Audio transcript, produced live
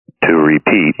To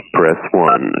repeat, press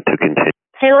 1. To continue.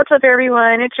 Hey, what's up,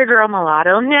 everyone? It's your girl,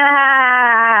 Mulatto.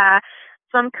 Nah.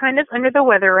 So I'm kind of under the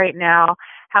weather right now.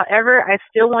 However, I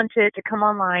still wanted to come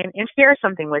online and share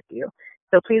something with you.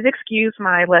 So please excuse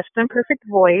my less than perfect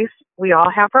voice. We all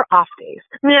have our off days.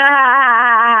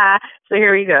 Nah. So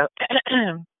here we go.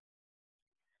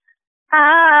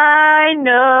 I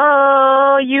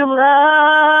know you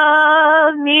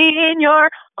love me in your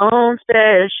own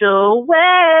special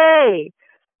way.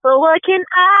 But what can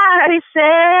I say?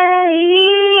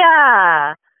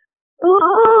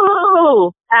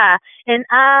 And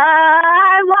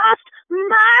I lost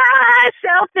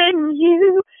myself in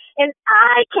you, and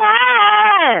I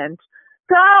can't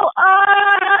go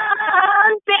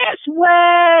on this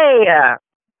way.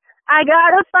 I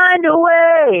gotta find a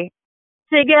way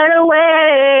to get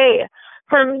away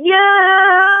from you.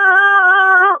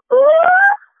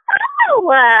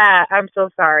 I'm so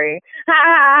sorry.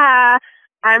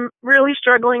 I'm really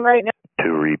struggling right now.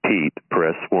 To repeat,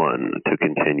 press 1. To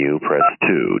continue, press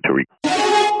 2. To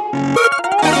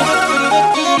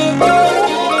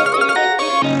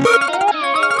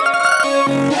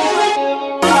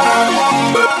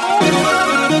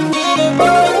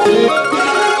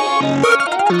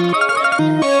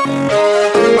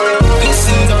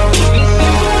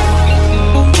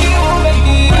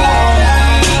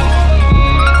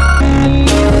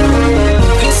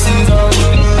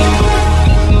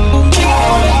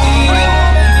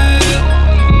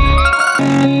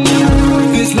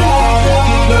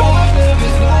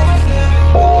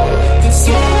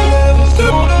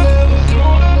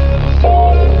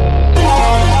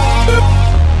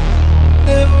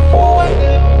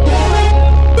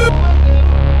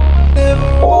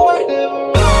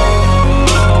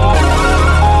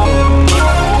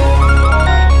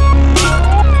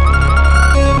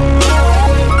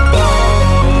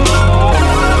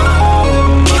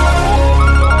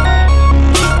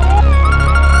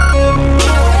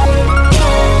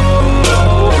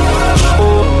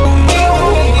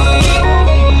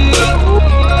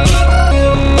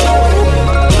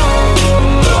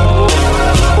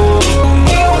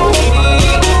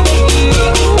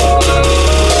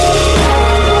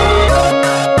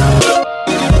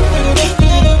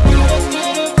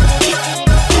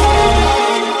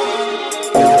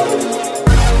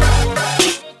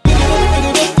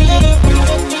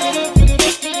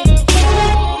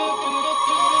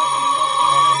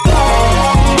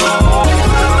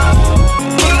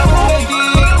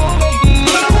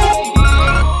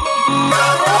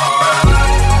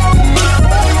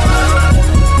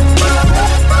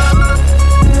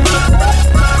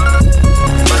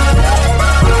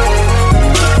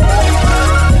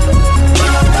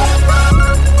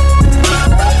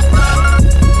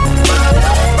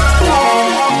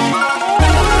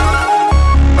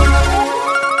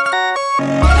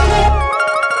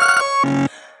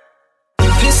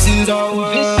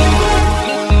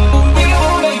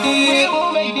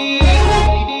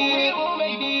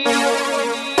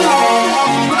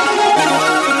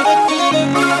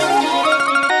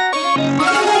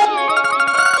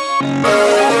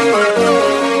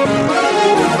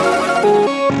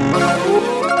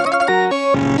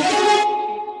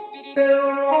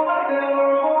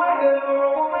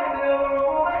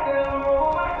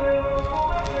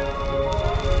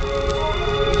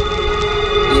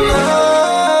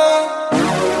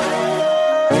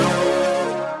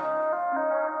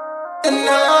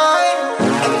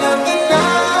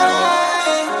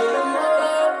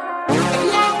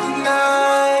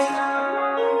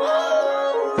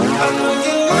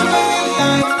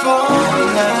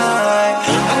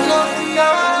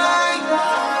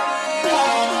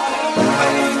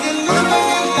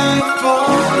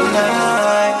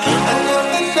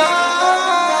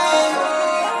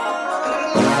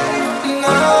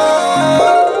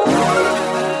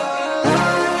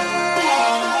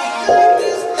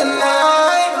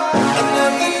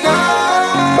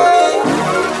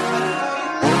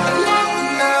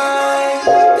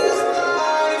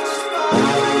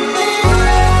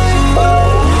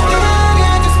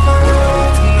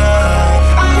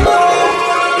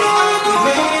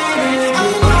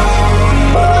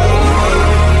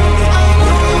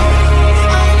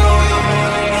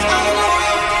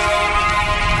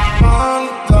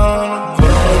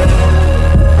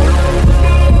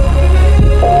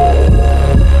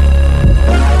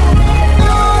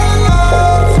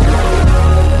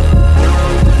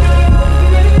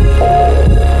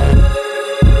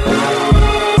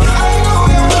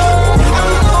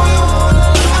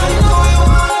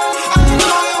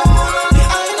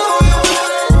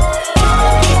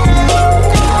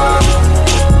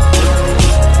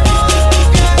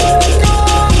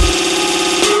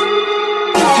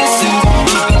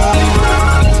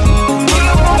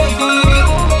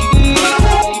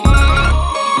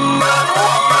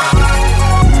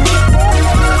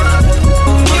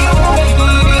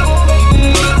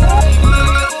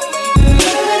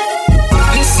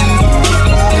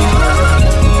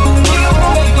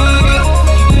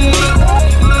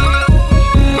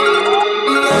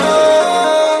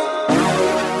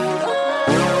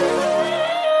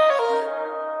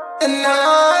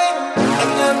night,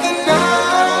 another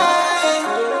night,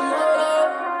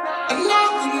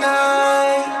 another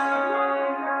night.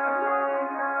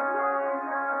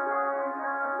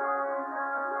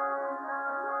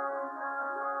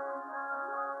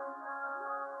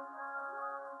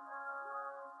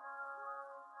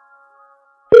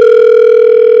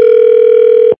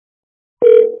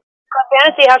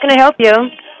 Fantasy, how can I help you?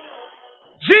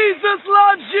 Jesus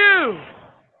loves you!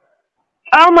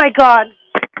 Oh my God.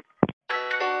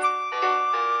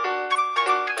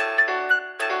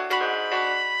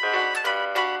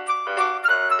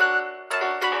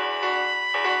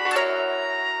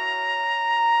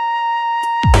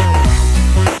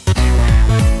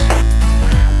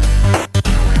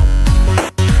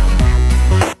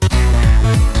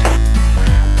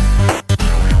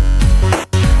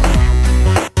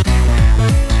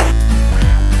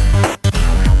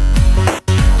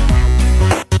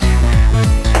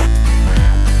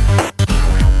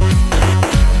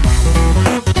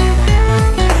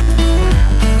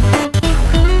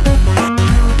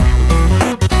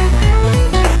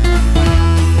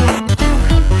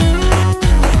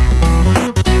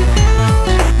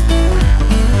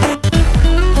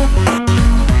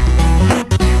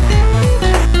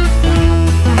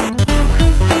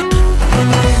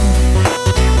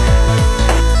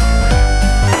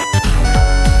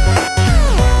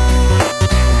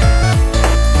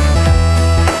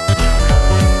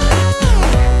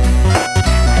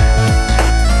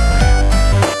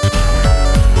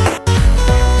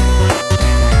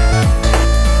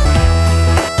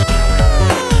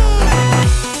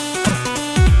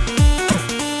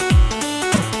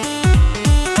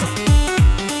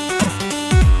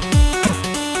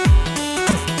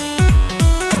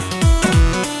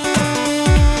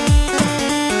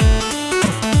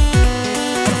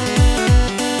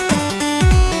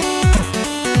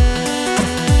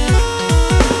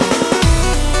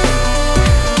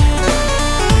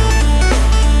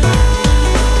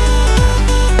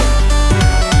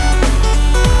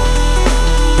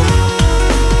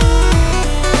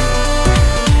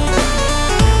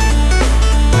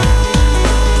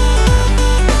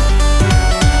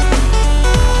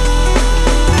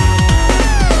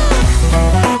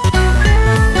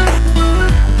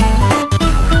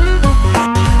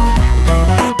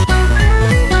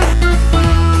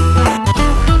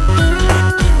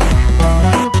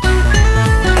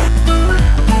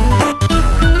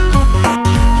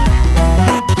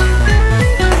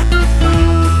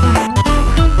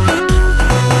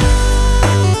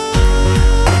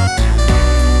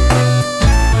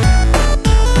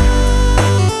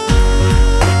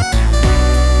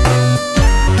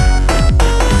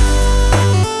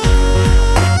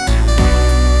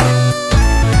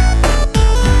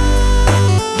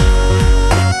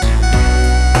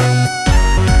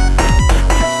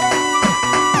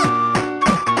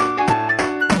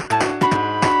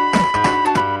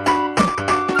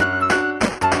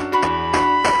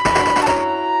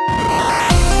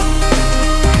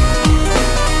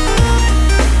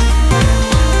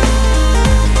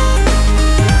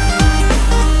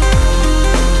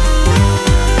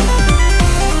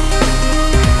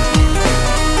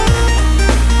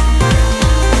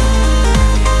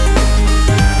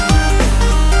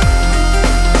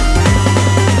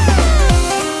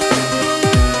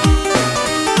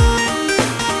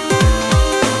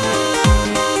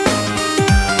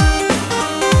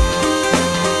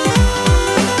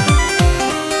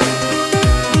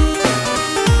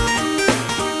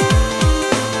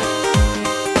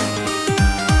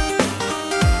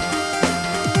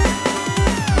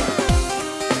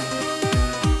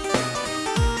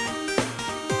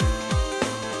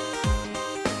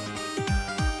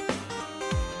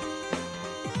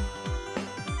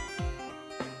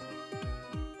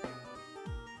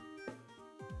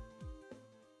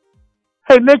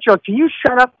 Hey, Mitchell, can you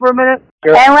shut up for a minute?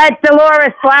 And let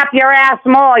Dolores slap your ass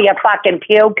more, you fucking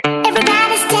puke.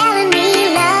 Everybody's telling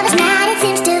me love is not, it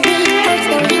seems to be,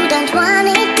 though you don't want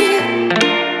it to.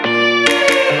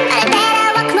 I better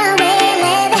walk my way,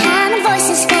 let the humming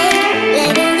voices fade,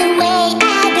 living the way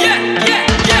I do.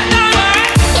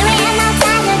 Here I am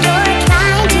outside your door,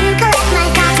 trying to collect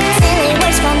my thoughts, silly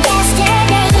words from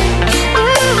yesterday.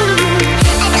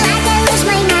 I feel like I lose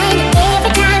my mind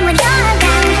every time when you're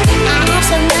around. I have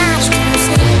so much to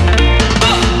say.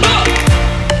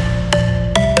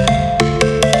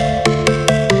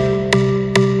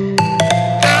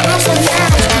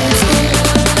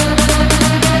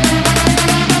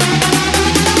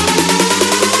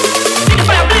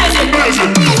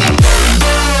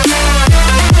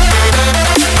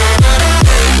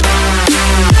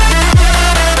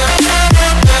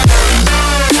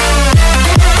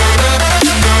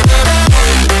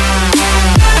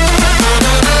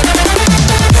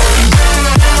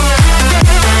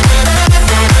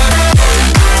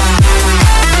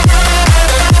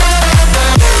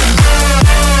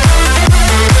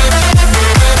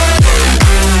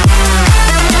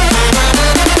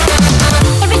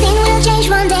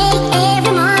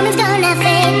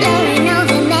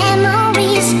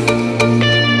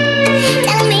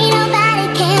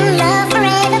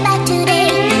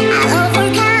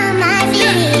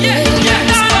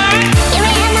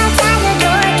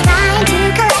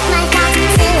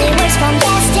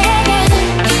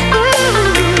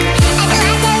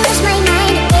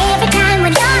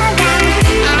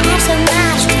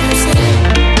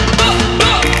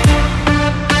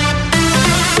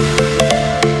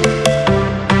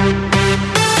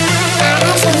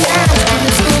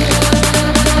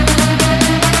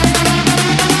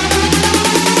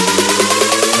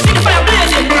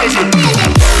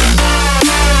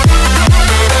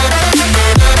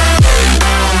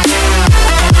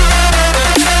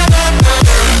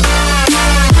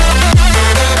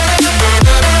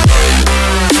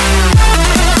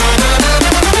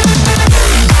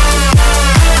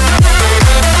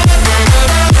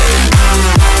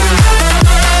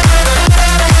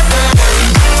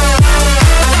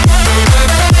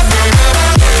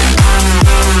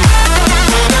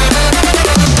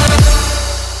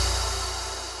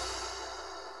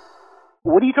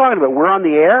 What are you talking about? We're on the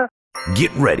air?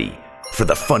 Get ready for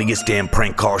the funniest damn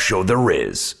prank call show there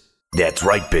is. That's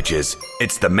right, bitches.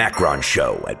 It's the Macron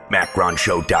Show at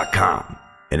macronshow.com.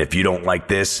 And if you don't like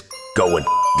this, go and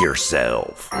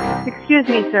yourself. Excuse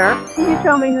me, sir. Can you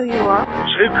tell me who you are?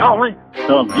 You calling?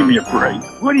 Oh, give me a break.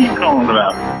 What are you calling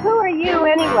about? Who are you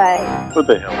anyway? What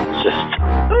the hell is this?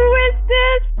 Who is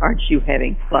this? Aren't you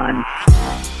having fun?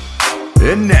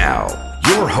 And now,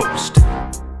 your host,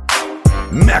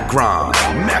 Macron.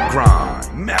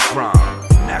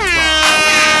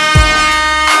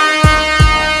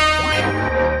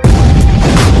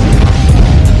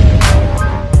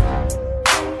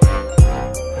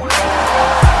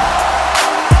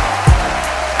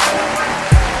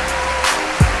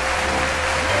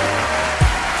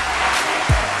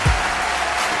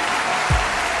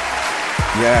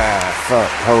 Yeah, fuck,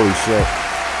 holy shit.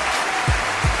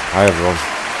 Hi everyone.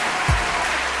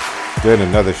 Doing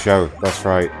another show, that's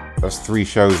right. That's 3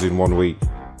 shows in 1 week.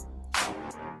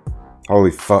 Holy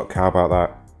fuck, how about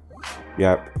that?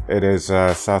 Yep, it is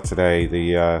Saturday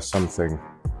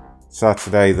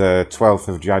Saturday the 12th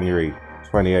of January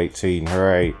 2018,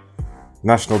 hooray.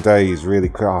 National Days, really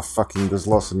quick. Oh fucking, there's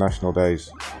lots of national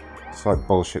days. It's like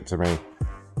bullshit to me.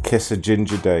 Kiss a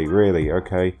Ginger Day, really,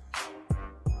 okay.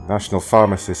 National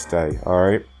Pharmacist Day,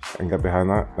 alright, I can get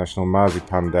behind that. National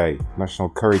Marzipan Day, National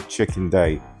Curried Chicken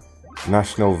Day,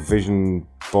 National Vision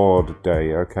Board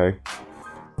Day, okay.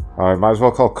 Alright, might as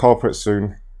well call corporate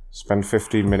soon. Spend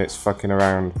 15 minutes fucking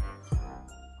around.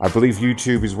 I believe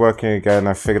YouTube is working again.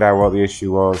 I figured out what the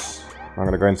issue was. I'm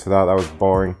gonna go into that was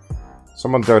boring.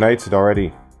 Someone donated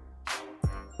already.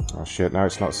 Oh shit, now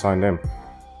it's not signed in.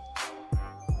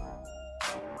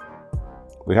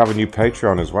 We have a new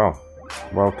Patreon as well.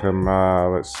 Welcome,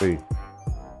 let's see.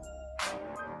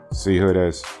 See who it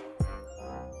is.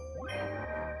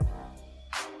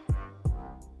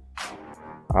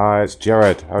 It's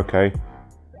Jared, okay.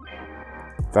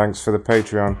 Thanks for the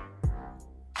Patreon.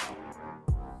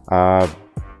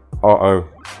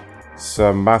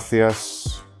 Sir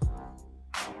Matthias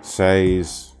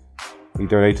says he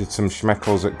donated some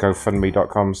schmeckles at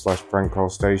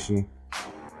gofundme.com/prankcallstation.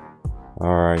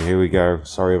 Alright, here we go.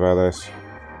 Sorry about this.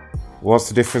 What's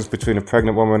the difference between a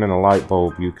pregnant woman and a light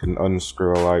bulb? You can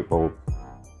unscrew a light bulb.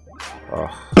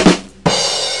 Ugh.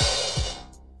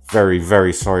 Very,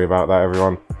 very sorry about that,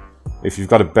 everyone. If you've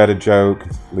got a better joke,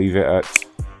 leave it at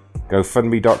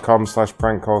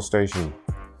gofundme.com/prankcallstation.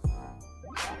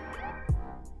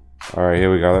 Alright, here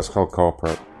we go. Let's call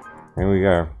corporate. Here we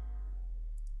go.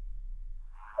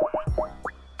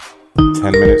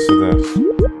 10 minutes of this.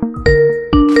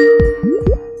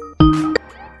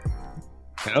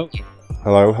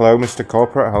 Hello? Hello, Mr.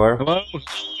 Corporate, hello? Hello?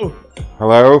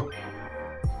 Hello?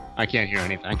 I can't hear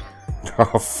anything.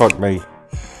 Oh, fuck me.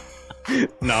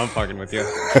 No, I'm fucking with you.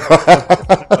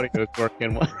 Audio's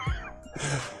working.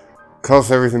 Of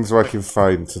course, everything's working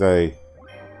fine today.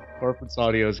 Corporate's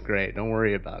audio is great. Don't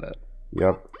worry about it.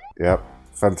 Yep.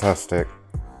 Fantastic.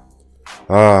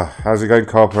 How's it going,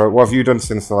 Corporate? What have you done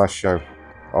since the last show?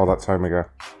 All that time ago.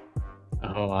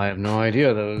 Oh, I have no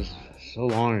idea. That was so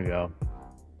long ago.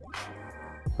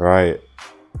 Right.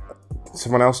 Did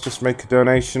someone else just make a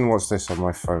donation? What's this on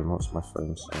my phone? What's my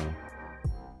phone saying?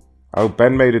 Oh,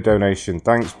 Ben made a donation.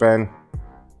 Thanks, Ben.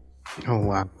 Oh,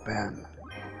 wow, Ben.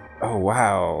 Oh,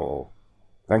 wow.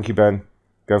 Thank you, Ben.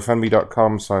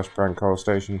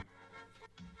 GoFundMe.com/prankcallstation.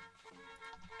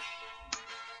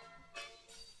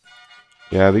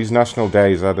 Yeah, these national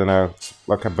days, I don't know. It's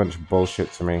like a bunch of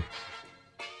bullshit to me.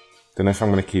 Don't know if I'm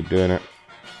going to keep doing it.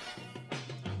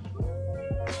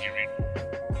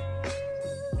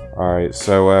 Alright,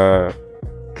 so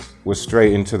we're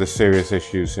straight into the serious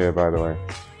issues here, by the way.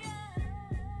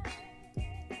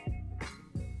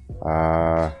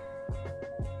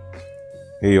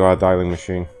 Here you are, dialing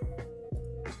machine.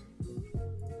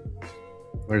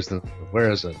 Where is it?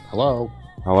 Hello?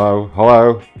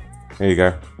 Hello? Here you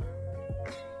go.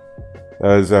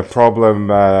 There's a problem,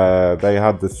 they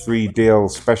had the 3-deal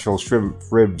special shrimp,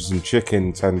 ribs and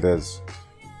chicken tenders.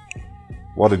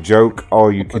 What a joke,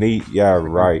 all you can eat, yeah,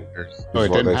 right. Oh,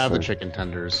 it didn't have the chicken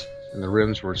tenders, and the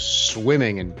ribs were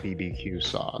swimming in BBQ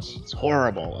sauce. It's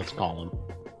horrible, let's call them.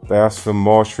 They asked for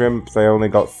more shrimp, they only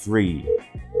got 3.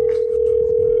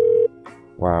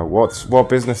 Wow, what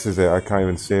business is it? I can't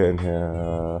even see it in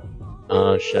here.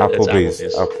 Shit, Applebee's.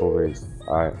 it's Applebee's.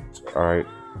 Alright.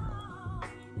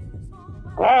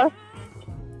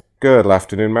 Good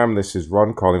afternoon, ma'am. This is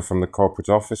Ron calling from the corporate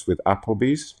office with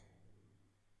Applebee's.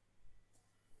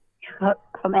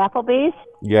 From Applebee's?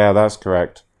 Yeah, that's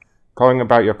correct. Calling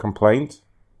about your complaint.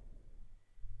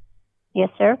 Yes,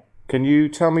 sir. Can you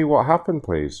tell me what happened,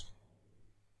 please?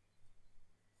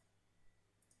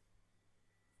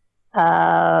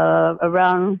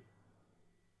 around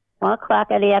 1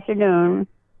 o'clock in the afternoon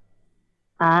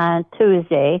on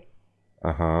Tuesday.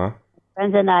 Uh-huh.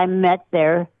 Friends and I met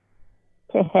there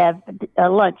to have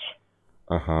lunch.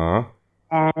 Uh-huh.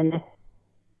 And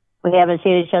we haven't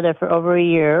seen each other for over a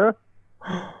year.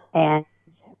 And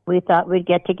we thought we'd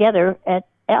get together at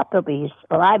Applebee's.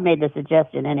 Well, I made the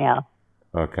suggestion anyhow.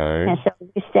 Okay. And so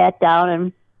we sat down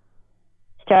and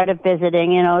started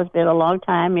visiting. You know, it's been a long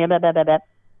time. Blah, blah, blah, blah.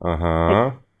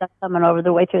 Uh-huh. Kept coming over.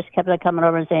 The waitress kept coming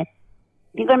over and saying,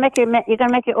 "You gonna make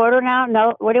your order now?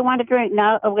 No. What do you want to drink?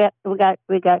 No.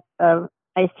 We got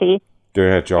iced tea."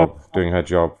 Doing her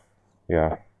job.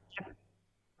 Yeah.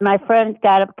 My friend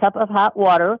got a cup of hot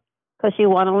water because she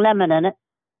wanted a lemon in it.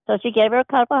 So she gave her a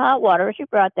cup of hot water. She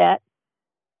brought that.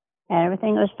 And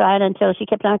everything was fine until she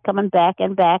kept on coming back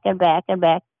and back and back and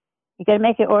back. "You going to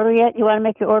make your order yet? You want to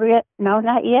make your order yet?" "No,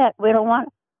 not yet. We want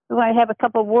to have a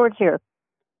couple of words here."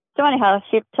 So anyhow,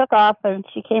 she took off and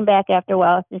she came back after a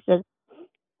while. She said,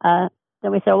 then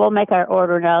we said, "We'll make our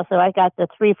order now." So I got the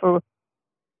 3 for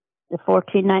the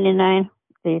 $14.99,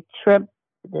 the shrimp,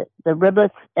 the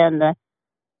riblets, and the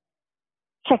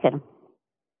chicken.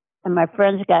 And my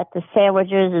friends got the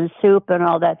sandwiches and soup and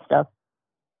all that stuff.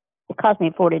 It cost me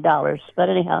 $40, but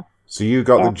anyhow. So you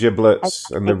got the giblets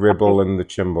and the ribble and the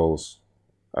chimbles,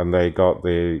 and they got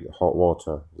the hot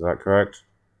water. Is that correct?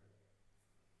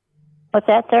 What's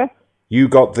that, sir? You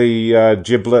got the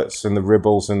giblets and the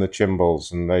ribbles and the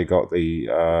chimbles, and they got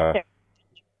the.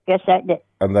 Yes, I did.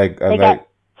 And they got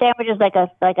sandwiches they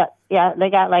got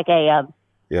like a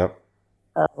Yep.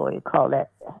 What do you call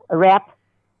that? A wrap.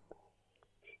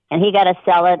 And he got a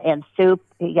salad and soup.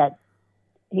 She got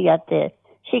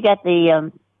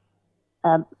the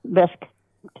bisque,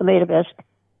 tomato bisque,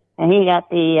 and he got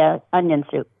the onion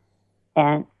soup.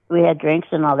 And we had drinks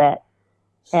and all that.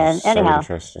 And anyhow,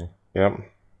 interesting. Yep.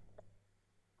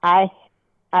 I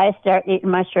start eating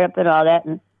my shrimp and all that,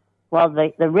 and well,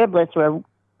 the riblets were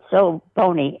so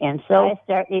bony, and so I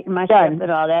start eating my shrimp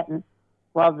and all that, and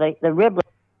well, the riblets.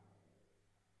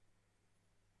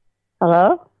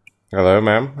 Hello? Hello,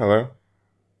 ma'am. Hello.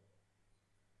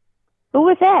 Who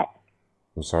was that?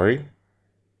 I'm sorry?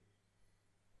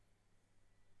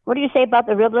 What do you say about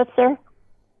the riblets, sir?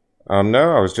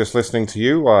 No, I was just listening to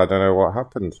you. I don't know what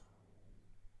happened.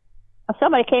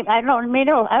 Somebody came. I don't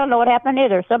know what happened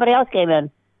either. Somebody else came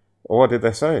in. Well, what did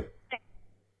they say?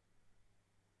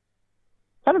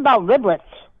 Something about riblets.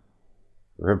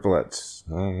 Riblets.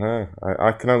 I don't know.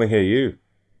 I can only hear you.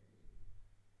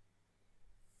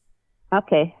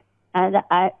 Okay. And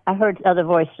I heard other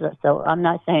voices, so I'm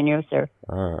not saying you, sir.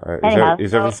 Anyhow,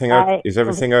 is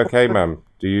everything okay, ma'am?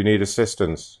 Do you need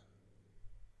assistance?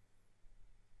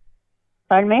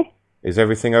 Pardon me? Is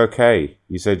everything okay?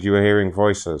 You said you were hearing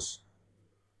voices.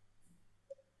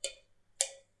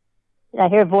 Did I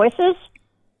hear voices?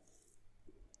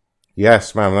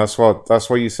 Yes, ma'am. That's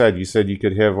what you said. You said you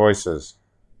could hear voices.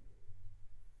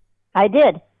 I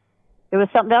did. There was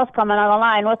something else coming on the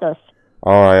line with us.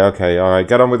 All right, okay, all right.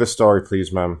 Get on with the story,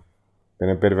 please, ma'am. In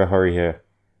a bit of a hurry here.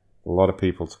 A lot of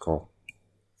people to call.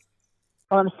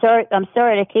 Well, I'm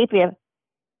sorry to keep you.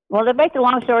 Well, to make the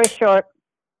long story short,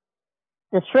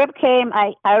 the shrimp came.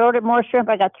 I ordered more shrimp.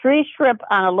 I got 3 shrimp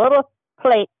on a little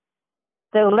plate.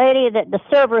 The lady, the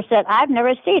server said, "I've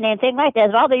never seen anything like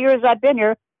that. All the years I've been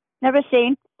here, never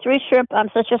seen 3 shrimp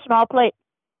on such a small plate."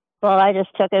 Well, I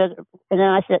just took it, and then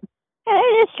I said, "Hey,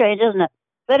 it is strange, isn't it?"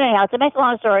 But anyhow, to make the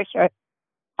long story short,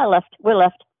 I left. We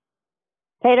left.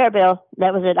 Paid our bill.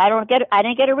 That was it. I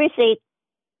didn't get a receipt.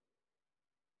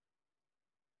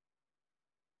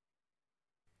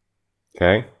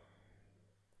 Okay.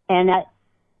 And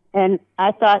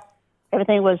I thought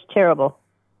everything was terrible.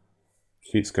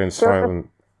 Keeps going silent.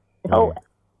 Oh,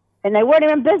 and they weren't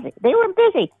even busy. They weren't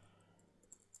busy.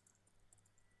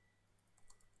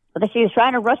 But she was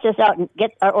trying to rush us out and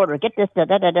get our order. Get this, da.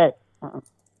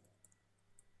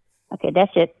 Okay,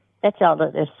 that's it. That's all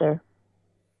that is, sir.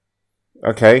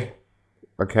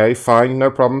 Okay, fine, no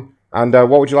problem. And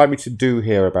what would you like me to do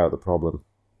here about the problem?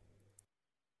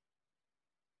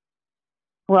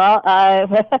 Well, I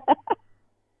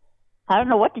don't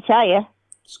know what to tell you.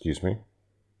 Excuse me?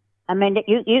 I mean,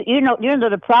 you know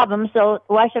the problem, so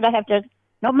why should I have to?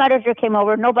 No manager came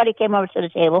over. Nobody came over to the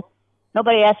table.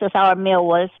 Nobody asked us how our meal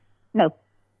was. No.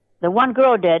 The one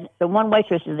girl did. The one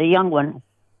waitress is the young one.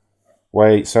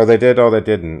 Wait, so they did or they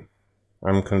didn't?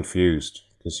 I'm confused,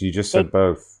 because you just said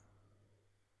both.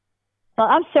 Well,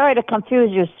 I'm sorry to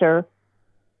confuse you, sir.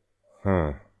 Huh.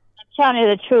 I'm telling you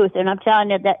the truth, and I'm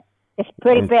telling you that it's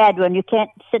pretty bad when you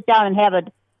can't sit down and have a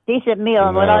decent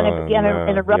meal without being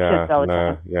interrupted all the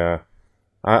time. Yeah.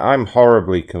 I'm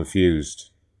horribly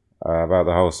confused about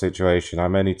the whole situation. I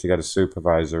may need to get a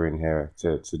supervisor in here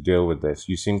to deal with this.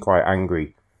 You seem quite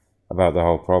angry about the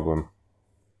whole problem.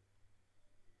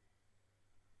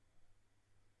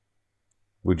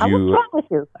 Would What's you... wrong with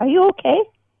you? Are you okay?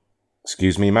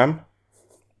 Excuse me, ma'am?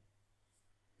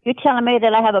 You're telling me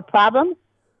that I have a problem?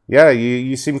 Yeah,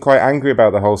 you seem quite angry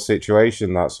about the whole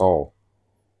situation, that's all.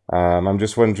 I'm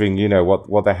just wondering, you know,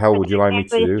 what the hell would you like me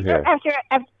to do here?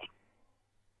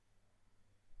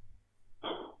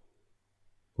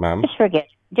 Ma'am? Just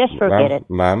forget it.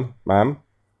 Ma'am?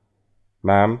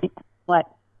 What?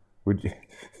 Would you...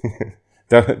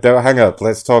 don't hang up.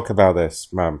 Let's talk about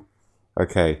this, ma'am.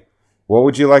 Okay. What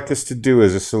would you like us to do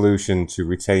as a solution to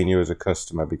retain you as a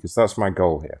customer? Because that's my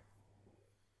goal here.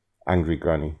 Angry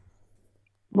Granny.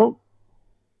 Well,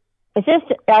 is this?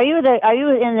 Are you in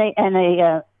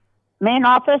the main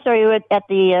office, or are you at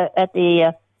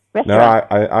the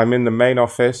restaurant? No, I'm in the main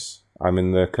office. I'm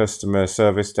in the customer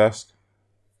service desk.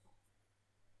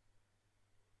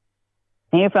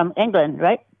 And you're from England,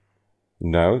 right?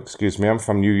 No, excuse me. I'm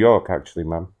from New York, actually,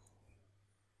 ma'am.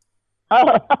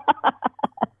 Oh,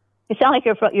 you sound like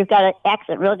you've got an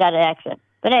accent. Really got an accent.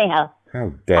 But anyhow,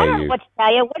 How dare I don't know you? what to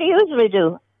tell you. What do you usually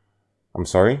do? I'm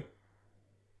sorry?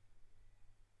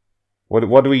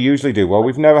 What do we usually do? Well,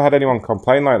 we've never had anyone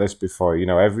complain like this before. You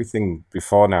know, everything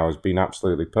before now has been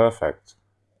absolutely perfect.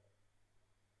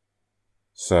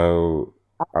 So,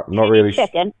 I'm not really...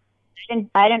 Chicken.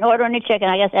 I didn't order any chicken.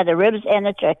 I guess I had the ribs and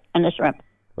the shrimp.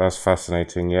 That's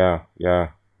fascinating. Yeah.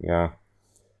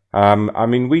 I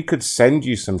mean, we could send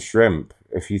you some shrimp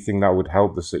if you think that would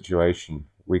help the situation.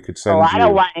 We could send you... I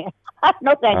don't want it.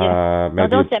 No, thank you. Maybe, No,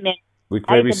 don't send me. We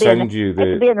could maybe send you the... I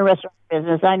could be in the restaurant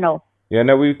business, I know. Yeah,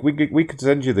 no, we could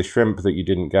send you the shrimp that you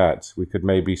didn't get. We could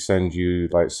maybe send you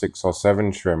like 6 or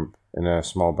 7 shrimp in a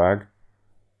small bag.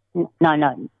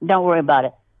 No, don't worry about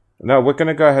it. No, we're going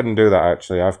to go ahead and do that,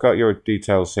 actually. I've got your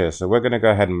details here, so we're going to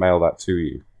go ahead and mail that to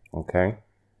you, okay?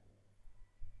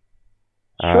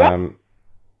 Sure.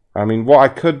 I mean, what I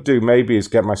could do maybe is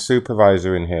get my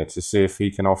supervisor in here to see if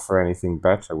he can offer anything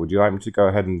better. Would you like me to go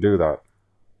ahead and do that?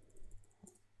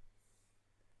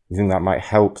 You think that might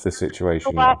help the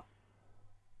situation? Somebody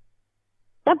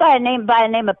by the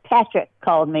name of Patrick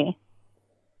called me.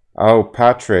 Oh,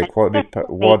 Patrick. What did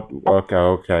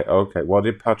Okay. What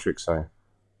did Patrick say?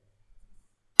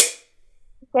 He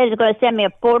said he's going to send me a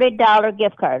 $40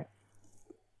 gift card.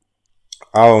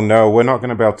 Oh no, we're not going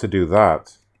to be able to do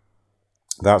that.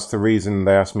 That's the reason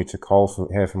they asked me to call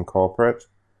from corporate.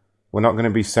 We're not going to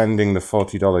be sending the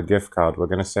 $40 gift card. We're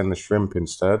going to send the shrimp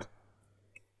instead.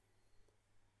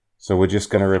 So we're just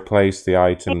going to replace the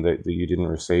item that you didn't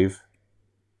receive.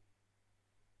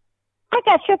 I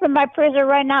got shrimp in my freezer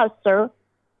right now, sir.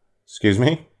 Excuse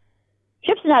me?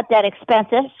 Shrimp's not that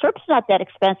expensive. Shrimp's not that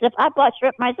expensive. I bought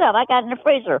shrimp myself. I got it in the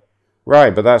freezer.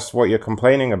 Right, but that's what you're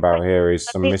complaining about here is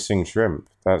some missing shrimp.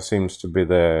 That seems to be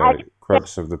the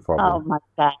crux of the problem. Oh, my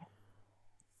God.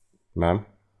 Ma'am?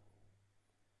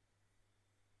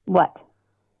 What?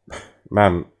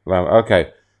 Ma'am,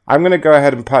 okay. I'm going to go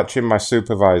ahead and patch in my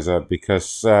supervisor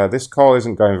because this call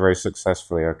isn't going very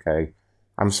successfully, okay?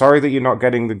 I'm sorry that you're not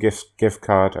getting the gift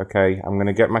card, okay? I'm going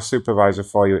to get my supervisor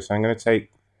for you. It's only going to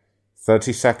take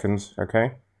 30 seconds,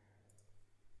 okay?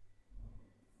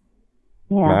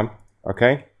 Yeah. Ma'am?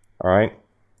 Okay? All right.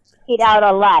 Eat out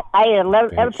a lot. I eat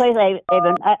every place I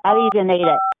even ate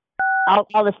it.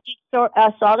 All the steak Your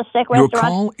restaurants.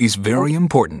 call is very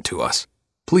important to us.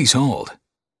 Please hold.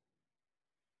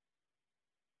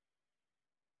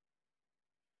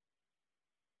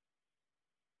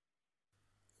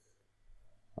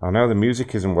 Oh no, the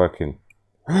music isn't working.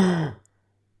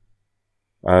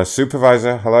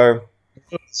 Supervisor, hello?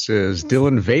 This is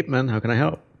Dylan Vapeman. How can I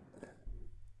help?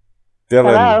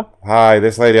 Dylan, hello? Hi,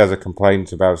 this lady has a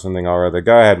complaint about something or other.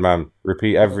 Go ahead, ma'am.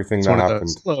 Repeat everything It's that one of happened.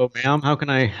 those. Hello, ma'am. How can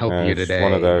I help you It's today?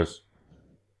 one of those.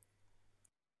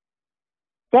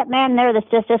 That man there that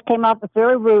just came off was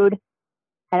very rude.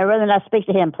 And I'd rather not speak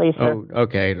to him, please, sir. Oh,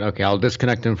 okay. I'll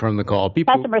disconnect him from the call. Beep,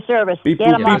 boop. Customer service. Beep, Get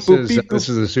boop, him beep, off. boop. This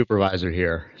is the supervisor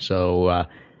here. So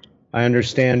I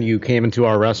understand you came into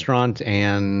our restaurant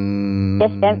and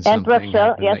Yes, and Brooksville.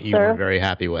 happened Yes, that you sir. weren't very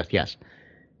happy with. Yes.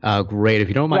 Great. If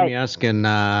you don't mind me asking,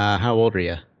 how old are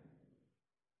you?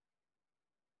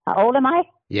 How old am I?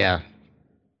 Yeah.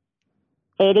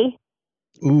 80.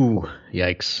 Ooh,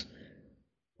 yikes.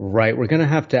 Right, we're going to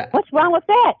have to... What's wrong with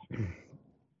that?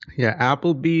 Yeah,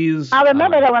 Applebee's... I'll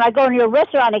remember that when I go to your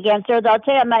restaurant again, sir. I'll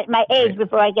tell you my age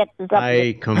before I get to something.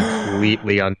 I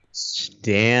completely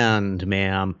understand,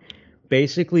 ma'am.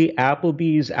 Basically,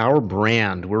 Applebee's, our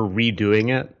brand, we're redoing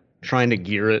it. trying to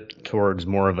gear it towards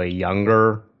more of a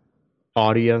younger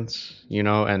audience, you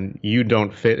know, and you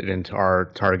don't fit into our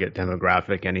target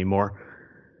demographic anymore.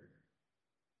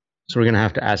 So we're going to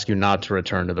have to ask you not to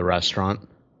return to the restaurant.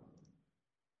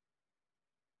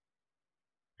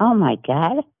 Oh my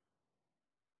God!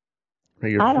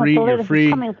 You're I don't free. believe You're it's free,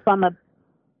 coming from a.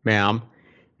 ma'am.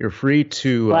 You're free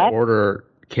to order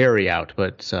carry out,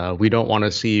 but we don't want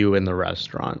to see you in the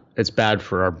restaurant. It's bad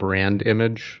for our brand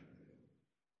image.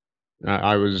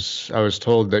 I was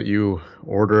told that you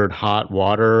ordered hot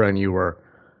water and you were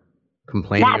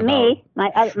complaining Not me.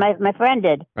 My friend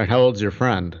did. Right, how old's your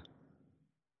friend?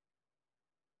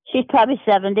 She's probably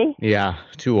 70. Yeah,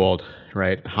 too old.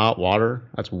 Right, hot water.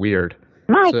 That's weird.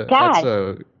 My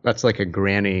God. That's like a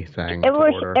granny thing.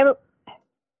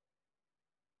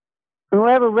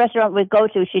 Wherever restaurant we go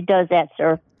to, she does that,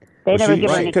 sir. They never give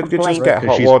her any could complaints. just get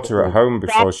hot water at home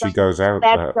before she goes out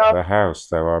the house,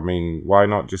 though. I mean, why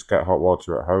not just get hot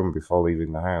water at home before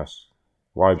leaving the house?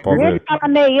 Why bother? You're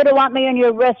telling me you don't want me in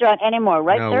your restaurant anymore,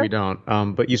 right, sir? No, we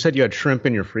don't. But you said you had shrimp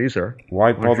in your freezer.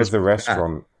 Why bother the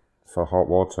restaurant for hot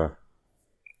water?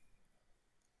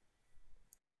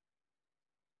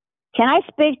 Can I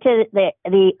speak to the?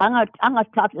 I'm gonna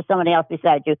talk to somebody else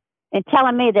besides you, and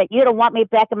telling me that you don't want me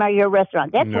back in your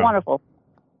restaurant. That's wonderful.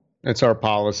 It's our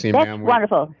policy, That's ma'am.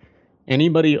 wonderful.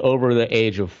 Anybody over the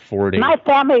age of 40. My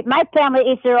family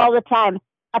eats there all the time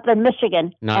up in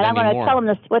Michigan, Not and I'm going to anymore. tell them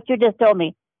this, what you just told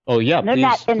me. Oh yeah, They're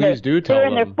not in please do tell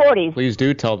them. They're in their 40s. Please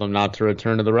do tell them not to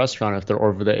return to the restaurant if they're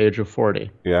over the age of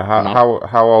 40. Yeah,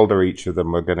 how old are each of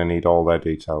them? We're going to need all their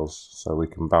details so we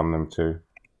can ban them too.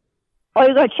 Oh,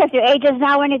 you're going to check your ages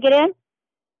now when you get in?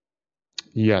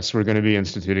 Yes, we're going to be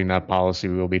instituting that policy.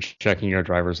 We will be checking your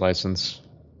driver's license.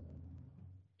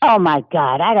 Oh my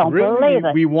God, I don't believe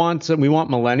it. We want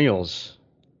millennials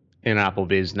in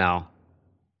Applebee's now.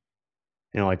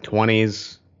 You know, like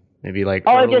 20s, maybe like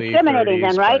early you're discriminating 30s,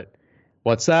 then, right? but-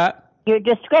 What's that? You're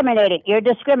discriminating. You're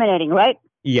discriminating, right?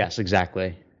 Yes,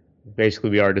 exactly. Basically,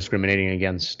 we are discriminating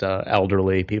against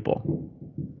elderly people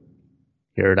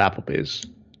here at Applebee's.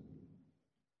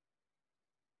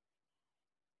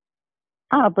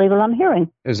 I don't believe what I'm hearing.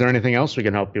 Is there anything else we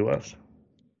can help you with?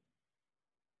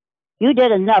 You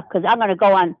did enough, because I'm going to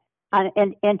go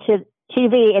into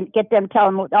TV and get them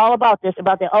telling me all about this,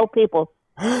 about the old people.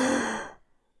 Down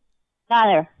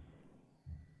there.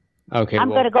 Okay. I'm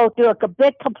going to go do a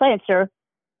big complaint, sir.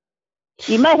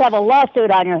 You might have a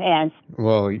lawsuit on your hands.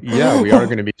 Well, yeah, we are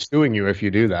going to be suing you if you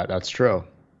do that. That's true.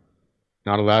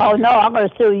 Not allowed. Oh, no, I'm going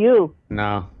to sue you.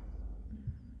 No.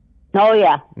 No,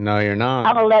 yeah. No, you're not.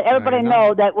 I'm going to let everybody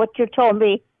know that what you told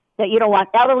me, that you don't want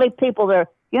elderly people there.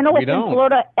 You know what's in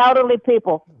Florida? Elderly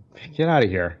people. Get out of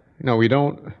here. No, we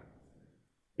don't.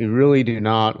 We really do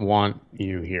not want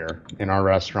you here in our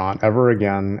restaurant ever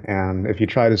again. And if you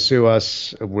try to sue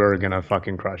us, we're going to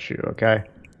fucking crush you, okay?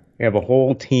 We have a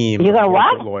whole team of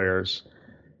corporate lawyers.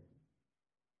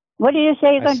 What did you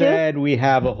say you're going to do? I said we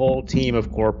have a whole team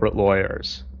of corporate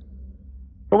lawyers.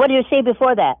 But what did you say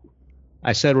before that?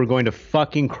 I said we're going to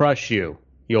fucking crush you,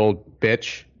 you old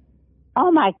bitch.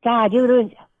 Oh, my God.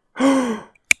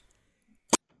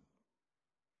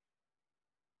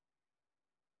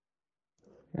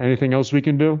 Anything else we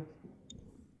can do?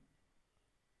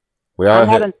 I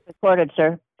haven't recorded,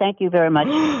 sir. Thank you very much.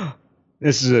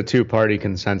 This is a two-party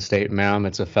consent state, ma'am.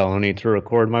 It's a felony to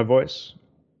record my voice.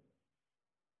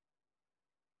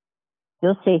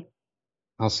 You'll see.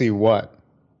 I'll see what?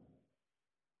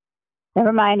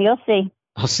 Never mind. You'll see.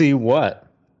 I'll see what?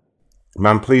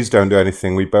 Man, please don't do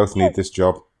anything. We both need this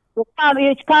job. You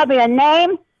called me a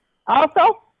name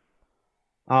also?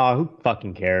 Oh, who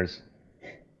fucking cares?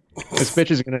 This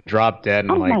bitch is going to drop dead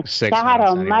in like 6 God months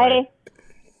almighty. anyway.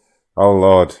 Oh,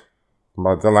 Lord.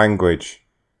 The language.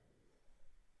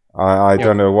 I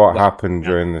don't know what happened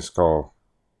during this call.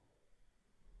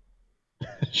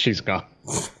 She's gone.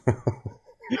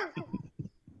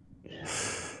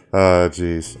 Oh,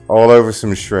 jeez. All over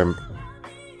some shrimp.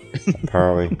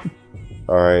 Apparently.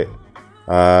 Alright.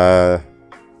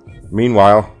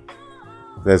 Meanwhile,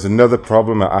 there's another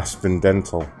problem at Aspen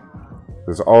Dental.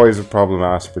 There's always a problem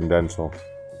at Aspen Dental.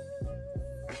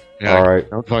 Yeah, alright.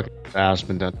 Don't fucking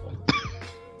Aspen Dental.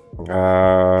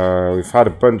 We've had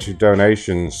a bunch of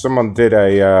donations. Someone did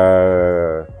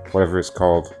a, whatever it's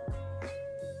called,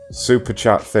 super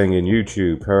chat thing in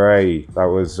YouTube. Hooray. That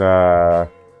was,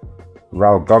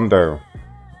 Ralgondo.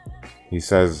 He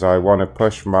says, I want to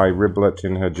push my riblet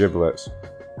in her giblets.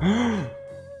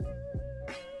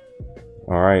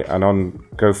 Alright, and on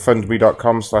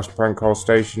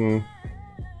GoFundMe.com/prankcallstation,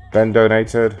 Ben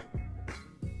donated.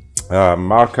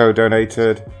 Marco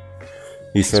donated.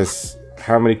 He says,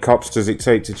 How many cops does it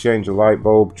take to change a light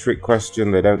bulb? Trick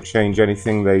question. They don't change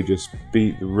anything. They just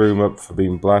beat the room up for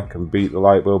being black and beat the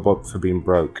light bulb up for being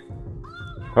broke.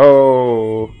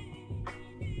 Oh!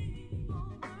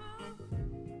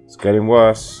 It's getting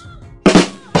worse.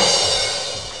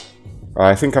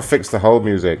 I think I fixed the hold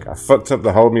music. I fucked up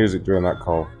the hold music during that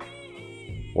call.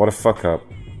 What a fuck up.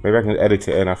 Maybe I can edit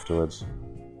it in afterwards.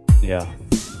 Yeah.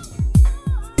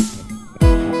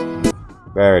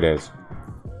 There it is.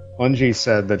 Bungie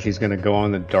said that she's going to go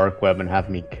on the dark web and have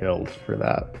me killed for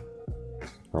that.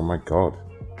 Oh my god.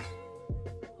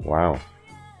 Wow.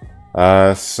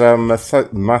 So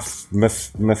Matthias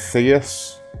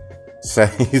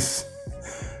says,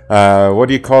 what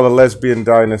do you call a lesbian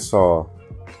dinosaur?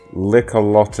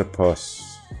 Lickolotopus.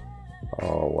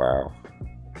 Oh wow.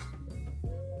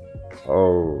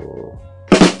 Oh.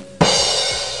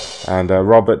 And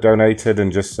Robert donated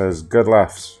and just says, good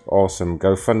laughs. Awesome.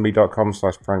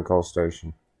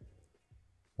 GoFundMe.com/prankcallstation.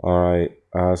 Alright.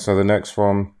 So the next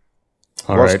one.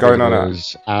 What's going on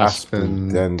at Aspen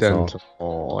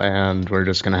Dental. And we're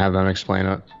just going to have them explain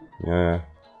it. Yeah.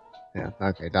 Yeah.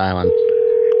 Okay, dialing.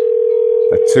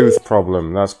 A tooth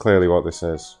problem. That's clearly what this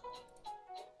is.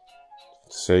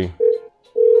 See?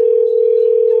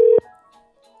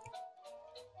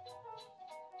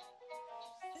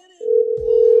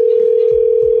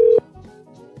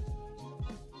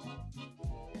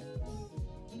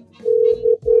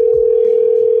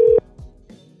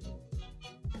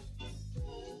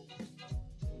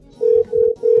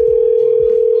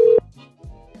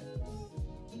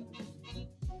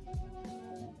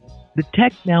 The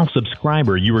Text Now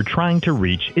subscriber you were trying to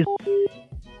reach is...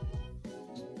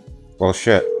 Well,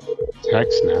 shit.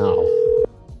 Text Now.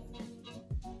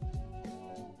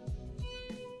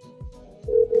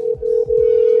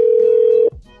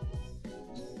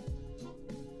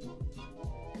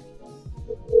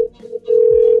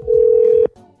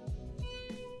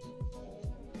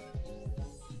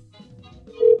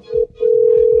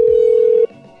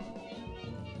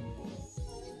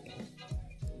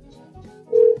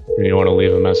 You want to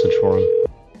leave a message for him?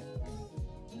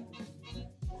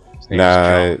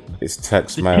 Nah, it's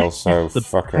text mail, so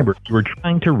fuck it. The you were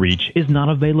trying to reach is not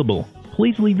available.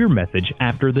 Please leave your message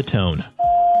after the tone.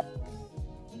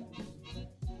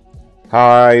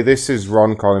 Hi, this is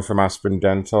Ron calling from Aspen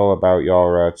Dental about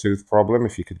your tooth problem.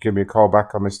 If you could give me a call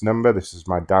back on this number, this is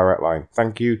my direct line.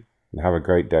 Thank you, and have a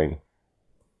great day.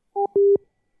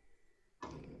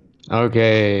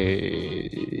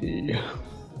 Okay.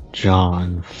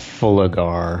 John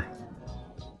Fulligar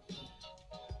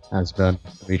has been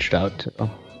reached out to.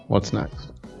 What's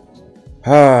next?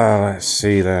 Let's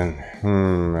see then.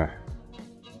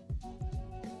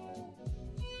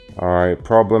 Alright,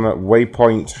 problem at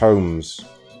Waypoint Homes.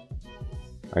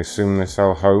 I assume they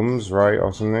sell homes, right,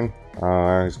 or something?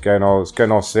 It's getting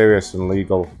all serious and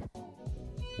legal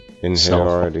in here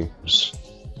already.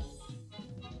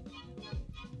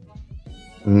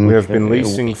 We have been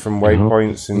leasing from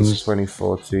Waypoint since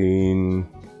 2014.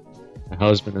 My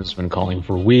husband has been calling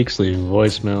for weeks, leaving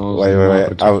voicemails. Wait.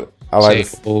 I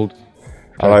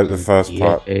like the first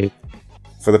part.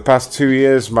 For the past 2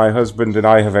 years, my husband and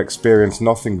I have experienced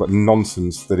nothing but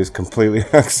nonsense that is completely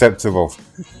unacceptable.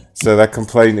 So their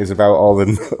complaint is about all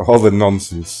the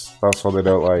nonsense. That's what they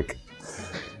don't like.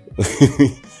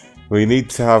 We need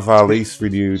to have our lease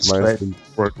renewed. My husband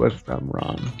work with them,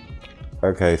 Ron.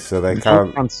 Okay, so they can't...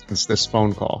 No nonsense, this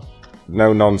phone call.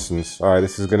 No nonsense. Alright,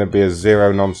 this is going to be a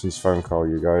zero nonsense phone call,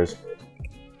 you guys.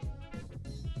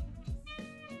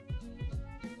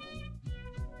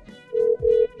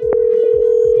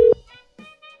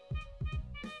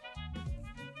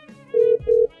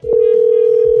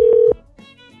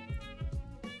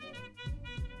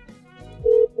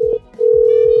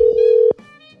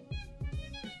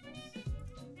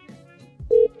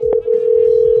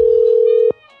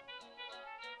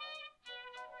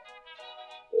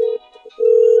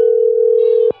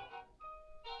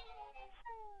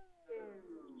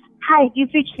 Hi, you've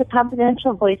reached the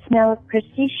confidential voicemail of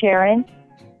Christy Sharon.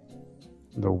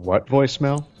 The what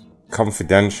voicemail?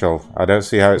 Confidential. I don't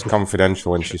see how it's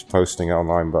confidential when she's posting it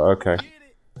online, but okay.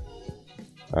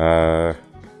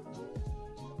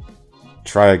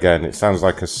 Try again. It sounds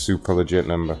like a super legit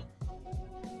number.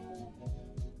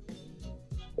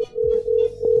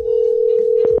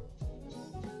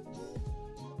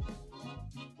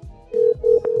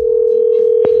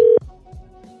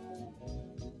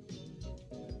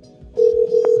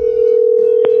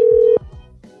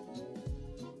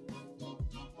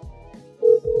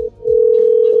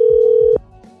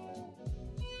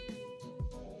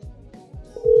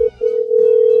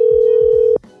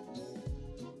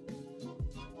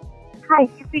 Hi,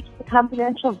 you've reached the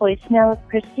confidential voicemail of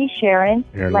Christy Sharon,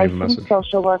 Here, leave a licensed message.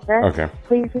 social worker. Okay.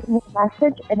 Please leave me a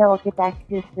message and I will get back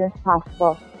to you as soon as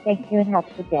possible. Thank you and have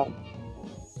a good day.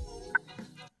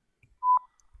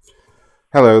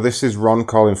 Hello, this is Ron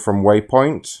calling from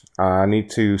Waypoint. I need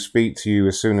to speak to you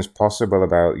as soon as possible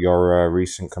about your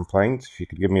recent complaint. If you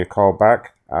could give me a call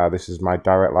back, this is my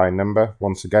direct line number.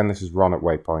 Once again, this is Ron at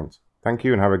Waypoint. Thank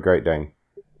you and have a great day.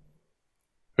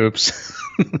 Oops.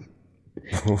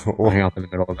 Hang up in the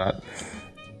middle of that.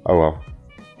 Oh well.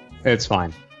 It's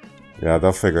fine. Yeah,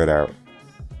 they'll figure it out.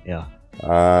 Yeah.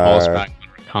 Call us Uh, back on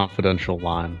our confidential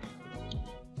line.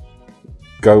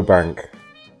 Go Bank.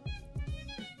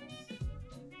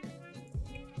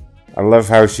 I love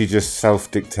how she just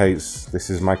self-dictates, this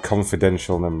is my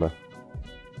confidential number.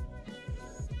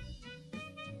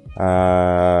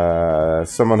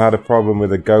 Someone had a problem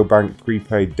with a Go Bank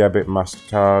prepaid debit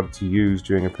MasterCard to use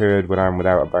during a period when I'm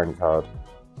without a bank card.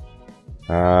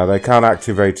 They can't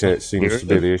activate it, seems to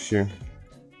be the issue.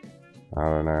 I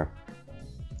don't know.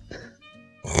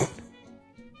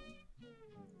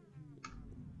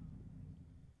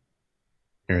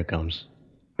 Here it comes.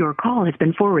 Your call has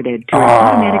been forwarded to an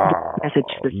automatic message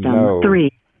system. No.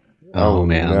 3. Oh,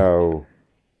 man. No.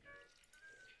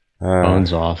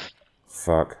 Phone's off.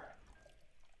 Fuck.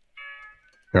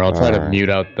 Here, I'll try to mute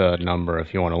out the number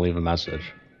if you want to leave a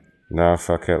message. No,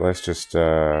 fuck it. Let's just,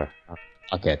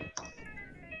 Okay.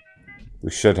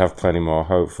 We should have plenty more,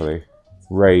 hopefully.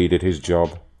 Ray did his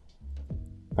job.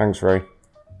 Thanks, Ray.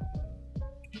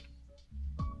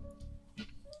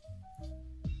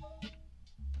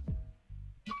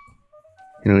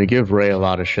 You know, we give Ray a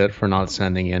lot of shit for not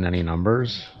sending in any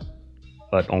numbers,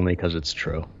 but only because it's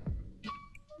true.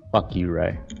 Fuck you,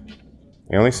 Ray.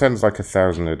 He only sends like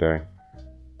 1,000 a day.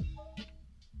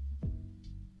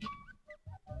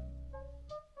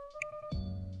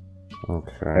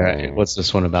 Okay. Alright, what's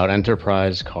this one about?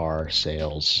 Enterprise car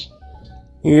sales.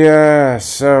 Yeah,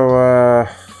 so,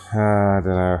 I don't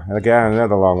know. Again,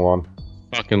 another long one.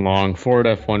 Fucking long. Ford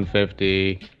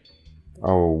F-150.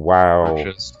 Oh, wow.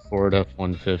 Purchased Ford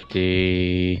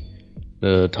F-150.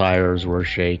 The tires were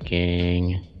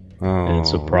shaking. Oh,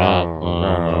 It's a problem.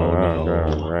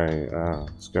 No. Right.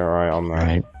 Let's go right on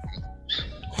that.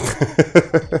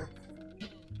 Right.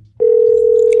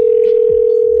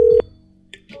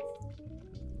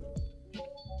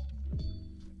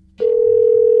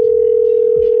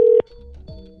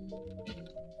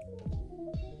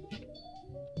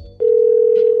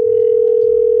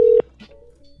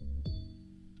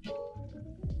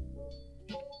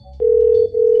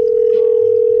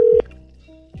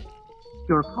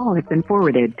 Your call has been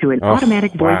forwarded to an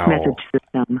automatic voice message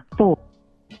system. 4.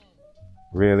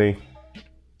 Really?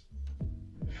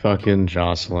 Fucking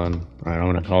Jocelyn. Alright, I'm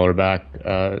gonna call her back.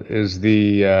 Is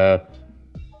the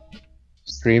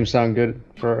stream sound good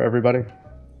for everybody?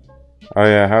 Oh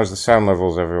yeah, how's the sound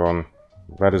levels, everyone?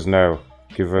 Let us know.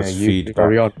 Give us feedback. Are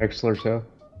we on Mixler too?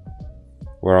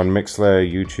 We're on Mixler,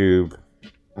 YouTube. I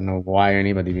don't know why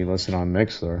anybody be listening on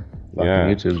Mixler. Yeah.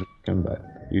 YouTube's working, but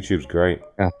YouTube's great.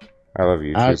 Yeah. I love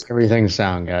YouTube. How's everything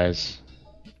sound, guys?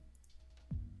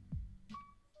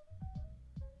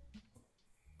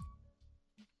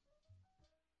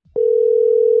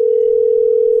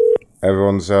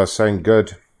 Everyone's saying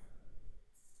good.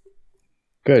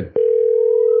 Good.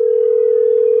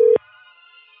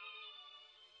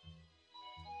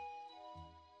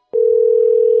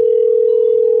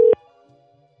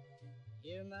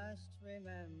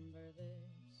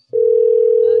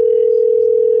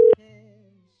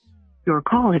 Your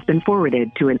call has been forwarded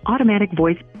to an automatic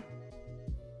voice.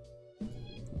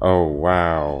 Oh,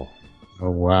 wow.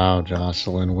 Oh, wow,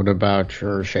 Jocelyn. What about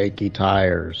your shaky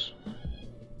tires?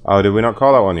 Oh, did we not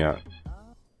call that one yet?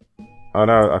 Oh,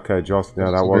 no. Okay, Jocelyn.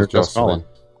 Yeah, that was Jocelyn.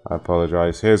 I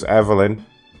apologize. Here's Evelyn.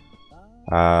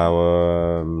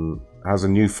 Has a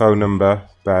new phone number,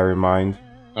 bear in mind.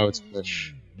 Oh, it's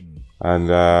Wish. And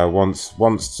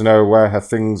wants to know where her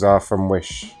things are from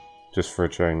Wish. Just for a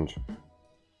change.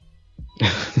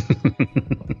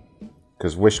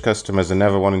 Because Wish customers are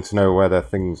never wanting to know where their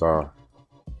things are.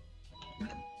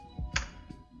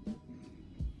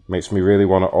 Makes me really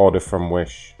want to order from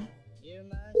Wish.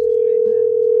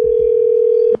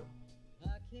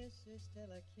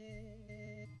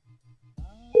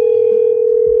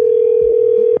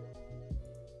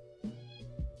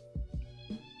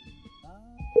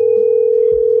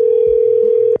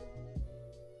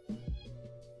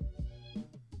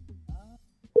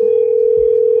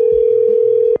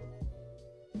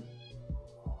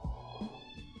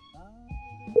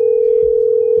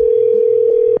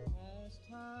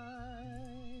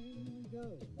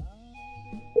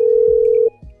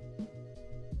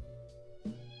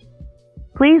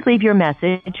 Please leave your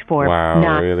message for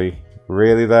Wow, really?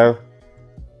 Really, though?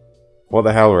 What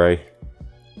the hell, Ray?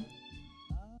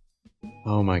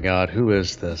 Oh my god, who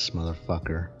is this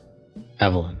motherfucker?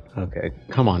 Evelyn. Okay,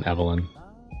 come on, Evelyn.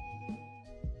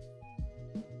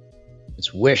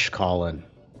 It's Wish calling.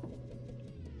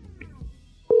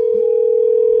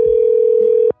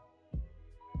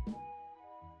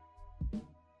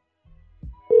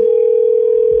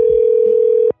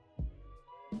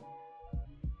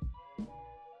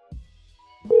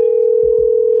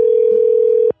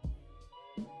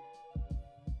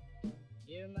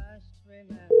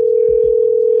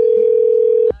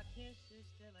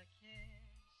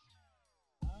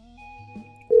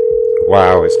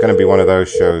 Wow, it's going to be one of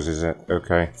those shows, is it?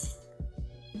 Okay.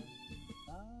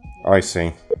 I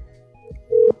see.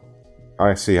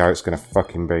 I see how it's going to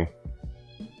fucking be.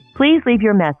 Please leave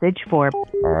your message for...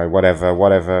 Alright, whatever.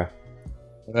 Whatever,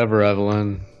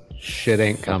 Evelyn. Shit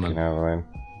ain't coming. Evelyn.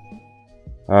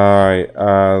 Alright,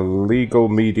 legal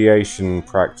mediation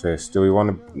practice. Do we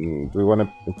want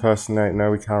to impersonate?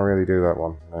 No, we can't really do that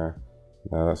one.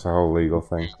 No, that's a whole legal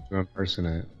thing. To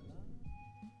impersonate.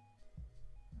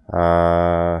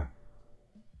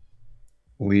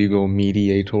 Legal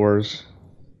mediators.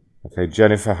 Okay,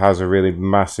 Jennifer has a really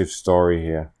massive story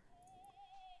here.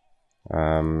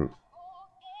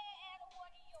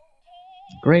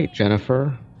 Great,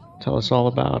 Jennifer. Tell us all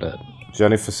about it.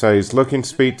 Jennifer says, looking to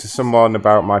speak to someone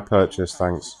about my purchase,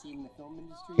 thanks.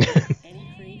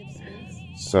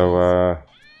 So,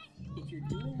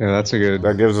 yeah, that's a good...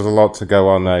 That gives us a lot to go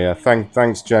on there, yeah.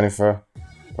 Thanks, Jennifer.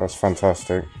 That's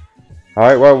fantastic.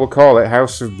 Alright, well, we'll call it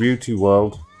House of Beauty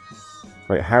World.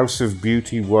 Wait, House of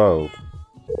Beauty World.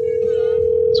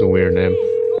 It's a weird name.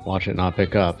 Watch it not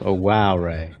pick up. Oh, wow,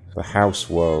 Ray. The House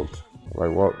World. Wait,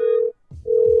 what?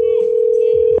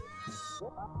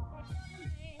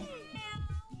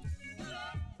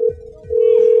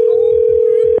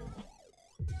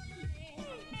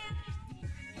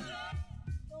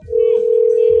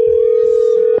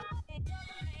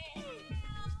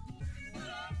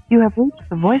 You have reached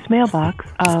the voicemail box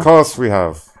of... Of course we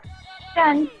have.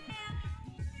 Done.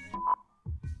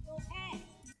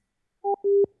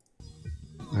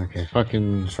 Okay,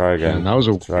 fucking... Try again. Yeah, that was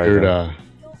a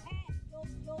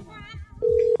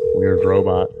weird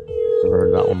robot. Never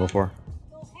heard that one before.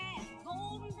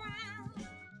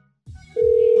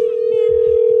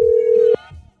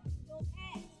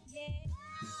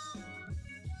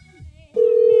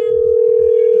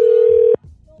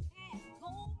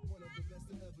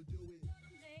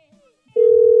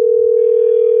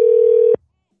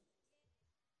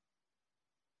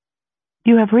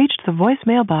 You have reached the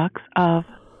voicemail box of...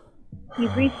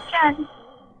 You've reached Jen.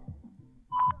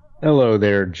 Hello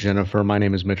there, Jennifer. My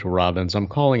name is Mitchell Robbins. I'm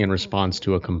calling in response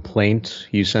to a complaint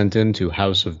you sent in to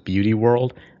House of Beauty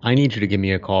World. I need you to give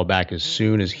me a call back as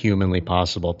soon as humanly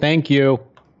possible. Thank you.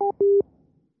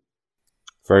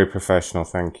 Very professional.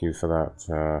 Thank you for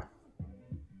that.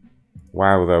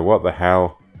 Wow, though. What the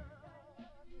hell?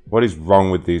 What is wrong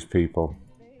with these people?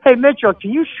 Hey, Mitchell,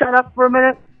 can you shut up for a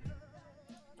minute?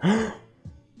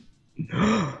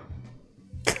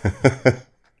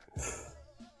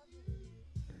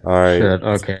 Alright. Shit,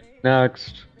 okay.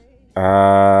 Next.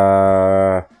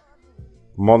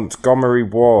 Montgomery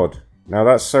Ward. Now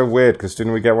that's so weird, because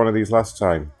didn't we get one of these last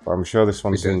time? But I'm sure this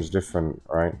one seems different,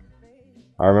 right?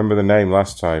 I remember the name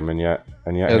last time, and yet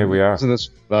here we are. Isn't this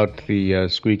about the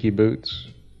squeaky boots?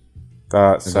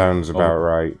 That sounds about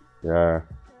right, yeah.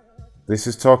 This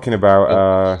is talking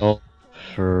about,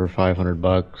 for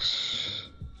 $500,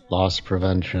 loss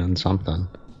prevention, something.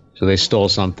 So they stole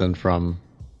something from...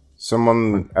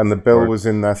 Someone, and the bill was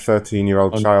in their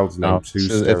 13-year-old child's name, It's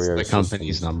the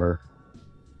company's number.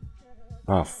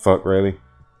 Oh, fuck, really?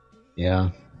 Yeah.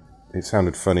 It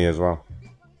sounded funny as well.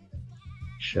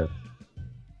 Shit.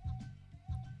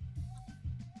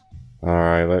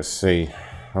 Alright, let's see.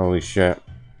 Holy shit.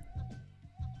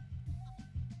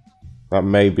 That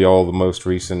may be all the most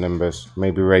recent numbers.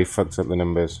 Maybe Ray fucked up the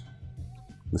numbers.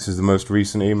 This is the most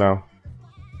recent email.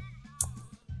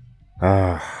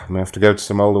 I'm gonna have to go to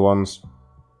some older ones.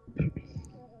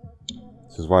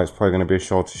 This is why it's probably going to be a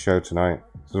shorter show tonight.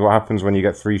 This is what happens when you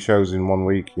get 3 shows in 1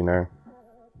 week, you know.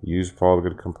 You use up all the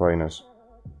good complainers.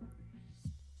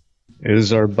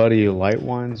 Is our buddy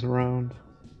Lightwines around?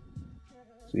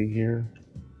 Is he here?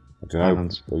 I don't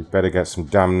know. We better get some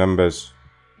damn numbers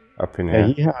up in here.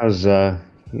 Yeah,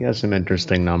 he has some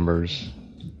interesting numbers.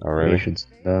 Oh, really? We should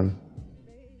send them.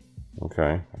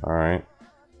 Okay, alright.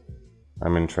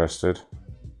 I'm interested.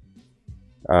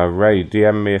 Ray,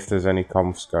 DM me if there's any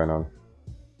confs going on.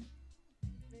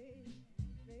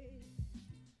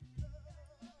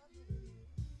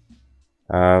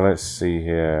 Let's see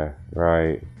here.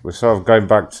 Right. We're sort of going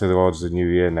back towards the new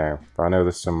year now, but I know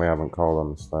there's some we haven't called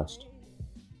on this list.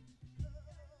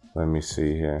 Let me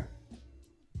see here.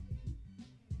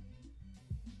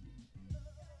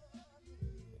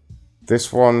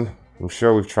 This one, I'm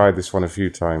sure we've tried this one a few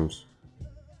times.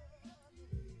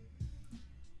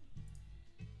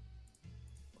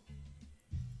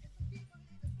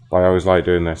 I always like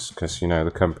doing this because, you know,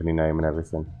 the company name and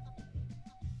everything.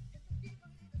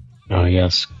 Oh,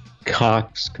 yes.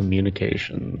 Cox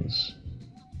Communications.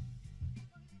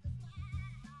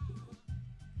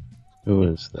 Who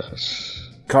is this?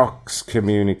 Cox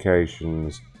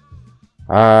Communications.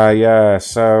 Yeah,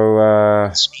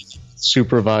 so,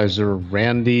 Supervisor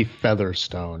Randy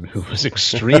Featherstone, who was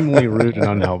extremely rude and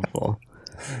unhelpful.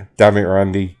 Damn it,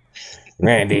 Randy.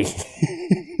 Randy.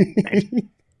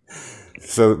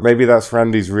 So maybe that's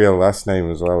Randy's real last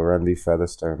name as well, Randy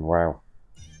Featherstone. Wow.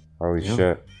 Holy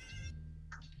shit.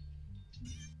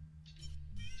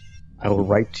 I will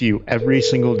write to you every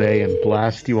single day and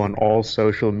blast you on all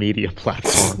social media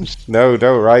platforms. No,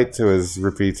 don't write to us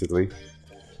repeatedly.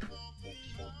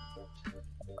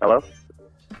 Hello?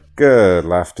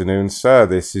 Good afternoon, sir.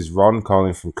 This is Ron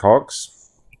calling from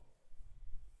Cox.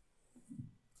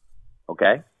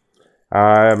 Okay.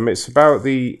 It's about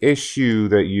the issue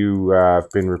that you have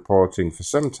been reporting for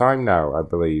some time now, I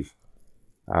believe.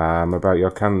 About your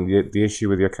the issue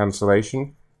with your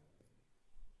cancellation.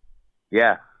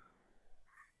 Yeah.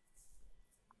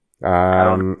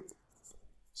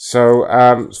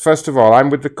 So, first of all, I'm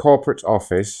with the corporate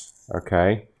office,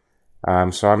 okay?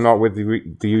 So I'm not with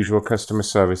the usual customer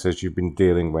services you've been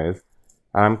dealing with.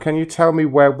 Can you tell me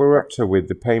where we're up to with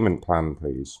the payment plan,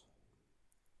 please?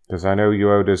 Because I know you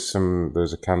owed us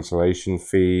there's a cancellation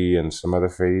fee and some other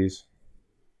fees.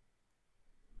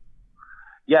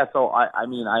 Yeah, so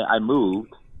I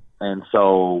moved, and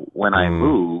so when I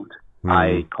moved,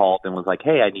 I called and was like,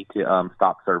 "Hey, I need to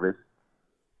stop service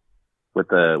with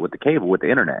the cable, with the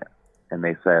internet." And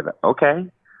they said, "Okay."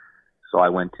 So I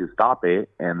went to stop it,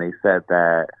 and they said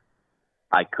that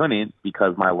I couldn't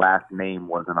because my last name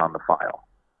wasn't on the file.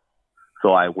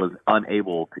 So I was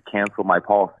unable to cancel my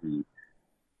policy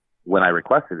when I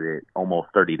requested it almost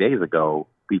 30 days ago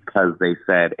because they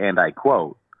said, and I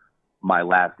quote, "My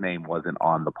last name wasn't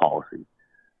on the policy."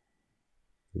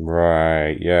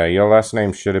 Right, yeah, your last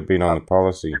name should have been on the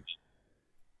policy.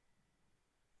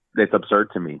 It's absurd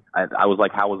to me. I was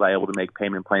like, how was I able to make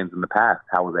payment plans in the past?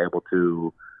 How was I able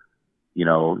to, you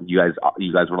know, you guys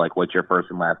were like, "What's your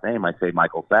first and last name?" I say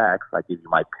Michael Sachs. I give you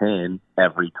my PIN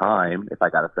every time if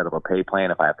I got to set up a pay plan,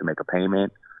 if I have to make a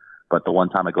payment. But the one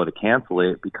time I go to cancel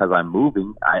it because I'm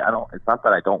moving, I don't. It's not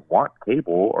that I don't want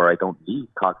cable or I don't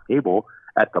need Cox cable.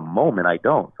 At the moment, I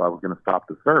don't. So I was going to stop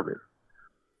the service.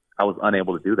 I was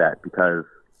unable to do that because,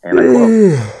 and I quote,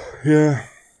 yeah,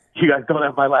 "You guys don't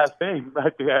have my last name."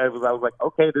 I was like,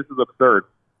 okay, this is absurd.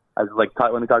 I was like,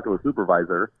 when I talked to a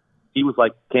supervisor, he was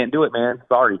like, "Can't do it, man.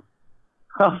 Sorry."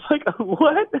 I was like,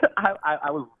 what?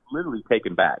 I was literally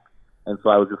taken back. And so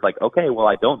I was just like, okay, well,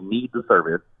 I don't need the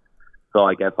service. So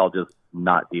I guess I'll just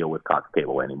not deal with Cox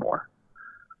Cable anymore.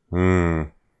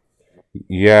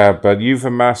 Yeah, but you've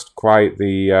amassed quite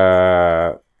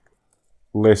the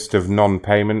list of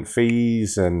non-payment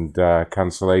fees and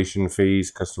cancellation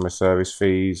fees, customer service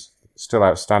fees, still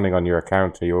outstanding on your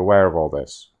account. Are you aware of all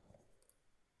this?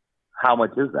 How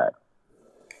much is that?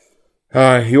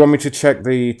 You want me to check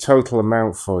the total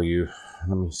amount for you?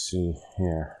 Let me see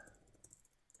here.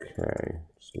 Okay,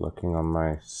 just looking on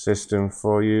my system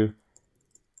for you.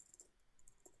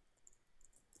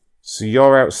 So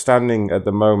you're outstanding at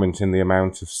the moment in the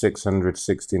amount of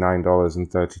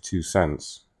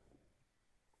 $669.32.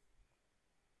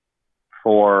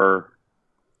 For?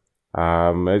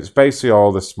 It's basically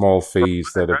all the small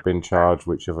fees that have been charged,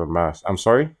 which have amassed. I'm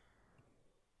sorry?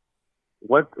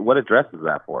 What address is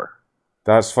that for?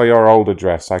 That's for your old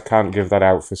address. I can't give that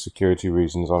out for security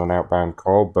reasons on an outbound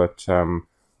call, but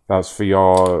that's for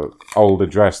your old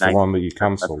address, the one that you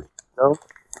cancelled.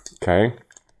 Okay.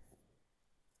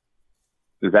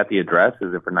 Is that the address?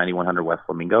 Is it for 9100 West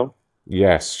Flamingo?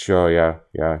 Yes, sure, yeah.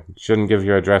 Shouldn't give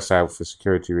your address out for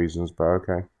security reasons, but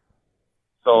okay.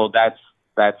 So that's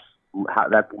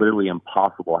literally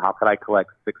impossible. How could I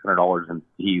collect $600 in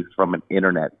fees from an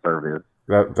internet service?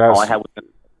 All I had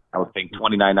I was paying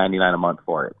 $29.99 a month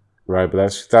for it. Right,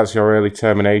 but that's your early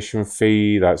termination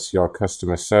fee. That's your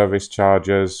customer service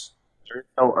charges. There's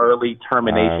no early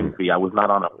termination fee. I was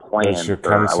not on a plan. That's your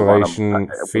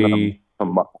cancellation fee.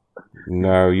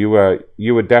 No, you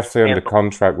were definitely under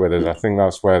contract with us. I think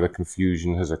that's where the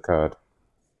confusion has occurred.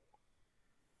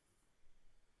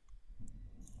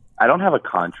 I don't have a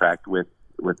contract with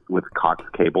Cox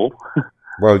Cable.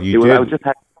 Well, you did. I was just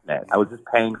paying internet. I was just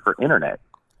paying for internet.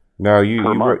 No, you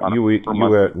were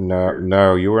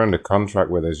under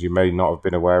contract with us. You may not have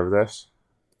been aware of this.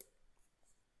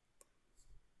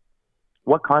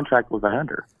 What contract was I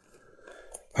under?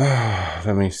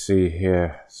 Let me see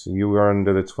here. So you were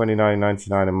under the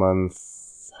 $29.99 a month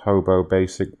Hobo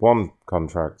Basic 1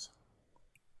 contract.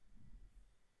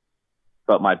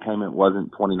 But my payment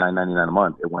wasn't $29.99 a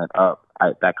month. It went up.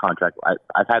 That contract,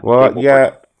 I've had. Well,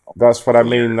 yeah, that's what I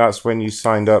mean. That's when you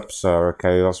signed up, sir.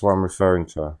 Okay, that's what I'm referring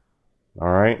to. All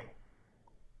right.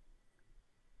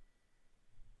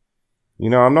 You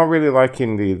know, I'm not really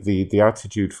liking the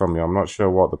attitude from you. I'm not sure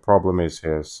what the problem is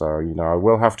here. So, you know, I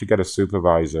will have to get a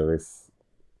supervisor if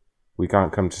we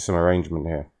can't come to some arrangement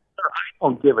here. Sir, I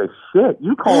don't give a shit.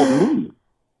 You called me.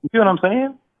 You see what I'm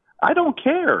saying? I don't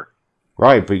care.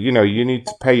 Right, but, you know, you need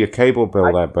to pay your cable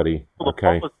bill there, buddy.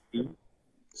 Okay.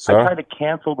 Sir? I tried to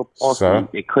cancel the policy. Sir?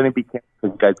 It couldn't be canceled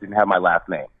because you guys didn't have my last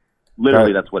name.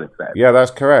 Literally, that's what it said. Yeah,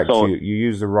 that's correct. So you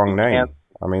used the wrong name.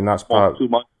 I mean, that's part... 2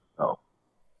 months ago.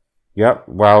 Yep,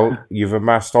 well, you've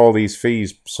amassed all these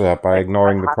fees, sir, by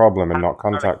ignoring the problem and not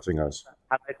contacting us.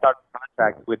 How did I start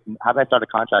a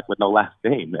contract with no last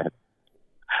name, man?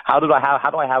 How do I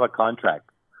have a contract?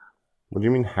 What do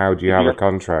you mean, how do you have a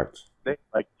contract? Like,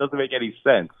 it doesn't make any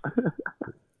sense.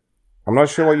 I'm not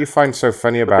sure what you find so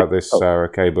funny about this, sir,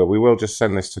 okay, but we will just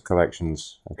send this to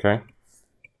collections, okay?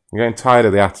 I'm getting tired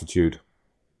of the attitude.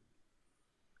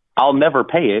 I'll never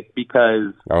pay it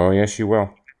because... Oh, yes, you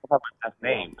will. I don't have my last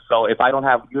name. So if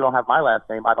you don't have my last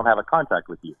name, I don't have a contract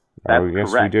with you. That's yes,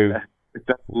 correct. we do.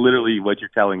 That's literally what you're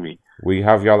telling me. We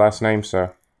have your last name,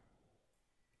 sir.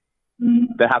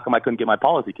 Then how come I couldn't get my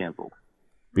policy canceled?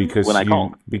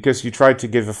 Because you tried to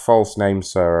give a false name,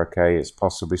 sir, okay? It's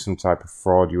possibly some type of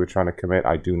fraud you were trying to commit.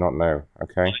 I do not know,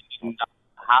 okay?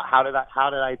 How did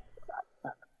I...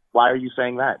 Why are you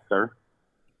saying that, sir?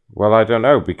 Well, I don't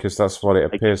know, because that's what it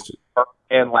appears to... First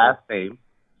and last name.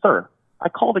 Sir, I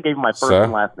called and gave him my first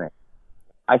and last name.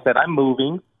 I said, I'm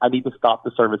moving. I need to stop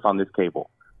the service on this cable.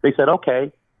 They said,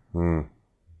 okay.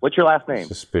 What's your last name?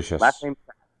 Suspicious. Last name,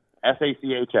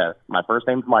 S-A-C-H-S. My first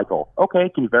name's Michael. Okay,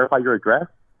 can you verify your address?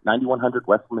 9100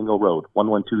 West Flamingo Road,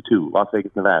 1122, Las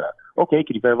Vegas, Nevada. Okay,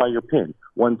 can you verify your PIN?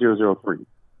 1003.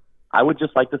 I would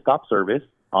just like to stop service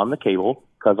on the cable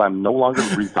because I'm no longer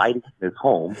residing in this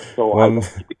home. So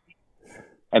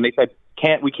and they said,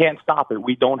 we can't stop it.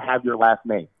 We don't have your last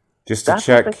name. Just to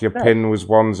check, your PIN was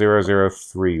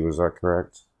 1003. Was that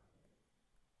correct?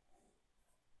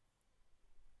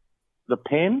 The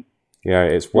PIN? Yeah,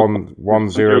 it's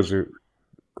 100.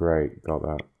 Great, got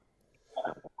that.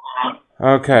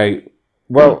 Okay.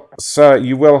 Well, sir,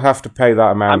 you will have to pay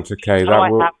that amount, okay? How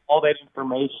do I have all that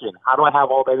information? How do I have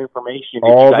all that information?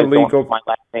 All you guys the legal... don't have my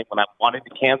last name when I wanted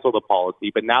to cancel the policy,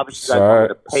 but now that you guys want me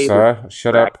to pay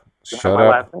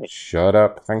Shut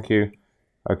up. Thank you.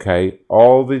 Okay,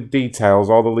 all the details,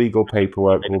 all the legal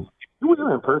paperwork will... If you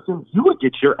were in person, you would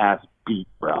get your ass beat,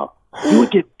 bro. You would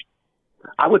get...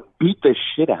 I would beat the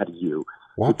shit out of you.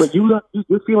 What? But you're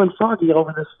feeling froggy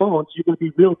over this phone, so you're going to be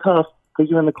real tough because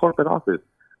you're in the corporate office.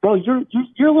 Bro, you're a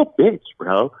little bitch,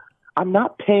 bro. I'm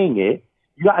not paying it.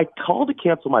 I called to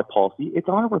cancel my policy. It's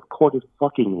on a recorded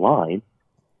fucking line.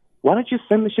 Why don't you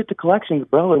send the shit to collections,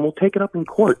 bro, and we'll take it up in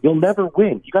court. You'll never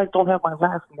win. You guys don't have my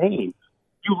last name.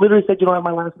 You literally said you don't have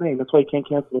my last name. That's why you can't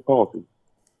cancel the policy.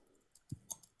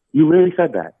 You really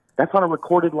said that. That's on a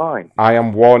recorded line. I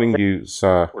am warning you,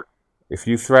 sir. If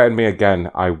you threaten me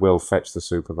again, I will fetch the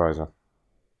supervisor.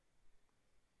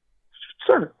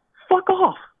 Sir, fuck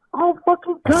off. I'll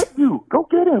fucking gut you. Go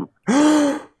get him.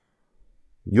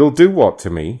 You'll do what to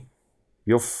me?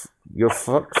 You'll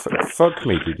fuck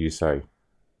me, did you say?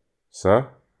 Sir?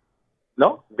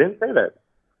 No, didn't say that.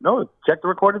 No, check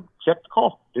the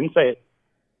call. Didn't say it.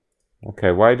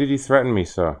 Okay, why did you threaten me,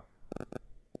 sir?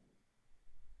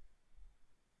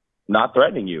 Not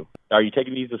threatening you. Are you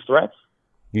taking these as threats?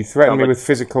 You threatened me with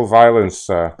physical violence,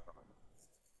 sir.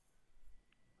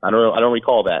 I don't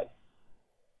recall that.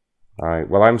 Alright,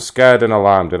 well, I'm scared and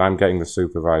alarmed, and I'm getting the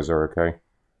supervisor, okay?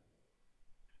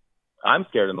 I'm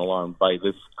scared and alarmed by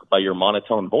your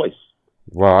monotone voice.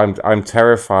 Well, I'm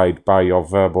terrified by your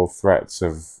verbal threats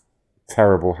of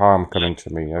terrible harm coming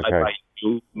to me, okay? By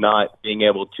you not being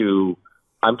able to...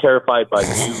 I'm terrified by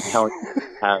you telling me to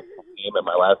have my name and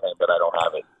my last name, but I don't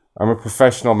have it. I'm a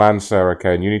professional man, sir,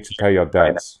 okay, and you need to pay your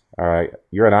debts, alright?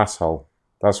 You're an asshole.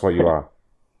 That's what you are.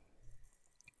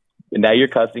 And now you're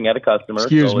cussing at a customer.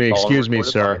 Excuse me,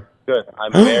 sir. Good.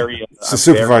 I'm very... It's the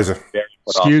supervisor.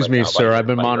 Excuse me, sir. I've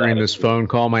been monitoring this phone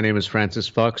call. My name is Francis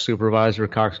Fuck, supervisor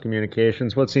of Cox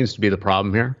Communications. What seems to be the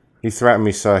problem here? He threatened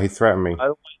me, sir. He threatened me.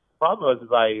 The problem is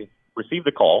I received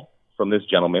a call from this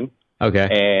gentleman. Okay.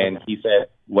 And he said,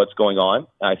 "What's going on?"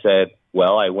 I said,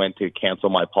 "Well, I went to cancel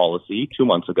my policy 2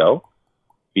 months ago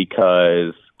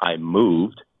because I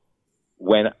moved.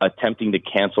 When attempting to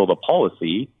cancel the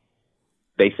policy,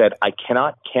 they said, I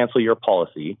cannot cancel your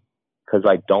policy because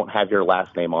I don't have your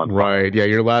last name on file." Right. Yeah,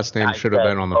 your last name should have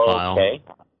been on the file. Okay.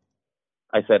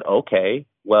 I said, "Okay,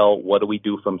 well, what do we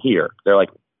do from here?" They're like,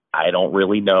 "I don't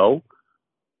really know."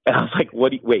 And I was like,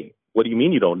 what do you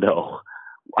mean you don't know?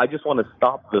 I just want to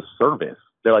stop the service.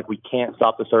 They're like, "We can't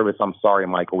stop the service. I'm sorry,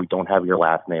 Michael. We don't have your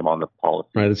last name on the policy."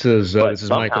 Right. This is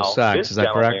Michael Sachs. Is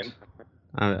that correct?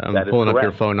 I'm pulling up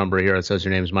your phone number here. It says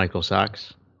your name's Michael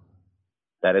Sachs.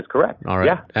 That is correct. All right.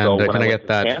 Yeah. And can I get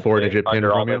that 4-digit PIN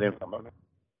from you?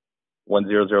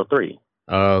 1003.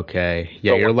 Okay.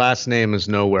 Yeah, your last name is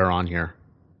nowhere on here.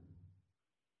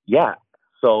 Yeah.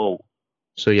 So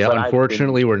yeah,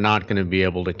 unfortunately, we're not going to be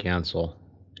able to cancel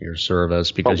your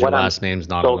service because your last name's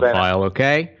not on the file.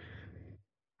 Okay.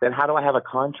 Then how do I have a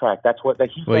contract? That's what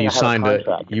he's saying.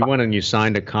 Well, you you went and you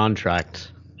signed a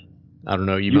contract. I don't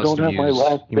know. You must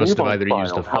have either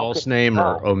used a false name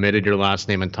or omitted your last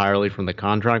name entirely from the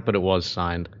contract, but it was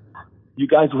signed. You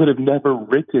guys would have never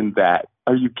written that.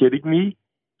 Are you kidding me?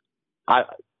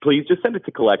 Please just send it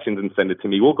to collections and send it to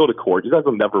me. We'll go to court. You guys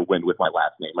will never win with my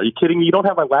last name. Are you kidding me? You don't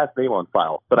have my last name on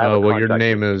file. But I have your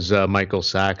name is Michael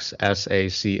Sachs,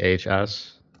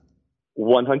 SACHS.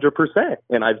 100%,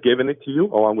 and I've given it to you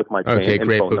along with my okay, and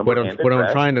great. phone But number. what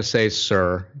I'm trying to say,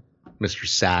 sir, Mr.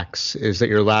 Sachs, is that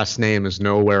your last name is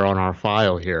nowhere on our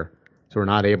file here, so we're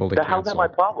not able to cancel. How's that my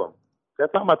problem?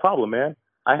 That's not my problem, man.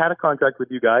 I had a contract with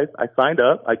you guys. I signed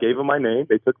up. I gave them my name.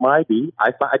 They took my ID.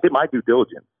 I did my due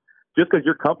diligence. Just because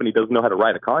your company doesn't know how to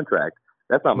write a contract,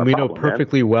 that's not my problem. We know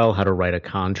perfectly well how to write a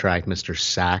contract, Mr.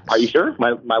 Sachs. Are you sure?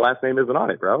 My last name isn't on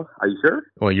it, bro. Are you sure?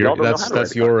 Well,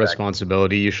 that's your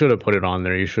responsibility. You should have put it on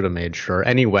there. You should have made sure.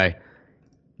 Anyway,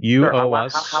 you owe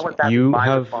us. How would that be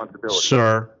my responsibility?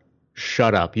 Sir,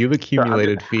 shut up. You've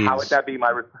accumulated fees. How would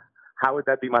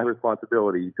that be my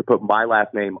responsibility to put my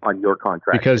last name on your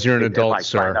contract? Because you're an adult,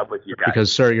 sir.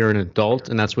 Because, sir, you're an adult,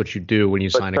 and that's what you do when you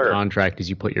sign a contract is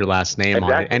you put your last name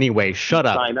on it. Anyway, shut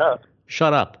up. Sign up.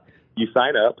 Shut up. You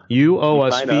sign up. You owe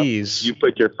us fees. You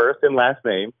put your first and last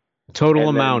name. Total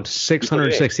amount,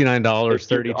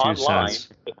 $669.32.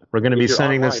 We're going to be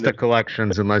sending this to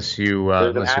collections unless you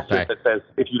pay. There's an asterisk that says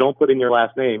if you don't put in your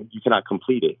last name, you cannot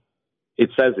complete it. It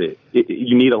says it.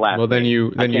 You need a last name. Well, then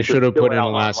you should have put in a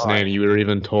last name. You were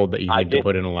even told that you need to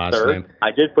put in a last name.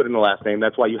 I did put in a last name.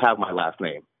 That's why you have my last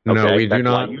name. Okay? No, we do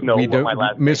not. We don't.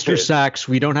 Mr. Sachs,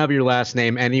 we don't have your last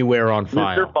name anywhere on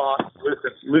file. Mr. Boss,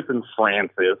 listen,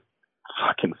 Francis.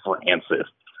 Fucking Francis.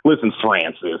 Listen,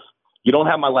 Francis. You don't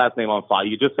have my last name on file.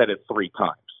 You just said it 3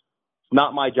 times. It's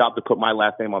not my job to put my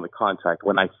last name on the contract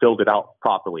when I filled it out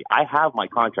properly. I have my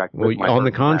contract. On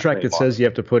the contract, it says you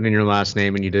have to put in your last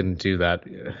name, and you didn't do that.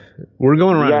 We're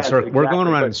going around in circles. We're going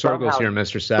around in circles here,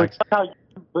 Mr. Sachs.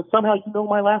 But somehow you know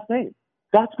my last name.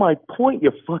 That's my point,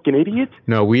 you fucking idiot.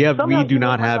 No, we do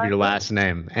not have your last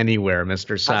name anywhere,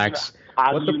 Mr. Sachs.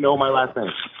 How do you know my last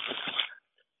name?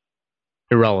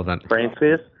 Irrelevant.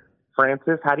 Francis,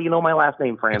 how do you know my last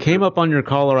name, Francis? It came up on your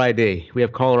caller ID. We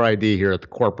have caller ID here at the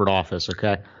corporate office,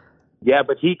 okay? Yeah,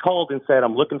 but he called and said,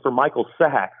 I'm looking for Michael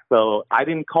Sachs. So I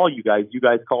didn't call you guys. You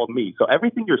guys called me. So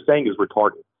everything you're saying is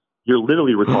retarded. You're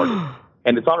literally retarded.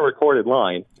 And it's on a recorded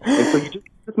line. And so you're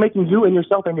just making you and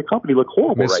yourself and your company look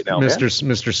horrible right now,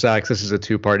 Mr. Sachs, this is a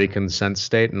 2-party consent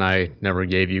state, and I never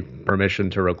gave you permission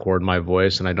to record my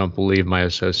voice, and I don't believe my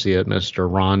associate,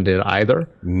 Mr. Ron, did either.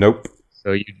 Nope.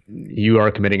 So you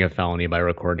are committing a felony by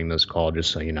recording this call,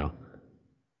 just so you know.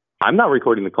 I'm not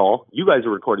recording the call. You guys are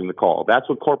recording the call. That's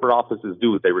what corporate offices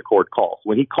do, is they record calls.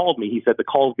 When he called me, he said the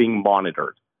call's being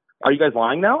monitored. Are you guys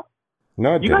lying now?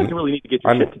 No, I didn't. You guys really need to get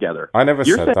your shit together. I never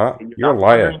said that. You're a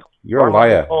liar. You're a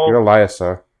liar. You're a liar,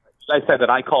 sir. I said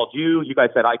that I called you. You guys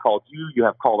said I called you. You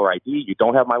have caller ID. You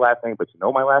don't have my last name, but you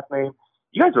know my last name.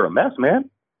 You guys are a mess,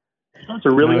 man. It's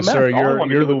really a mess. Sir,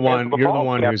 you're the one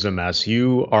who's a mess.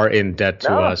 You are in debt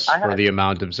to us for the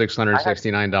amount of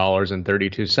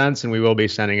 $669.32, and we will be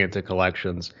sending it to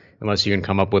collections unless you can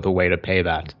come up with a way to pay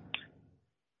that.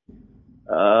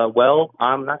 Well,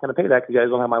 I'm not going to pay that because you guys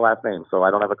don't have my last name, so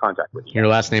I don't have a contract with you. Your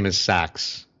last name is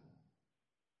Sachs.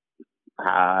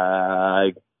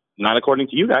 Not according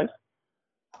to you guys.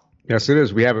 Yes, it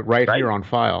is. We have it right here on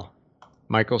file.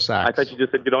 Michael Sachs. I thought you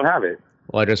just said you don't have it.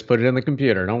 Well, I just put it in the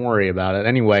computer. Don't worry about it.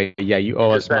 Anyway, yeah, you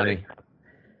owe us money.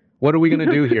 What are we going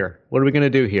to do here? What are we going to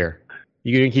do here?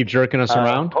 You going to keep jerking us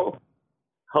around?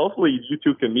 hopefully you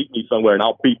two can meet me somewhere and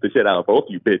I'll beat the shit out of both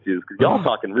you bitches because y'all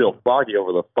talking real froggy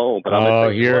over the phone.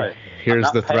 But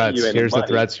here's the threats. Here's the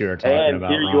threats you're talking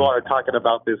about. And here you are talking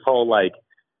about this whole like,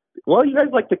 well, you guys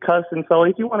like to cuss, and so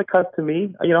if you want to cuss to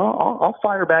me, you know, I'll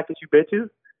fire back at you bitches.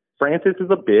 Francis is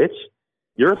a bitch.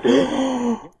 You're a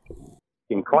bitch.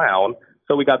 And clown.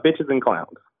 So we got bitches and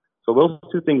clowns. So those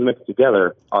two things mixed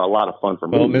together are a lot of fun for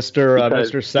me. Well, Mr.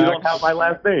 Sachs, you don't have my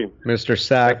last name. Mr.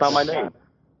 Sachs, that's not my name.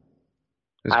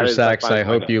 Mr. Sachs, I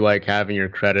hope you like having your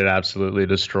credit absolutely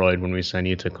destroyed when we send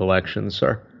you to collections,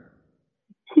 sir.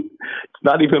 It's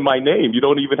not even my name. You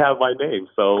don't even have my name,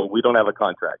 so we don't have a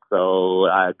contract. So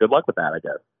good luck with that, I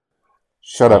guess.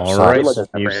 Shut up, All right.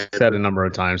 You've said a number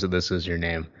of times that this is your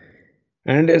name.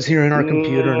 And it is here in our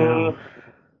computer now.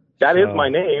 That is my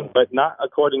name, but not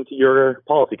according to your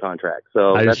policy contract.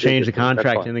 So I just changed the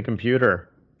contract in the computer.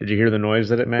 Did you hear the noise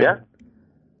that it made? Yeah.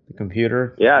 The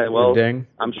computer? Yeah, well, ding.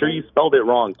 I'm sure you spelled it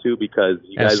wrong, too, because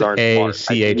you guys aren't smart.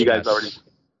 S-A-C-H-S. You guys already...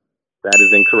 That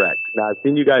is incorrect. Now, I've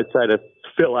seen you guys try to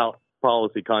fill out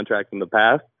policy contracts in the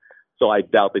past, so I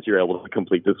doubt that you're able to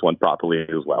complete this one properly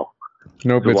as well.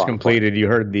 Nope, it's completed. You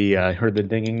heard the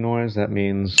dinging noise. That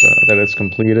means that it's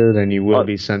completed, and you will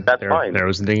be sent. That's fine. There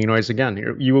was the dinging noise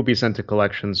again. You will be sent to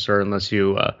collections, sir, unless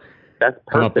you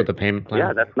come up with a payment plan.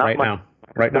 Yeah, that's not right now.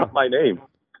 Right now. Not my name.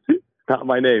 Not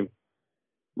my name.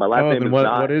 My last name is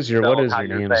not. What is your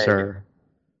name, sir?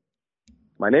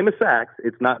 My name is Sachs.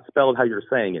 It's not spelled how you're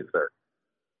saying it, sir.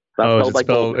 Is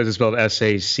it spelled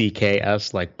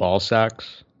S-A-C-K-S, like ball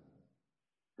sacks?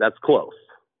 That's close.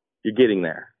 You're getting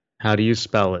there. How do you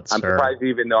spell it, sir? I'm surprised you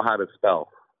even know how to spell.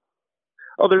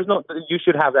 Oh, there's no. You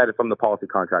should have that from the policy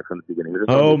contract from the beginning.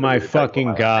 Oh my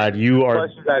fucking God! You are. Plus,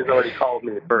 you guys already called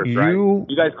me at first, right? You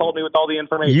guys called me with all the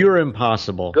information. You're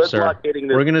impossible, Good sir. luck getting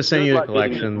this. We're gonna send you to Good luck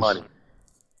getting this collections.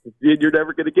 money. You're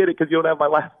never gonna get it because you don't have my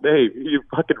last name. You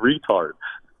fucking retard.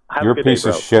 You're a piece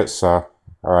of shit, sir.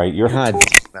 All right, you're. God,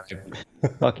 I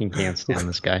fucking can't stand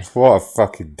this guy. What a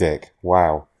fucking dick!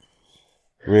 Wow.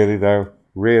 Really though?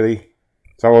 Really?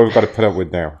 Is that what we've got to put up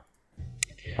with now?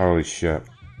 Holy shit.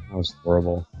 That was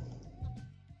horrible.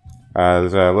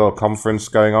 There's a little conference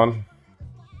going on.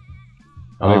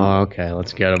 Oh, okay.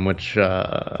 Let's get him. Which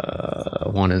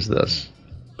one is this?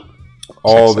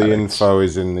 All the info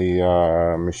is in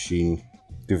the machine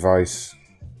device.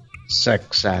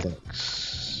 Sex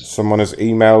addicts. Someone has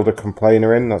emailed a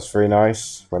complainer in. That's very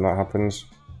nice when that happens.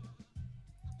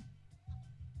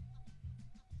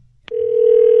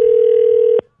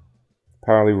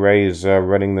 Apparently Ray is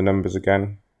running the numbers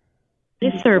again.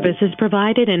 This service is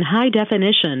provided in high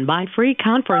definition by free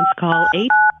conference call 8.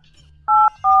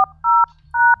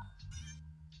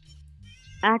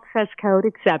 Access code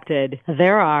accepted.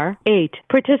 There are 8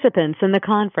 participants in the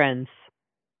conference.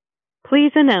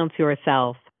 Please announce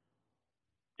yourself.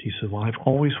 He said, well, I've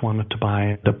always wanted to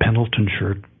buy the Pendleton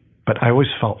shirt, but I always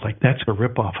felt like that's a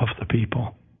ripoff of the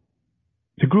people.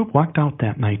 The group walked out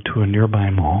that night to a nearby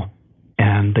mall,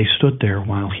 and they stood there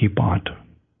while he bought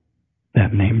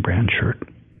that name brand shirt.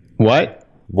 What?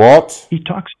 What? He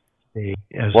talks today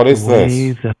as what is the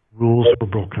way this? that rules were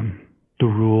broken. The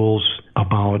rules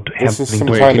about this is some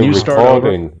having kind of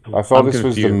recording. I thought this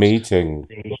was the meeting.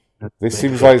 This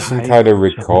seems like some kind of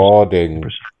recording.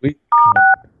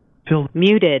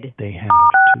 Muted. They have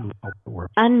to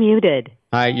work. Unmuted.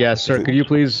 Hi, yes, sir. Could you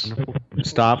please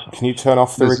stop? Can you turn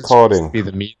off the recording? Be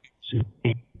the meeting.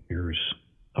 8 years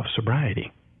of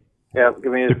sobriety. Yeah,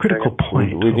 give me the critical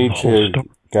point. We need to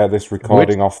get this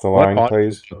recording off the line,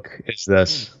 please. What is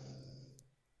this?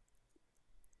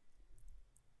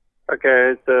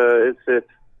 Okay, it's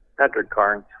Patrick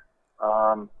Carnes.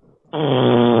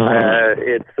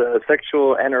 It's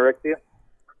sexual anorexia.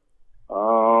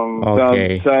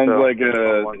 Okay. Sounds like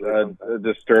a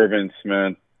disturbance,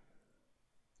 man.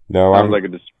 No,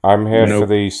 Sounds I'm here for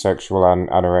the sexual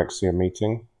anorexia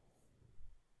meeting.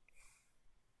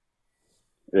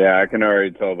 Yeah, I can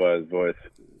already tell by his voice.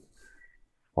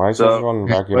 Why is everyone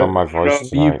ragging on my voice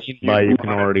tonight? You can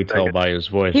already tell by his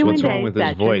voice. What's wrong with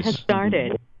his voice? Has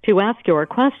started. To ask your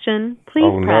question, please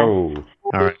Oh no.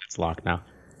 All right, it's locked now.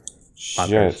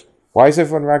 Shit. Why is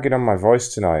everyone ragging on my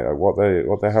voice tonight? Like, what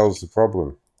the hell's the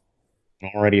problem? I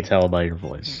can already tell by your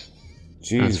voice.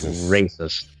 Jesus. That's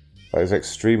racist. That is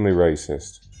extremely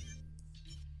racist.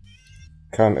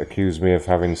 Can't accuse me of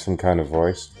having some kind of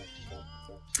voice.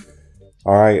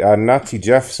 Alright, Natty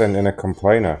Jeff sent in a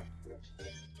complainer.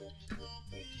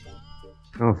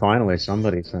 Oh, finally,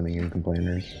 somebody's sending in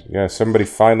complainers. Yeah, somebody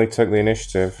finally took the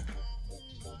initiative.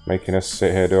 Making us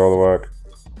sit here do all the work.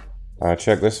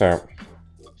 Check this out.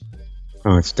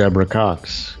 Oh, it's Deborah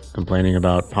Cox. complaining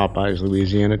about Popeye's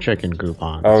Louisiana chicken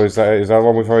coupons. Oh, is that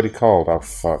one we've already called? Oh,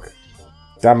 fuck.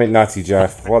 Damn it, Natty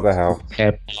Jeff. What the hell?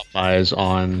 Popeye's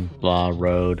on blah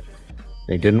road.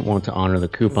 They didn't want to honor the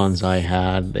coupons I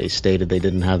had. They stated they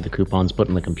didn't have the coupons put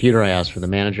in the computer. I asked for the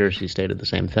manager. She stated the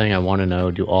same thing. I want to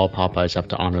know, do all Popeyes have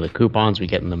to honor the coupons we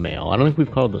get in the mail? I don't think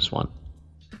we've called this one.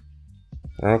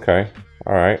 Okay.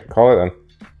 Alright, call it then.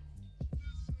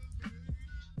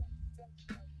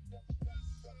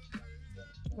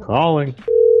 Calling.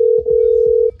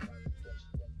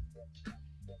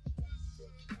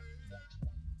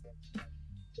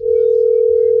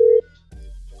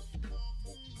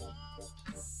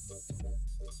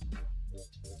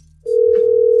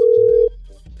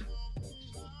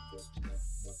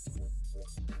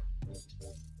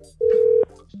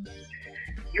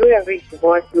 You have reached the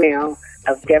voicemail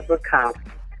of Deborah Cox.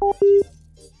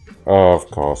 Oh, of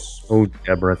course. Oh,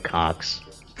 Deborah Cox.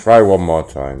 Try one more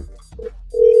time.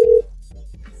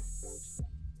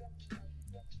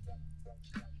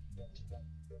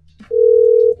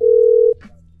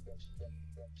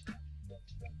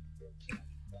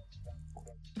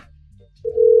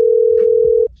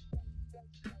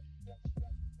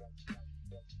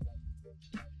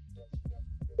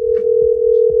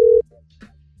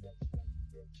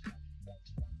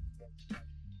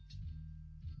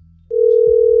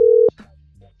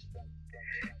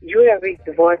 You have reached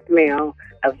the voicemail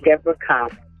of Deborah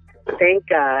Cox. Thank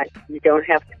God you don't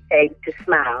have to pay to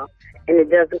smile, and it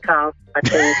doesn't cost a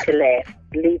thing to laugh.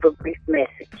 Leave a brief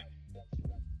message.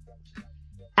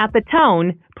 At the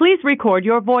tone, please record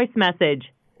your voice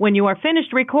message. When you are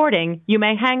finished recording, you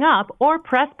may hang up or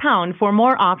press pound for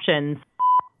more options.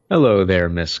 Hello there,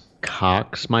 Miss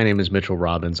Cox. My name is Mitchell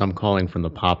Robbins. I'm calling from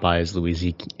the Popeyes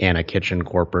Louisiana Kitchen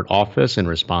corporate office in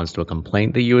response to a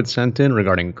complaint that you had sent in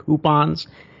regarding coupons.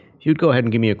 If you'd go ahead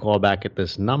and give me a call back at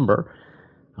this number,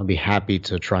 I'll be happy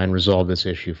to try and resolve this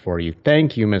issue for you.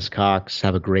 Thank you, Miss Cox.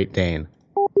 Have a great day.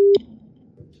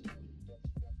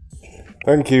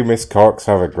 Thank you, Miss Cox.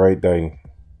 Have a great day.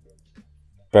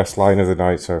 Best line of the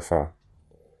night so far.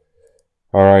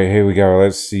 Alright, here we go.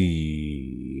 Let's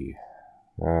see.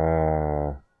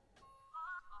 I'm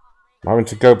having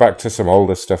to go back to some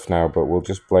older stuff now, but we'll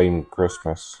just blame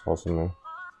Christmas or something.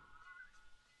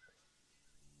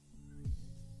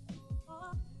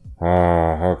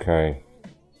 Okay.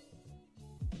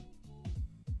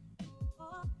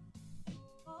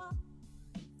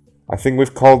 I think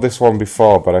we've called this one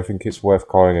before, but I think it's worth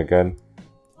calling again.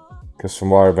 Because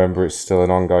from what I remember, it's still an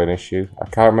ongoing issue. I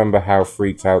can't remember how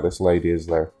freaked out this lady is,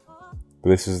 though. But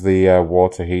this is the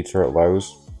water heater at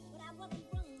Lowe's.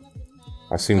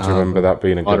 I seem to remember that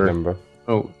being a good number.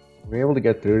 Oh, were we able to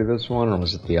get through to this one, or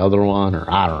was it the other one, or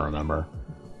I don't remember.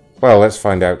 Well, let's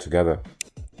find out together.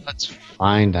 Let's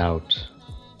find out.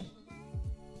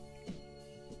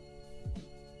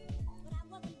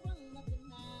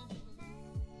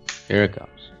 Here it comes.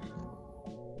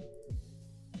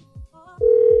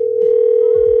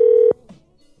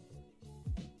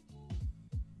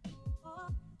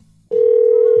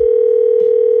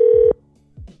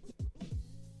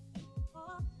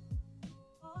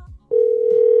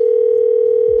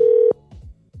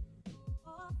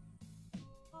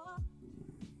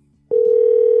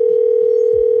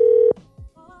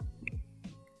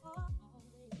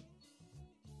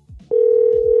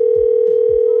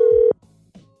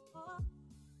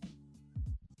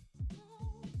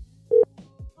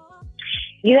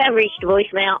 You have reached the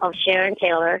voicemail of Sharon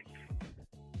Taylor.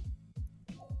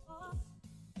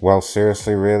 Well,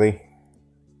 seriously, really?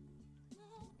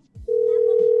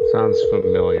 Sounds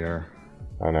familiar.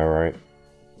 I know, right?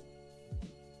 I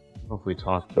don't know if we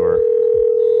talked to her.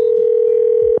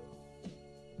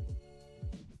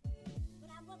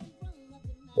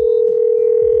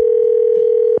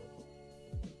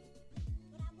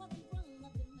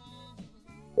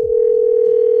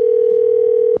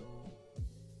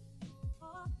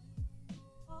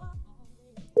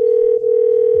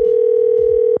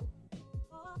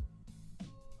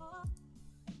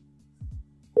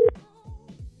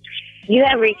 You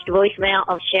have reached the voicemail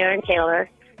of Sharon Taylor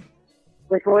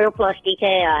with Royal Plus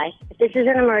DKI. If this is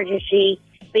an emergency,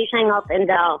 please hang up and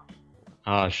dial.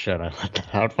 Oh shit, I left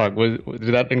that out. Fuck,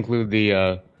 did that include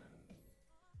the,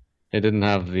 it didn't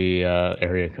have the,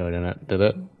 area code in it, did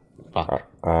it? Fuck.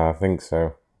 I think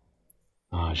so.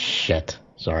 Oh shit,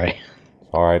 sorry.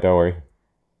 Alright, don't worry.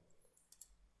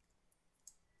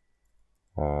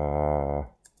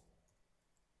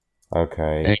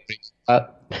 Okay.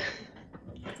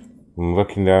 I'm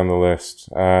looking down the list.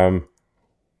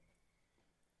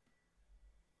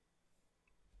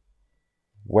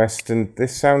 Western,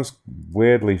 this sounds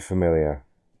weirdly familiar.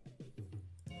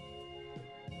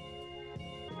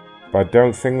 but I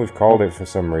don't think we've called it for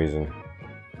some reason.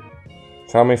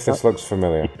 Tell me if this looks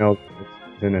familiar. No,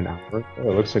 it's in an hour.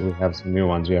 Oh, it looks like we have some new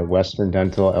ones. We have Western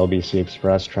Dental, LBC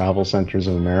Express, Travel Centers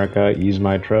of America, Ease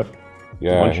My Trip.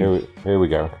 Yeah, here we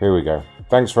go. Here we go.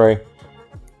 Thanks, Ray.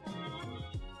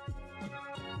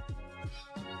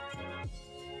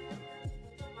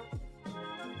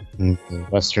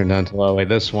 Western Dental. Oh wait,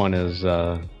 this one is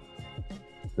the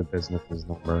business's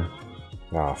number.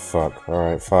 Oh fuck. All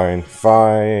right, fine.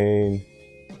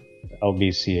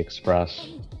 LBC Express.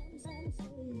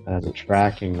 It has a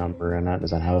tracking number in it.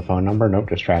 Does that have a phone number? Nope,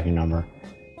 just tracking number.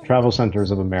 Travel Centers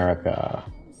of America.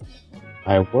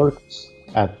 I worked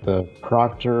at the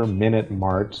Proctor Minute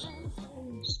Mart,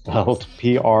 spelled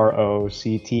PROCTIRMINIT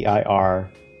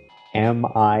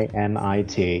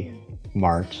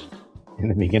Mart, in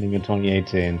the beginning of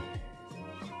 2018.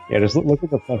 Yeah, just look at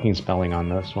the fucking spelling on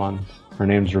this one. Her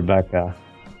name's Rebecca,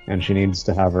 and she needs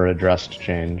to have her address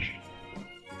changed.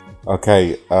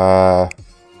 Okay,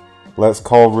 let's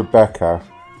call Rebecca.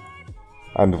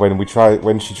 And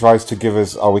when she tries to give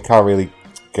us, we can't really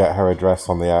get her address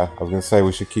on the air. I was going to say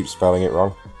we should keep spelling it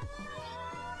wrong.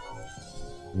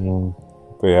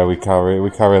 But yeah, we can't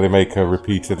really make her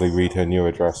repeatedly read her new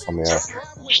address on the air.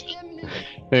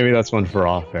 Maybe that's one for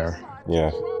off air.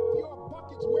 Yeah.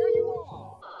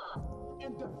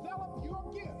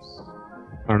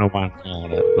 I don't know why I'm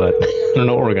calling it, but I don't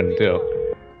know what we're gonna do.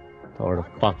 Tell her to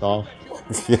fuck off.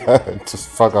 Yeah, just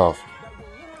fuck off.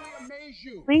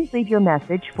 Please leave your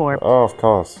message for... Oh, of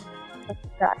course.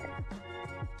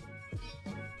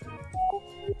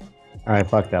 Alright,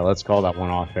 fuck that. Let's call that one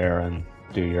off air and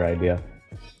do your idea.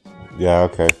 Yeah,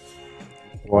 okay.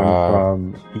 One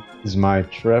from Ease My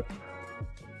Trip.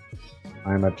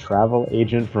 I'm a travel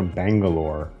agent from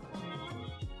Bangalore.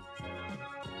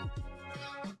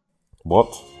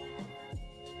 What?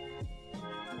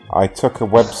 I took a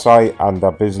website and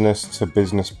a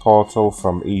business-to-business portal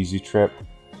from EasyTrip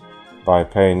by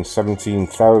paying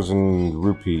 17,000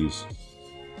 rupees.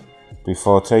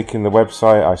 Before taking the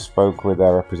website, I spoke with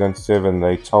their representative and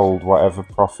they told whatever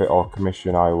profit or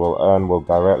commission I will earn will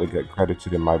directly get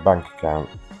credited in my bank account.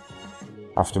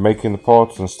 After making the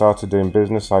portal and started doing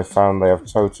business, I found they have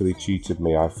totally cheated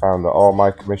me. I found that all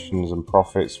my commissions and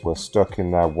profits were stuck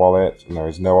in their wallet and there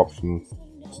is no option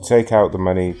to take out the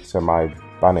money to my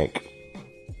bank.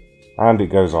 And it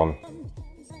goes on.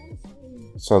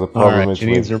 So the problem is she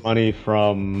needs her money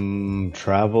from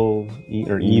travel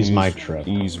or Ease My Trip.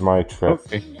 Ease My Trip.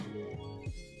 Okay.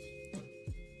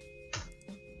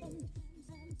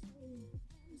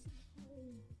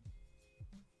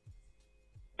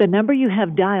 The number you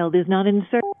have dialed is not in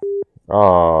service.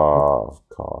 Oh, of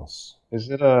course. Is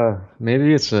it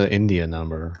maybe it's an India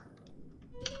number?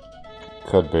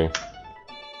 Could be.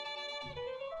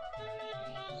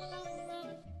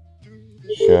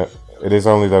 Shit. It is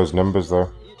only those numbers, though.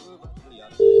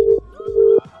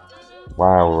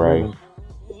 Wow, Ray.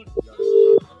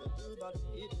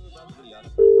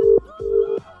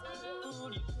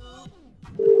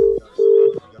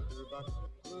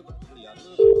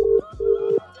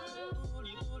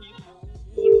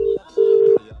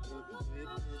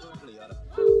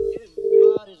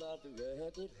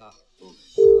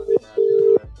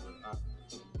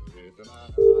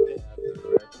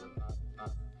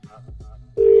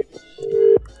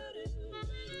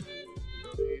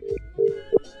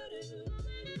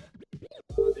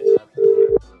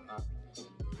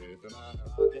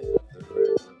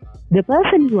 The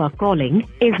person you are calling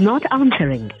is not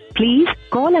answering. Please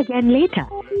call again later.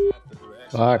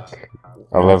 Fuck.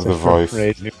 I love the voice.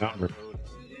 New number.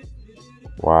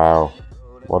 Wow.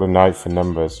 What a night for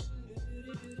numbers.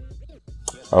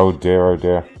 Oh dear, oh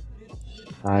dear.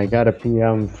 I got a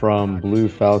PM from Blue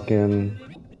Falcon.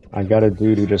 I got a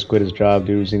dude who just quit his job.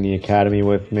 Dude was in the academy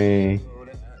with me.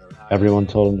 Everyone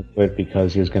told him to quit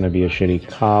because he was going to be a shitty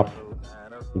cop.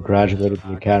 He graduated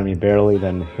the academy barely,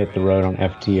 then hit the road on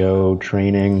FTO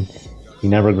training. He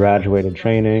never graduated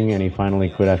training, and he finally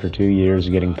quit after 2 years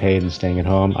of getting paid and staying at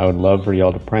home. I would love for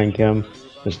y'all to prank him,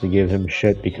 just to give him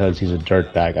shit because he's a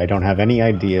dirtbag. I don't have any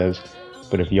ideas,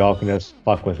 but if y'all can just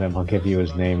fuck with him, I'll give you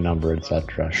his name, number,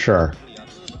 etc. Sure.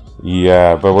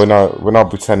 Yeah, but we're not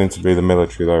pretending to be the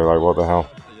military though. Like, what the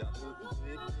hell?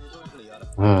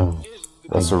 Oh,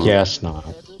 I guess not.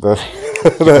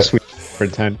 That's we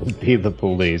pretend to be the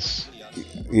police.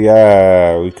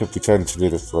 Yeah, we could pretend to be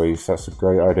the police. That's a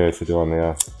great idea to do on the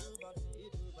air.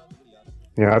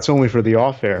 Yeah, that's only for the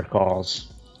off-air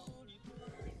calls.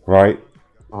 Right.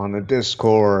 On the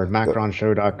Discord,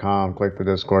 macronshow.com. Click the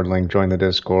Discord link, join the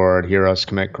Discord, hear us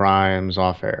commit crimes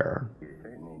off-air.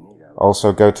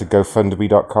 Also, go to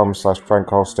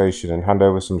gofundme.com/prankcallstation and hand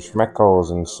over some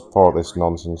schmeckles and support this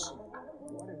nonsense.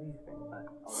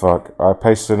 Fuck, I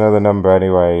pasted another number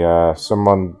anyway.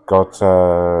 Someone got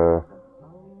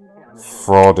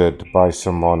frauded by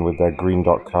someone with their green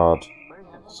dot card.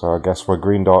 So I guess we're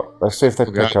green dot. Let's see if they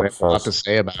pick up They have a lot to first.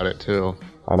 say about it too.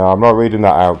 I know, I'm not reading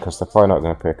that out because they're probably not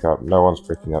going to pick up. No one's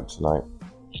picking up tonight.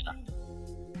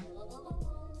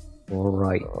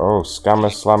 Alright. Oh, Scammer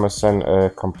Slammer sent a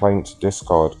complaint to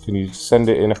Discord. Can you send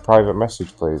it in a private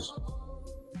message, please?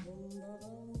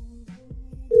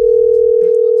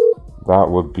 That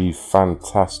would be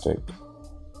fantastic.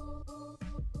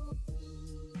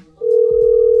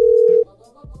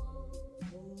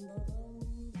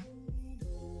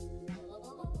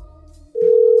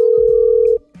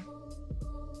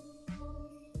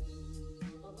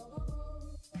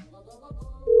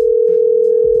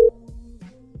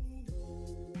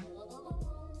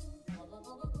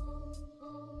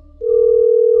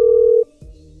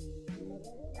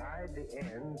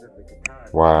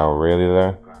 Wow, really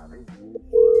though?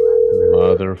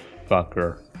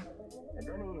 Motherfucker.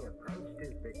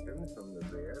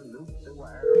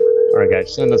 Alright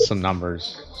guys, send us some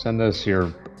numbers. Send us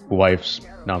your wife's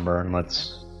number and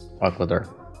let's fuck with her.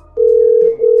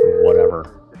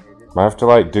 Whatever. Might have to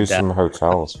like do some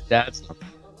hotels. Dad's number.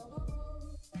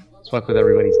 Let's fuck with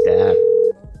everybody's dad.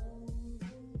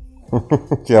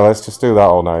 Yeah, let's just do that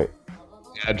all night.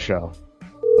 Dad show.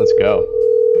 Let's go.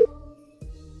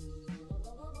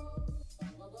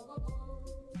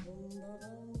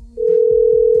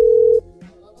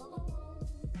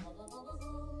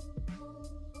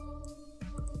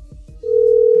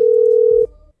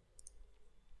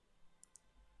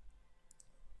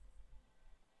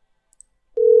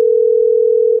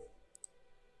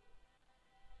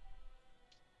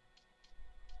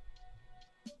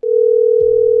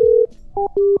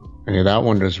 Okay, that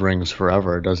one just rings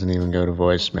forever. It doesn't even go to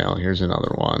voicemail. Here's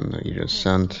another one that you just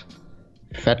sent.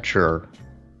 Fetcher.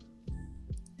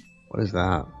 What is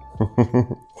that?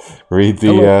 Read the.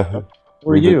 Hello. Who are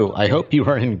read you? I hope you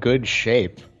are in good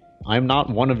shape. I'm not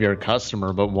one of your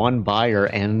customer, but one buyer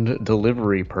and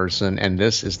delivery person, and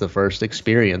this is the first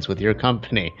experience with your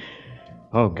company.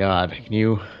 Oh God, can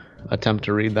you attempt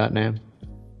to read that name?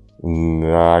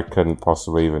 No, I couldn't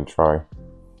possibly even try.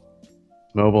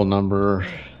 Mobile number.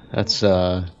 That's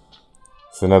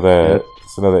It's another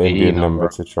Indian number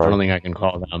to try. I don't think I can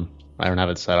call them. I don't have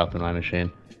it set up in my machine.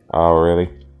 Oh, really?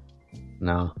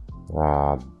 No.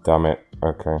 Ah, damn it.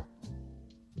 Okay.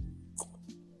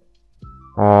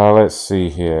 Let's see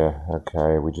here.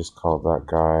 Okay, we just called that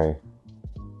guy.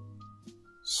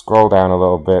 Scroll down a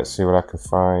little bit, see what I can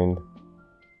find.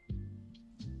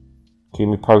 Keep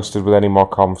me posted with any more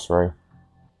comps, Ray.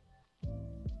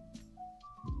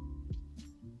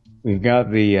 We've got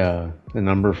the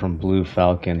number from Blue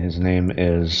Falcon. His name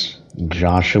is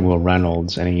Joshua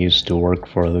Reynolds, and he used to work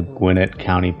for the Gwinnett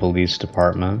County Police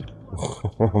Department.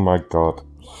 Oh my God.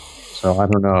 So I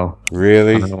don't know.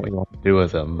 Really? I don't know what you want to do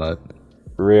with him, but...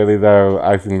 Really though,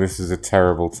 I think this is a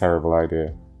terrible, terrible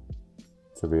idea.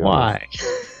 To be honest. Why?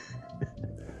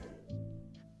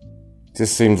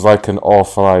 Just seems like an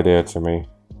awful idea to me.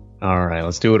 Alright,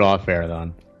 let's do it off air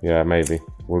then. Yeah, maybe.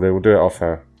 We'll do it off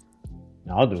air.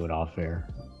 I'll do it off air.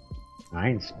 I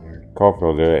ain't scared.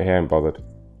 Corporal will do it, he ain't bothered.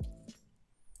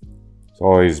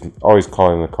 He's always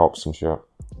calling the cops and shit.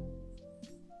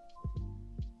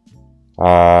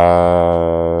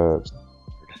 I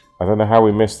don't know how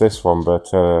we missed this one, but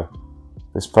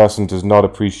this person does not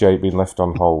appreciate being left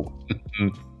on hold.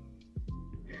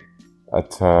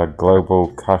 At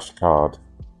Global Cash Card.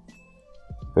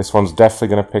 This one's definitely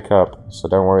going to pick up, so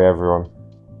don't worry everyone.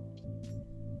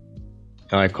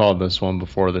 I called this one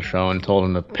before the show and told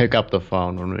him to pick up the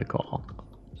phone when we call.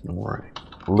 Don't worry.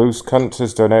 Loose Cunt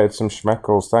has donated some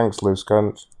schmeckles. Thanks, Loose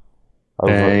Cunt.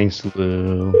 Thanks,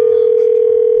 Lou.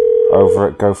 Over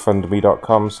at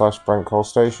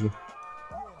gofundme.com/prankcallstation.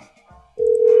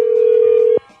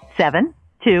 7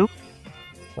 2.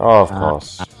 Oh, of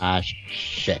course.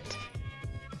 Shit.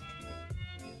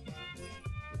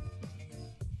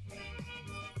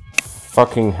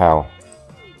 Fucking hell.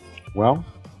 Well,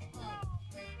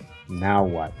 now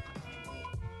what?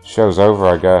 Show's over,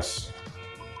 I guess.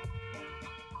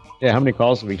 Yeah, how many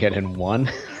calls did we get in? 1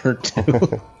 or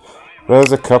 2?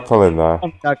 There's a couple in there.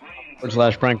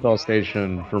 /prank call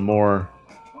station for more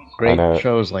great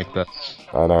shows like this.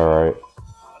 I know, right?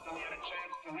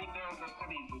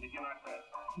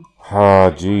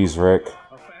 Oh, jeez, Rick.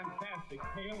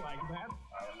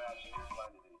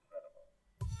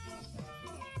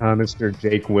 Mr.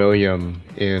 Jake William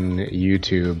in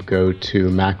YouTube, go to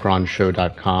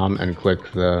macronshow.com and click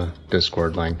the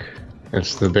Discord link.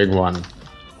 It's the big one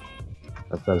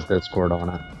that says Discord on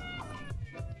it.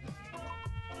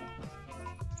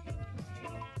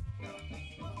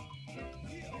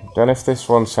 Don't know if this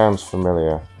one sounds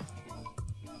familiar.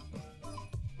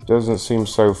 Doesn't seem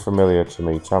so familiar to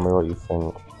me. Tell me what you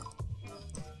think.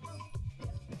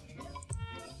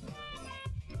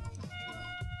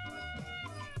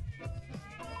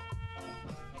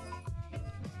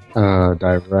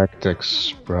 Direct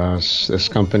Express. This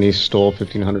company stole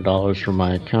 $1,500 from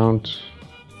my account.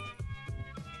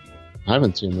 I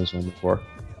haven't seen this one before.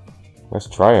 Let's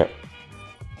try it.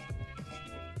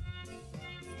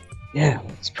 Yeah,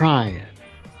 let's try it.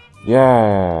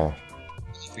 Yeah.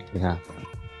 It could happen.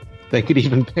 They could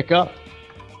even pick up.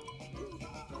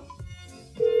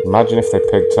 Imagine if they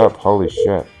picked up. Holy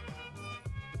shit.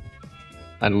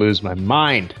 I'd lose my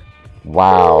mind.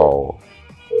 Wow.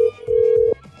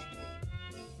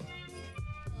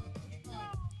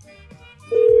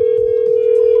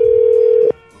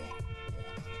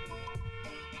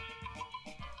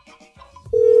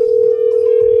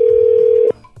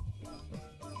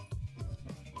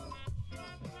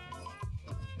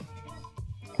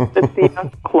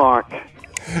 Cynthia Clark.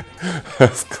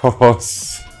 Of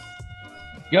course.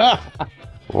 Yeah.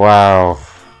 Wow.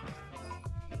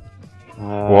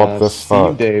 What the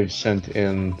fuck? Steve Dave sent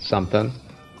in something.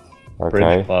 Okay.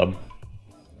 Bridge Club.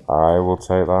 I will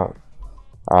take that.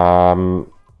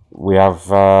 We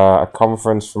have a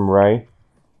conference from Ray.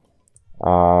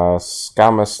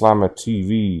 Scammer Slammer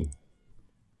TV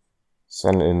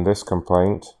sent in this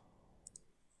complaint.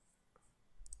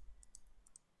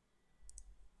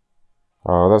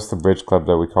 Oh, that's the Bridge Club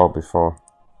that we called before.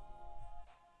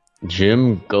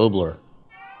 Jim Gobler.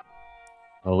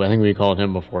 Oh, I think we called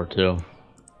him before too.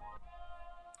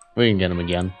 We can get him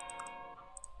again.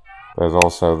 There's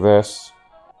also this.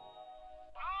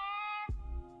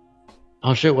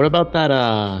 Oh shit! What about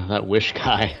that Wish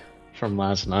guy from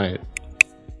last night?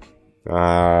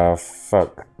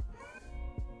 Fuck.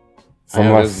 I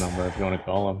have his number if you want to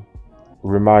call him.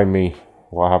 Remind me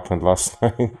what happened last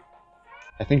night.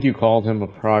 I think you called him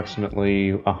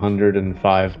approximately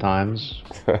 105 times,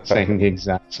 saying the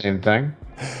exact same thing.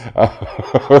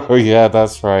 Oh, yeah,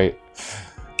 that's right.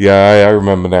 Yeah, I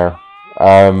remember now.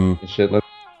 Do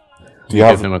you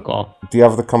have him a call? Do you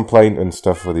have the complaint and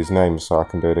stuff with his name so I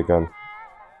can do it again?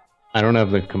 I don't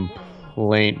have the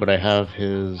complaint, but I have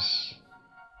his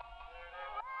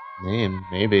name,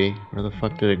 maybe. Where the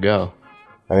fuck did it go?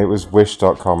 And it was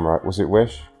wish.com, right? Was it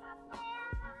Wish?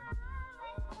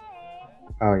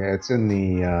 Oh yeah, it's in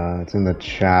the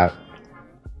chat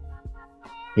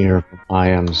here from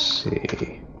IMC.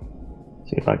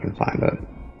 See if I can find it.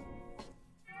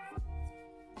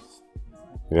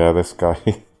 Yeah, this guy.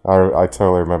 I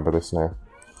totally remember this now.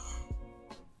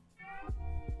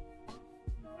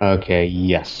 Okay,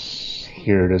 yes.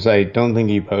 Here it is. I don't think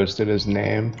he posted his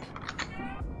name.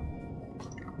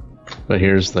 But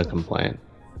here's the complaint.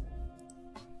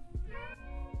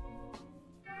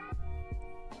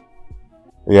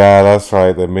 Yeah, that's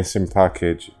right. The missing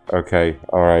package. Okay,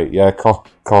 all right. Yeah,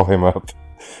 call him up.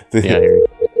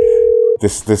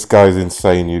 This guy's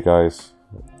insane, you guys.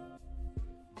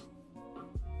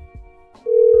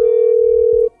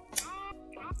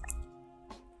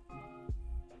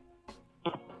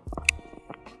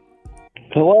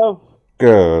 Hello?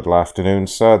 Good afternoon,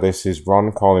 sir. This is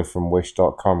Ron calling from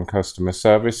Wish.com customer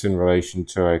service in relation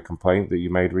to a complaint that you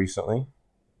made recently.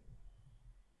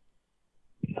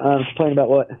 Complain about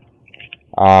what?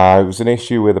 It was an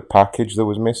issue with a package that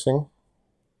was missing.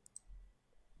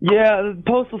 Yeah, the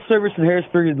postal service in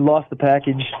Harrisburg had lost the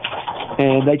package,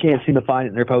 and they can't seem to find it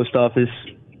in their post office.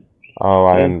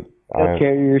 Oh,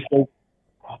 carriers.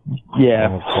 Yeah,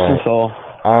 okay. that's all.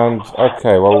 And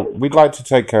okay, well, we'd like to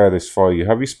take care of this for you.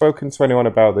 Have you spoken to anyone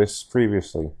about this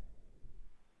previously?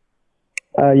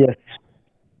 Yes.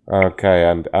 Okay,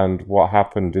 and what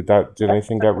happened? Did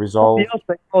anything get resolved?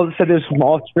 Somebody else said they was from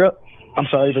Australia. I'm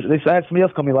sorry, but I had somebody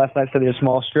else call me last night and said they were from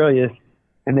Australia,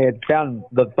 and they had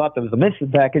thought there was a missing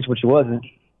package, which it wasn't.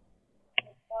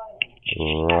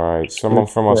 Right, someone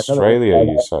from Australia,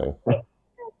 you say?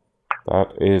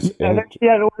 That is... They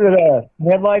had ordered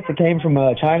headlights that came from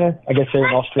China. I guess they're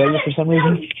in Australia for some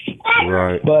reason.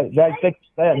 Right. But they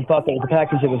thought there was a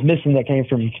package that was missing that came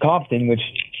from Compton, which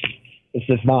it's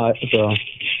just not. So.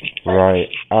 Right.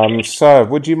 Sir,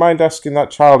 would you mind asking that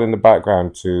child in the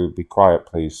background to be quiet,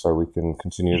 please, so we can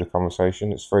continue the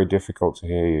conversation? It's very difficult to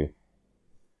hear you.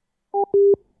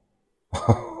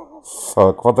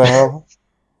 Fuck, what the hell?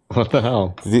 What the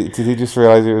hell? Did he just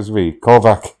realise it was me? Call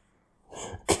back.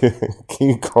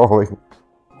 Keep calling.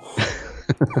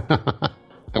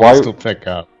 Why still pick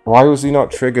up? Why was he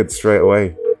not triggered straight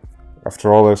away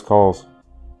after all those calls?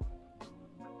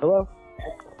 Hello?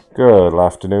 Good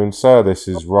afternoon, sir. This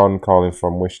is Ron calling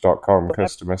from Wish.com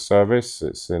customer service.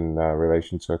 It's in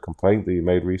relation to a complaint that you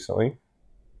made recently.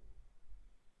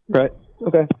 Right.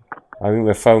 Okay. I think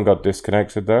the phone got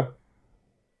disconnected there.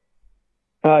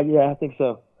 Yeah, I think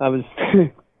so. I was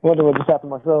wondering what just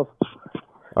happened myself.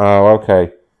 Oh,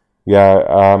 okay.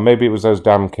 Yeah, maybe it was those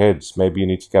damn kids. Maybe you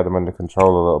need to get them under control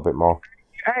a little bit more.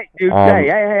 Hey, dude.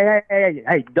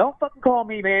 Hey, don't fucking call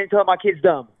me, man, and tell my kid's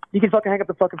dumb. You can fucking hang up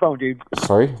the fucking phone, dude.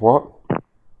 Sorry, what?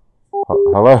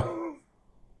 Hello?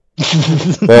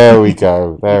 There we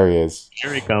go. There he is.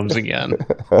 Here he comes again.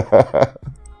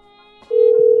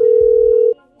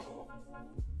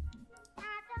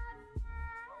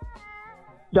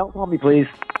 Don't call me, please.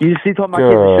 You just told my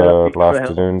kids to shut up. Good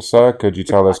afternoon, sir. Could you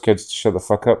tell those kids to shut the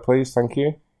fuck up, please? Thank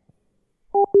you.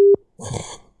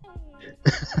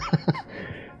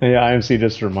 Yeah, IMC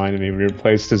just reminded me we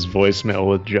replaced his voicemail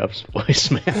with Jeff's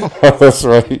voicemail. That's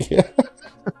right. Yeah.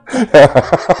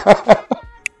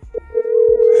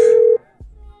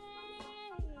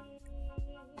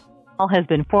 Call has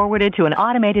been forwarded to an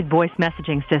automated voice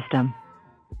messaging system.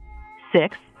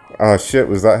 6. Oh shit,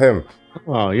 was that him?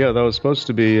 Oh yeah, that was supposed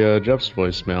to be Jeff's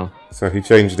voicemail. So he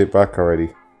changed it back already.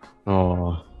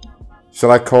 Oh.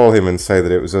 Shall I call him and say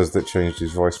that it was us that changed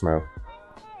his voicemail?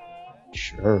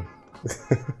 Sure.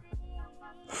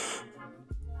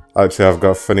 Actually, I've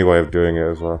got a funny way of doing it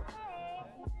as well.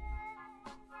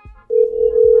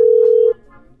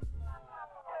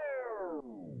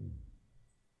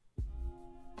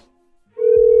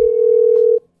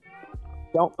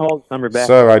 Don't call this number back.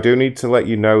 Sir, I do need to let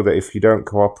you know that if you don't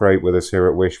cooperate with us here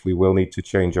at Wish, we will need to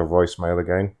change your voicemail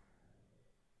again.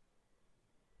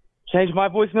 Change my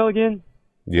voicemail again?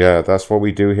 Yeah, that's what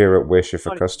we do here at Wish if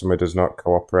a customer does not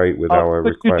cooperate with our what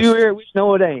request you do here at Wish?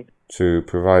 No, it ain't. to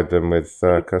provide them with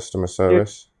customer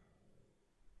service.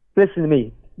 Listen to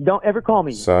me. Don't ever call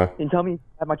me So, and tell me to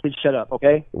have my kids shut up,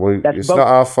 okay? well, That's it's both- not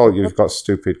our fault you've got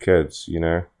stupid kids, you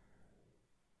know?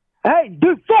 Hey,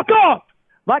 dude, fuck off!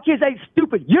 My kids ain't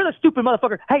stupid. You're the stupid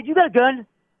motherfucker. Hey, you got a gun?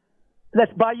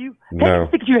 That's by you? No. Hey,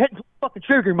 stick it to your head and pull the fucking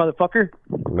trigger, motherfucker.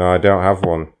 No, I don't have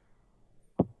one.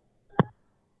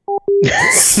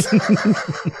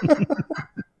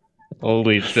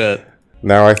 Holy shit.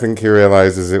 Now I think he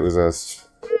realizes it was us.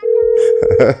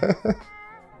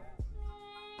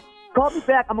 Call me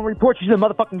back. I'm gonna report you to the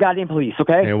motherfucking goddamn police,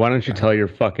 okay? Hey, why don't you tell your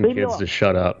fucking Leave me kids alone. to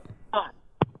shut up?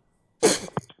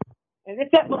 And if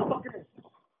that motherfucker...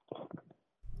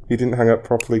 He didn't hang up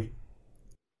properly.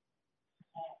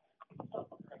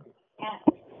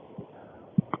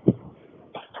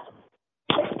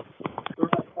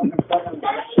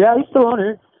 Yeah, he's still on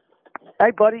here.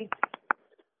 Hey, buddy.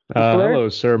 Hello,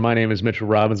 sir. My name is Mitchell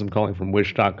Robbins. I'm calling from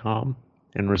Wish.com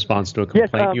in response to a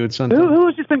complaint you had sent in.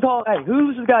 Who's just been called? Hey,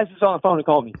 who's the guy who's on the phone and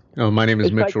called me? Oh, my name is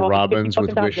It's like Mitchell calling Robbins 50 with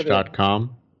fucking times a day.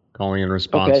 Wish.com, calling in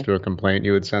response Okay. to a complaint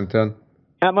you had sent in.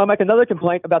 I'm gonna make another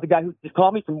complaint about the guy who just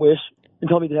called me from Wish and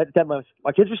told me that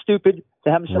my kids were stupid,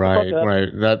 to have them shut Right, the fuck up.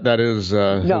 right. That is,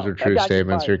 those No, are that true guy's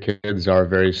statements. fired. Your kids are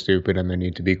very stupid and they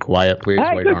need to be quiet, please,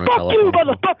 Hey, while dude, you're on a fuck you,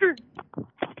 telephone. motherfucker!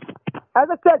 As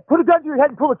I said, put a gun to your head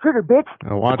and pull the trigger, bitch.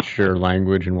 Watch your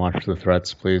language and watch the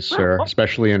threats, please, sir.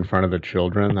 Especially in front of the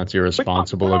children. That's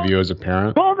irresponsible of you as a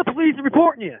parent. Call the police and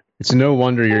reporting you. It's no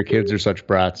wonder your kids are such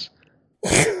brats.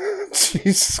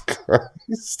 Jesus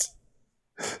Christ.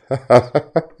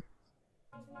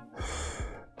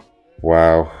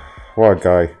 Wow. What a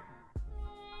guy.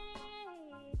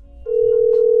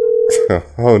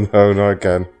 Oh no, not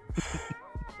again.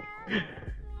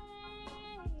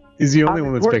 He's the only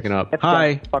one that's picking up.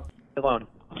 Hi. Alone.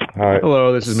 Hi.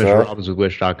 Hello, this is Mitchell Sir? Robbins with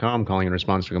Wish.com, calling in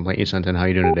response to a complaint you sent in. How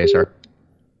you doing today, sir?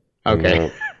 Okay.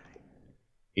 No.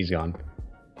 He's gone.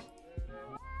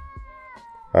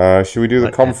 Should we do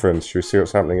the conference? Should we see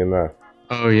what's happening in there?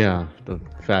 Oh, yeah. The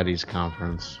Fatties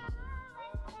Conference.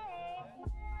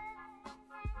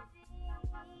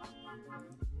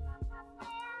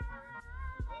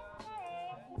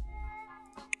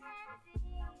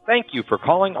 Thank you for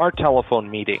calling our telephone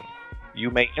meeting. You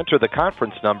may enter the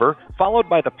conference number followed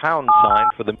by the pound sign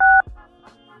for the...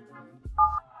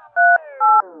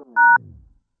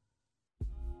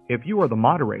 If you are the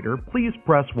moderator, please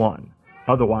press 1.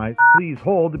 Otherwise, please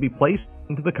hold to be placed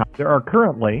into the conference. There are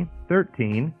currently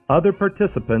 13 other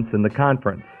participants in the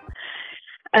conference.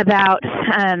 About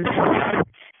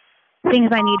things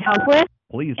I need help with.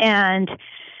 Please. And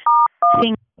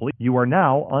things. You are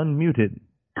now unmuted.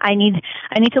 I need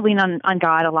to lean on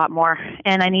God a lot more,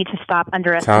 and I need to stop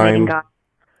underestimating God.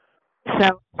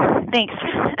 So, thanks.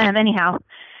 Anyhow.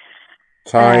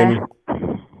 Time.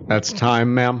 That's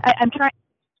time, ma'am. I'm trying.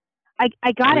 I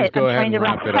got Please it. go I'm ahead trying and to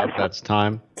wrap it up. That's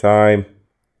time. Time.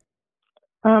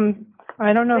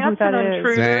 I don't know who that is.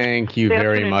 Intruder. Thank you That's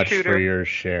very an much intruder. for your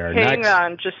share. Hang Next.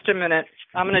 on just a minute.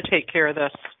 I'm going to take care of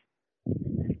this.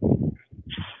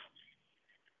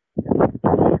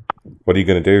 What are you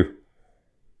going to do?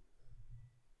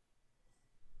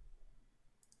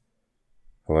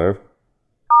 Hello?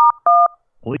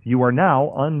 You are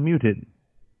now unmuted.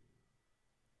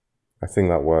 I think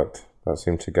that worked. That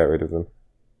seemed to get rid of them.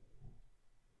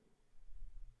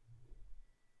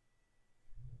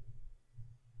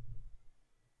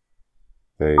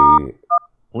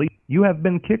 You have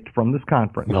been kicked from this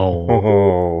conference.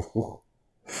 No.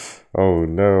 Oh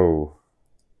no.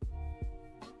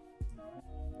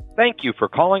 Thank you for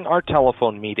calling our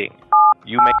telephone meeting.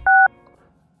 You may...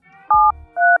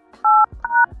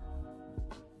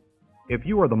 If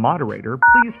you are the moderator,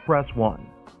 please press 1.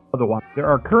 Otherwise, there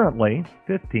are currently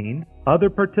 15 other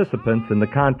participants in the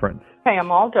conference. Okay,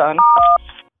 I'm all done.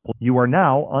 You are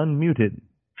now unmuted.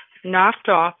 Knocked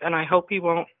off, and I hope he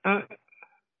won't...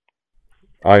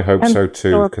 I hope so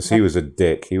too, because he was a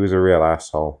dick. He was a real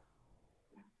asshole.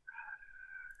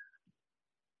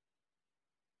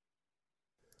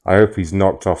 I hope he's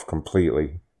knocked off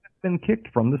completely. Been kicked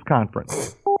from this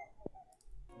conference.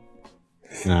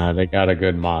 Nah, they got a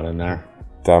good mod in there.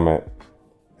 Damn it.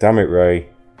 Damn it, Ray.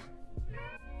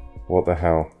 What the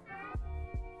hell?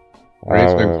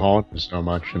 Ray's been calling for so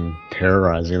much and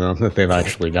terrorizing them that they've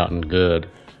actually gotten good.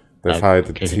 They've hired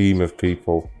a team of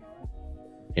people.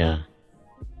 Yeah.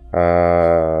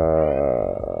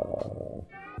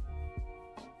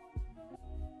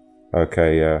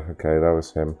 Okay, yeah, okay, that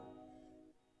was him.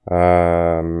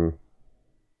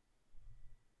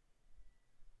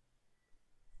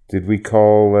 Did we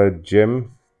call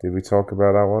Jim? Did we talk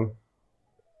about that one?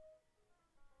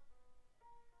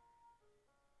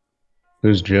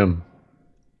 Who's Jim?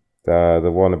 The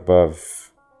one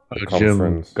above the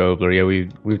conference. Jim Gobler. Yeah,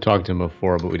 we've talked to him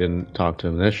before, but we didn't talk to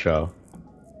him this show.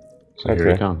 So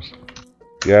here he comes.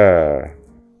 Yeah.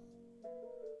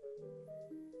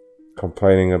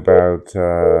 Complaining about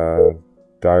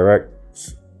Direct...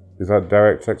 Is that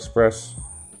Direct Express?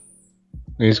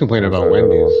 He's complaining about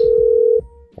Wendy's.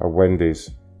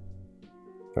 Wendy's.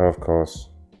 Oh, of course.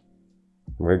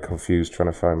 I'm really confused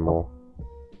trying to find more.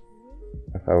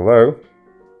 Hello?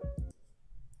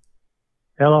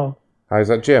 Hello. Hi, is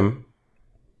that Jim?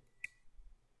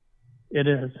 It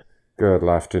is. Good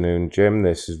afternoon, Jim.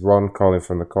 This is Ron calling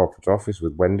from the corporate office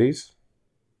with Wendy's.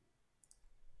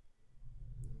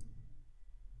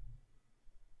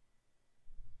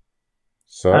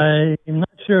 So? I'm not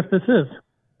sure if this is.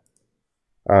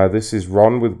 This is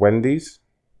Ron with Wendy's.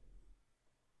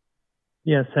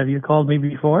 Yes, have you called me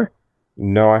before?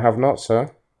 No, I have not,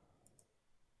 sir.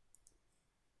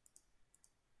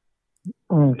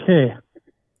 Okay.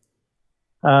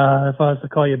 If I was to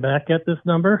call you back at this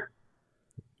number,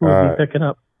 who would be picking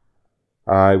up?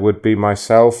 It would be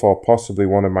myself or possibly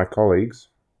one of my colleagues.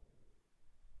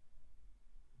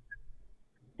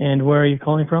 And where are you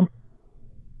calling from?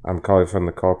 I'm calling from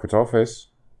the corporate office.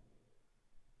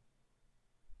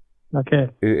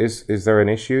 Okay. Is there an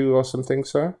issue or something,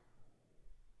 sir?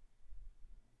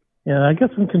 Yeah, I got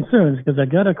some concerns because I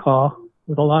got a call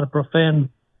with a lot of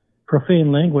profane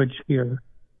language here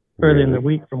early in the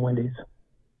week from Wendy's.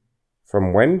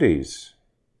 From Wendy's?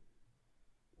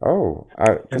 Oh,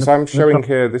 because I'm showing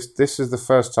here, this is the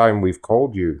first time we've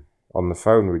called you on the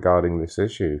phone regarding this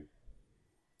issue.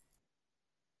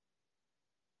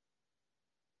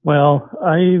 Well,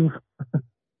 I'm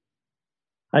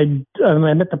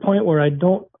at the point where I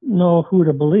don't know who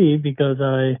to believe because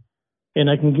I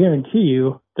can guarantee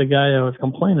you the guy I was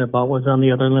complaining about was on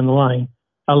the other end of the line,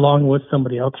 along with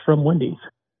somebody else from Wendy's.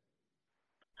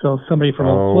 So somebody from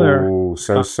Eau Claire. Oh,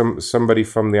 so somebody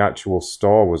from the actual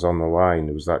store was on the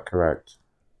line. Was that correct?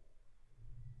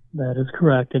 That is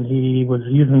correct, and he was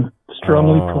using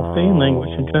strongly profane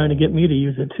language and trying to get me to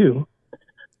use it too.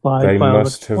 They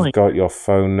must have got your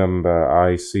phone number.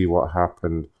 I see what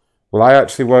happened. Well, I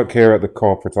actually work here at the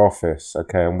corporate office,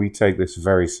 okay, and we take this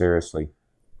very seriously.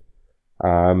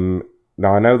 Now,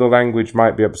 I know the language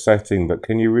might be upsetting, but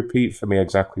can you repeat for me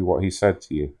exactly what he said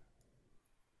to you?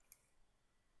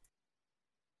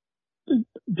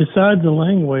 Besides the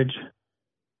language,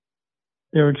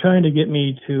 they were trying to get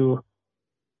me to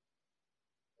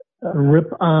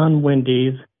rip on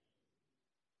Wendy's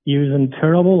using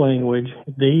terrible language.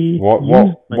 What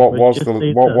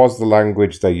was the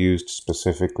language they used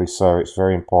specifically, sir? It's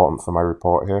very important for my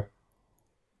report here.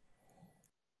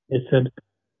 It said,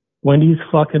 Wendy's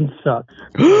fucking sucks.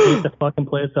 I hate the fucking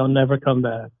place. I'll never come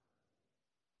back.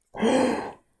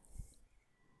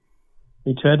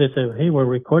 He tried to say, hey, we're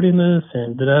recording this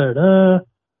and da-da-da-da.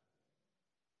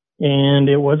 And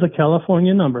it was a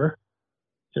California number,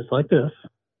 just like this.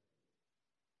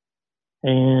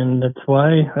 And that's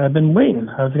why I've been waiting.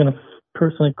 I was going to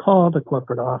personally call the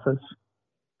corporate office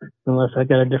unless I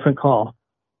got a different call.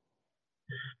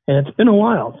 And it's been a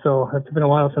while. So it's been a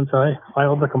while since I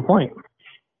filed the complaint.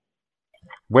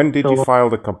 When did you file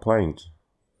the complaint?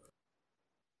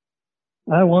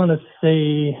 I want to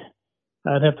say,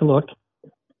 I'd have to look.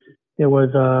 It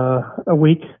was a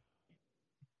week.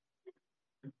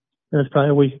 It was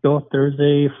probably a week ago,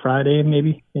 Thursday, Friday,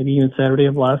 maybe even Saturday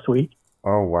of last week.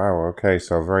 Oh, wow. Okay,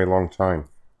 so a very long time.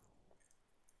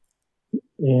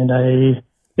 And I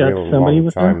got somebody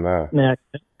with an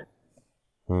accident.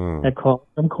 I called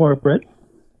from corporate.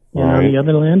 And on the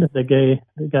other end, the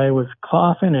guy was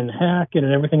coughing and hacking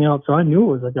and everything else. So I knew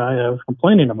it was the guy I was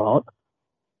complaining about.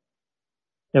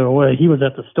 He was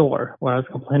at the store where I was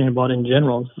complaining about in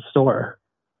general. It's the store.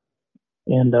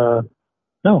 And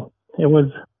no, it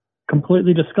was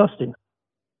completely disgusting.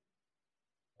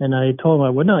 And I told him I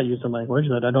would not use the language,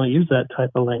 that I don't use that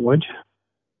type of language.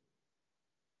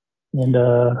 And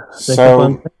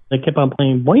they kept on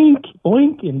playing boink,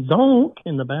 boink, and zonk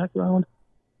in the background.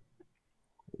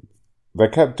 They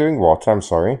kept doing what? I'm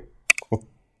sorry.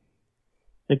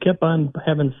 They kept on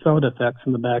having sound effects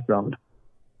in the background.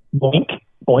 Boink,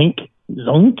 boink,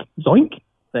 zonk, zoink,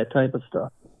 that type of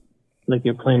stuff. Like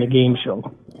you're playing a game show.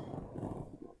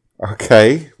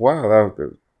 Okay, wow.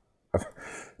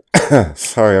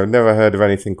 Sorry, I've never heard of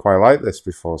anything quite like this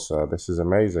before, sir. This is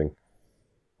amazing.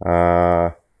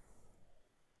 Well,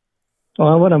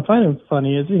 what I'm finding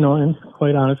funny is, and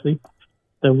quite honestly,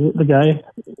 the guy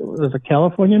was a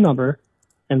California number,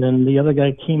 and then the other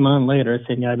guy came on later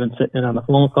saying, I've been sitting on the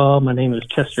phone call. My name is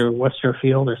Chester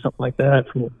Westerfield or something like that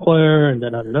from Claire, and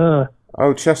da-da-da-da.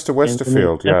 Oh, Chester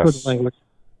Westerfield, yes.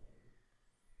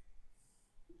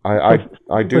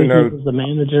 I do know. He was the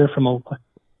manager from Oakland.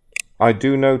 I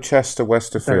do know Chester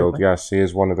Westerfield, yes. He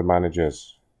is one of the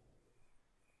managers.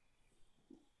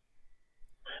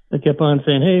 They kept on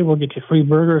saying, hey, we'll get you free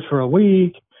burgers for a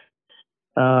week.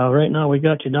 Right now we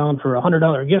got you down for a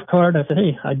 $100 gift card. I said,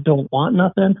 hey, I don't want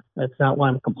nothing. That's not why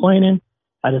I'm complaining.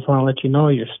 I just want to let you know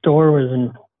your store was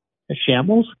in a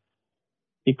shambles.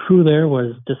 The crew there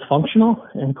was dysfunctional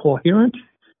and incoherent,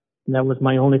 and that was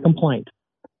my only complaint.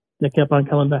 They kept on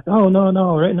coming back, oh,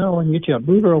 no, right now we can get you a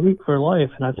burger a week for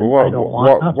life. And I said, I don't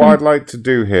want nothing. What I'd like to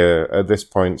do here at this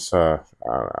point, sir,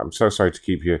 I'm so sorry to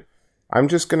keep you. I'm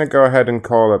just going to go ahead and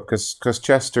call up, because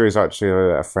Chester is actually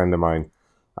a friend of mine.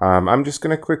 I'm just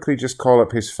going to quickly just call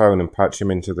up his phone and patch him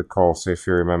into the call, see if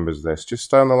he remembers this. Just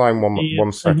stay on the line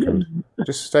one second.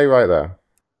 Just stay right there.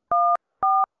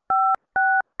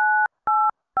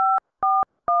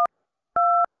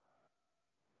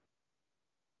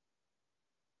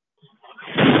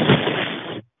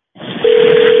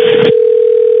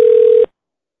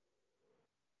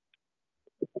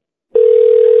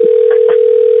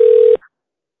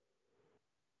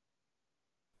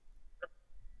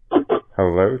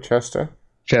 Hello, Chester?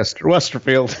 Chester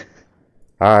Westerfield.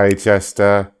 Hi,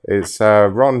 Chester. It's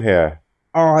Ron here.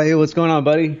 Oh, hey, what's going on,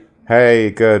 buddy? Hey,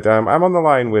 good. I'm on the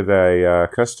line with a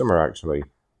customer, actually.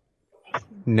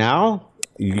 Now?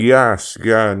 Yes,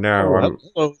 yeah, now.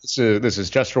 Hello, this is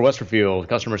Chester Westerfield,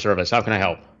 customer service. How can I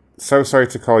help? So sorry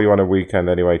to call you on a weekend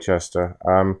anyway, Chester.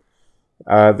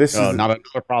 This is not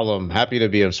another problem. Happy to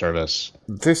be of service.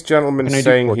 This gentleman's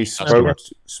saying he spoke.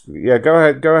 Yeah, go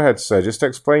ahead, sir. Just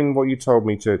explain what you told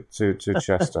me to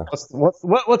Chester.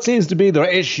 What seems to be the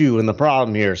issue and the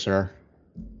problem here, sir?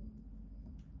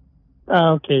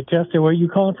 Okay, Chester, where are you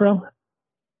calling from?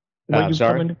 I'm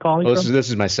sorry. This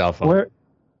is my cell phone. Where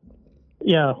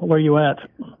are you at?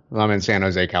 Well, I'm in San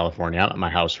Jose, California. I'm at my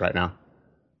house right now.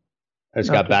 I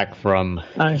just got back from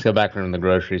the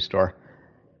grocery store.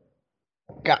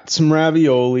 Got some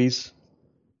raviolis.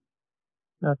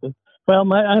 Okay.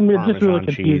 Well, I'm just really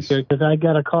confused here because I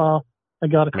got a call.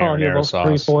 Here about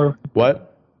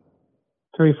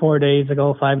 3-4 days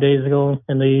ago, 5 days ago,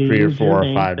 and they 3 or 4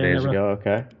 or 5 days ago.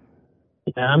 Okay.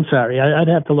 Yeah, I'm sorry. I'd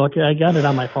have to look. I got it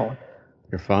on my phone.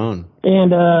 Your phone.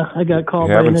 And I got called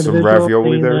by an individual. You having some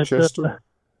ravioli there, Chester?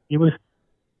 He was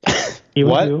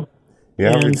what? You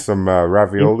having some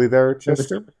ravioli there,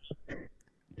 Chester?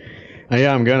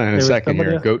 Yeah, I'm gonna in a second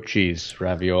here. Goat cheese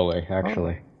ravioli,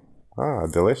 actually. Ah,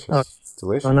 delicious.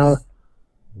 delicious. So now,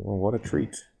 Oh, what a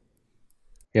treat.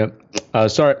 Yep.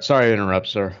 Sorry to interrupt,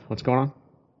 sir. What's going on?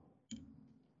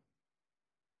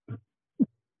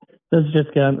 this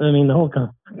just got, I mean,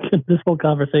 this whole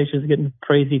conversation is getting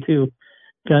crazy too,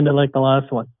 kind of like the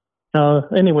last one.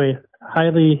 Anyway,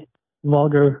 highly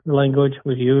vulgar language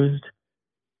was used.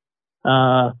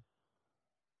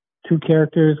 2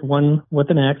 characters, one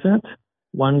with an accent,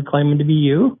 one claiming to be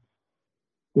you,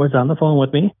 was on the phone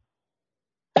with me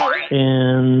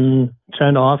and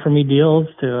trying to offer me deals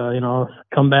to,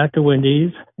 come back to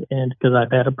Wendy's, and because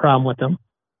I've had a problem with them.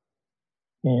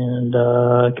 And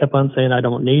kept on saying, I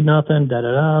don't need nothing,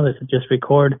 da-da-da. They said, just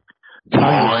record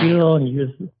how you feel and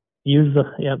use the,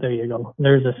 yeah, there you go.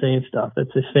 There's the same stuff.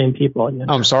 It's the same people again.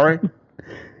 I'm sorry?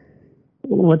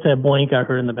 What's that blank I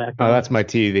heard in the background? Oh, that's my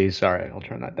TV. Sorry, I'll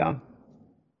turn that down.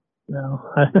 No.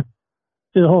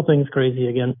 The whole thing's crazy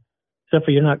again. Except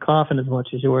for you're not coughing as much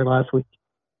as you were last week.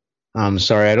 I'm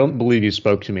sorry, I don't believe you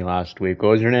spoke to me last week. What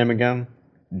was your name again?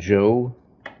 Joe?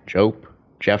 Jope?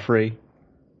 Jeffrey?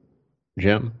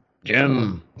 Jim,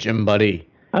 buddy.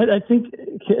 I think,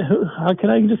 how can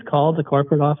I just call the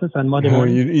corporate office on Monday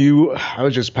morning? I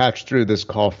was just patched through this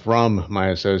call from my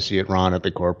associate Ron at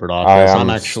the corporate office. I'm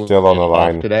actually still on the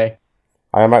line today.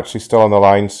 I am actually still on the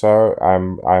line, sir.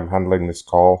 I'm handling this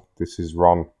call. This is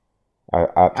Ron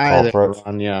at corporate. There,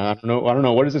 Ron. Yeah, I don't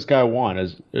know. What does this guy want?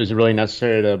 Is it really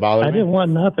necessary to bother me? I didn't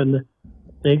want nothing.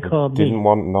 They called me. Didn't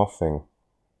want nothing.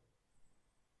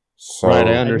 So, right,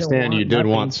 I understand you did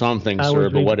want something, sir,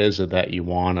 but what is it that you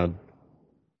wanted?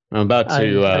 I'm about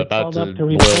to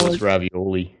boil this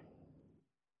ravioli.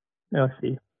 Let's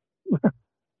see.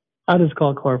 I'll just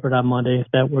call corporate on Monday if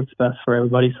that works best for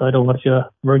everybody, so I don't want you to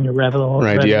burn your ravioli.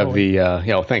 Right, do you have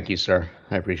the... thank you, sir.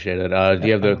 I appreciate it. Do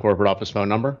you have the corporate office phone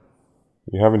number?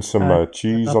 You having some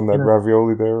cheese on that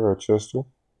ravioli there, Chester?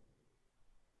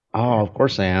 Oh, of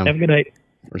course I am. Have a good night.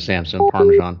 Or Samson,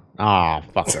 Parmesan. Ah,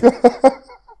 fucker.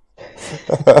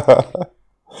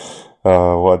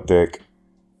 Oh, what dick.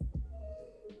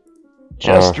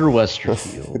 Chester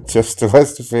Westerfield. Chester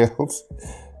Westerfield.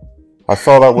 I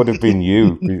thought that would have been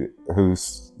you.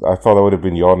 I thought that would have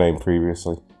been your name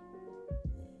previously.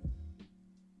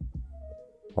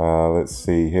 Let's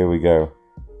see. Here we go.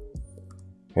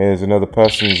 Here's another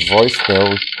person's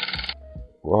voicemail.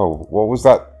 Whoa, what was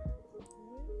that?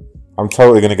 I'm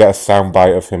totally going to get a sound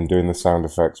bite of him doing the sound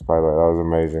effects, by the way. That was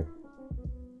amazing.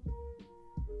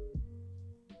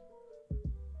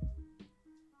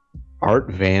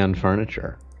 Art Van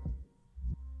Furniture.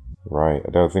 Right, I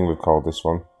don't think we've called this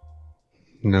one.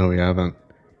 No, we haven't.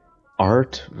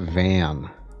 Art Van.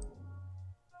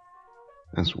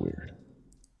 That's weird.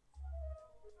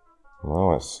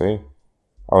 Well, let's see.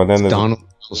 Oh, and then there's Donald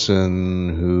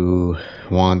Wilson, who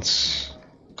wants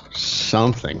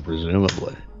something,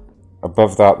 presumably.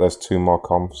 Above that, there's 2 more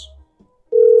comps.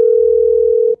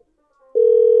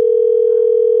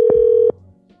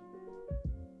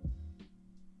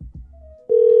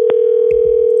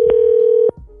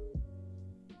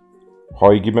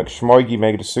 Hoigy McSchmoigy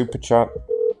made a super chat.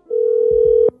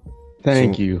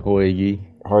 Thank you, Hoigy.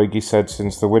 Hoigy said,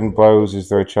 since the wind blows, is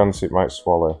there a chance it might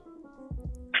swallow?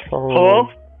 Hello?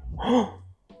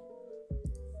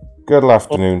 Good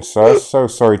afternoon, sir. So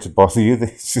sorry to bother you.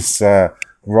 This is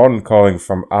Ron calling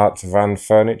from Art Van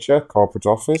Furniture, corporate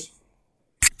office.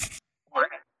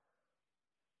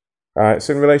 It's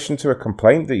in relation to a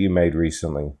complaint that you made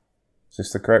recently. Is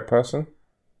this the correct person?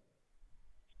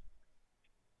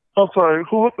 I'm sorry,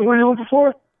 who are you looking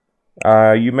for?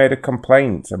 You made a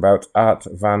complaint about Art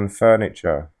Van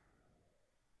Furniture.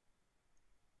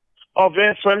 Oh,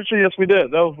 Van Furniture? Yes, we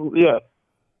did. That was, yeah.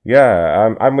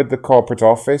 Yeah, I'm with the corporate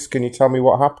office. Can you tell me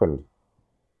what happened?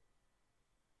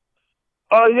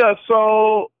 Yeah,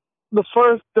 so the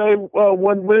first day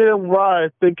when we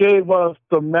arrived, they gave us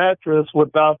the mattress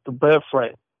without the bed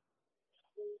frame.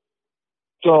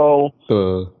 So,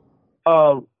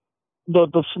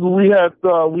 we had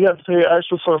to pay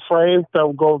extra for a frame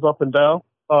that goes up and down.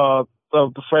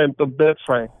 The bed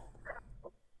frame.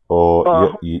 Or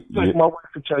my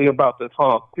wife can tell you about this.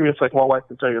 Hold on, give me a second. My wife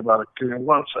can tell you about it. Give me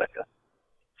 1 second.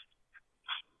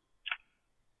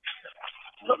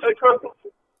 Hey, Kirk.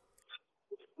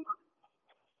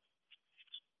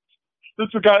 This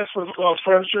is the guy from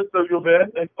furniture that you've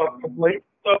been and complaint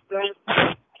stuff there.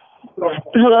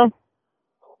 Hello.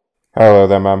 Hello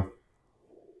there, ma'am.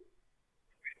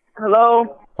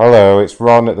 Hello. Hello, it's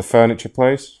Ron at the furniture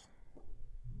place.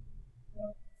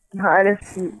 Hi,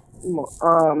 this is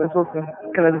Wilson.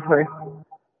 Can I just hear?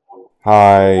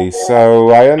 Hi, so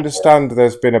I understand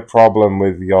there's been a problem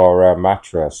with your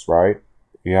mattress, right?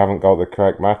 You haven't got the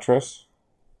correct mattress?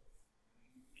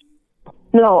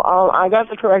 No, I got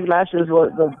the correct mattress.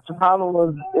 What the problem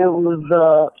was? It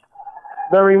was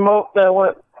the remote that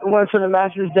went to the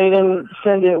mattress. They didn't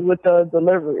send it with the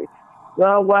delivery.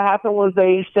 Well, what happened was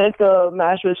they sent the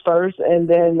mattress first, and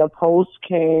then the post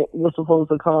was supposed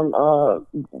to come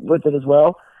with it as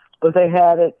well, but they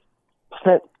had it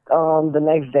sent the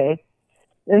next day,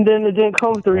 and then it didn't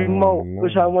come with the remote,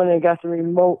 which I went and got the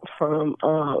remote from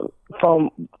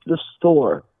the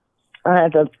store. I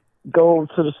had to go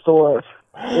to the store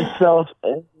itself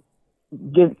and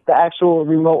get the actual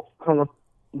remote from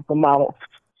the model.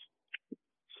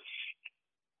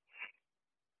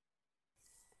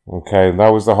 Okay, that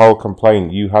was the whole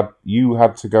complaint. You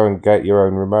had to go and get your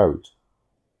own remote.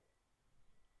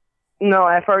 No,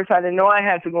 at first I didn't know I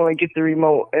had to go and get the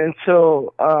remote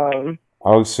until.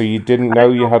 Oh, so you didn't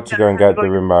know you had to go and get the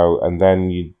remote, and then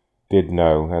you did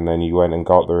know, and then you went and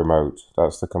got the remote.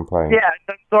 That's the complaint. Yeah,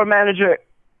 the store manager.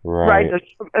 Right.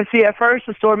 See, at first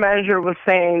the store manager was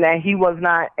saying that he was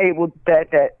not able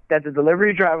that the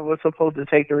delivery driver was supposed to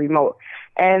take the remote,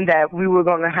 and that we were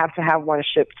going to have one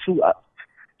shipped to us.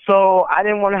 So I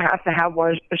didn't want to have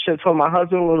one shipped. So my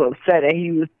husband was upset, and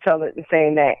he was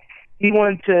saying that he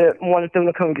wanted them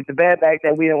to come get the bed back.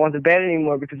 That we didn't want the bed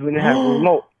anymore because we didn't have the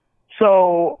remote.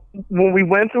 So when we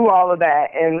went through all of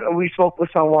that and we spoke with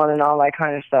someone and all that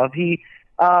kind of stuff,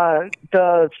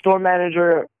 the store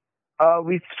manager,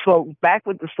 we spoke back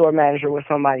with the store manager with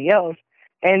somebody else,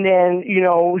 and then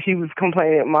he was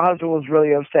complaining. My husband was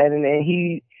really upset, and then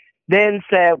he then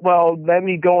said, "Well, let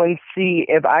me go and see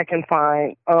if I can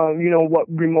find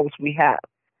what remotes we have."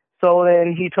 So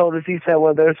then he told us. He said,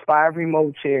 "Well, there's 5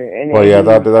 remotes here." And Well, yeah,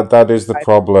 that is the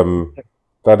problem.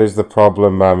 That is the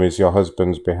problem, ma'am, is your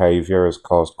husband's behaviour has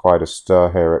caused quite a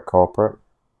stir here at corporate.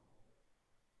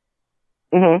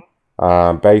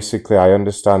 Basically, I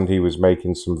understand he was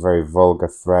making some very vulgar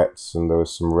threats and there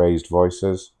was some raised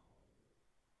voices.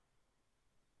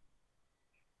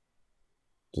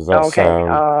 Does that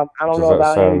sound... I don't know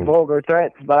about any vulgar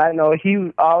threats, but I know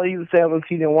all he was saying was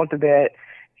he didn't want the bed.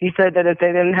 He said that if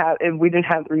we didn't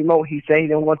have the remote, he said he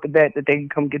didn't want the bed, that they could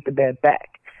come get the bed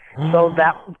back. So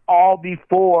that was all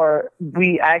before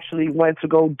we actually I went to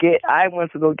go get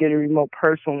a remote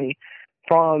personally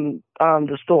from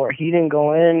the store. He didn't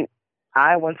go in.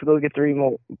 I went to go get the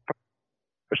remote.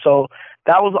 So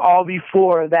that was all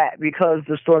before that, because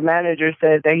the store manager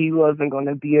said that he wasn't going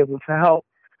to be able to help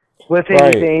with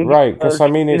anything. Right, because I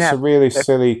mean, it's a really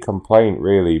silly complaint,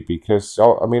 really, because,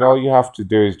 I mean, all you have to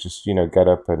do is just, get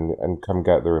up and come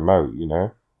get the remote,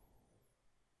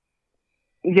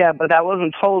 Yeah, but that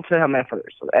wasn't told to him at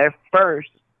first. At first,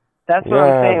 that's what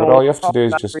I'm saying. Yeah, but all you have to do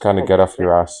is just kind of get off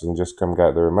your ass and just come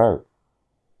get the remote.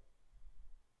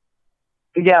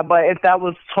 Yeah, but if that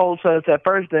was told to us at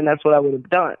first, then that's what I would have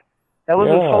done. That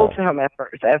wasn't told to him at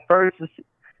first. At first, the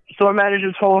store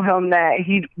manager told him that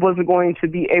he wasn't going to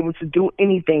be able to do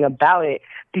anything about it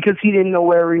because he didn't know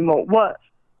where a remote was.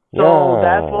 So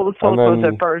that's what was told to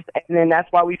us at first, and then that's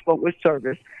why we spoke with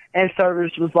service. And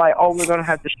service was like, "Oh, we're gonna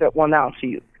have to ship one out to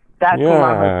you." That's what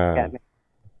my husband got me.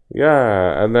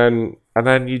 Yeah, and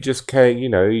then you just came,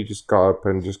 you just got up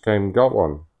and just came and got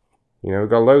one. We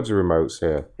got loads of remotes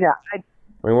here. Yeah.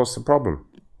 I mean, what's the problem?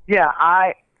 Yeah,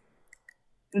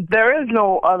 there is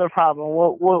no other problem.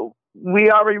 Well,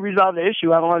 we already resolved the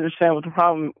issue. I don't understand what the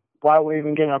problem. Why we're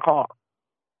even getting a call?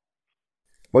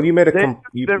 Well, you made a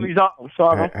resolved.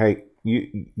 So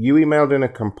you emailed in a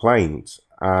complaint,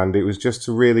 and it was just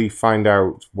to really find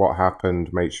out what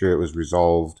happened, make sure it was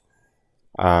resolved,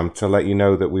 to let you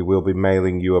know that we will be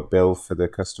mailing you a bill for the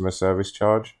customer service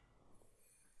charge.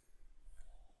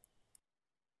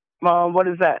 What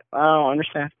is that? I don't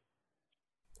understand.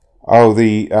 Oh,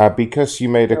 because you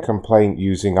made a complaint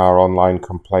using our online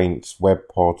complaints web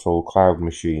portal cloud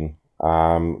machine,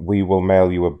 we will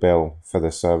mail you a bill for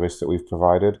the service that we've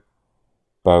provided,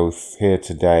 both here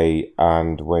today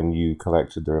and when you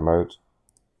collected the remote.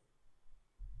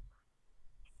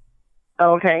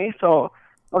 Okay, so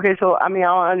I mean, I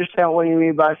don't understand what you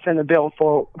mean by send a bill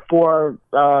for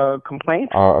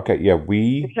complaints. Okay, yeah,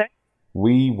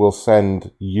 we will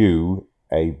send you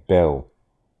a bill.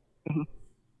 Mm-hmm.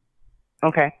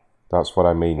 Okay. That's what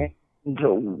I mean.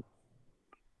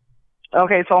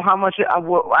 Okay, so how much?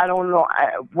 I don't know.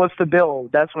 What's the bill?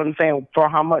 That's what I'm saying. For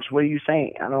how much? What are you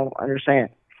saying? I don't understand.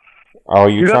 Are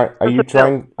you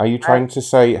trying to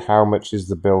say how much is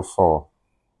the bill for?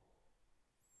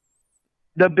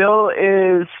 The bill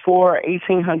is for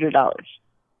 $1,800.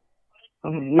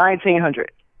 $1,900.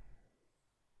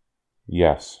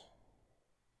 Yes.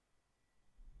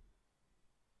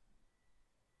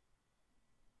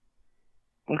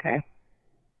 Okay.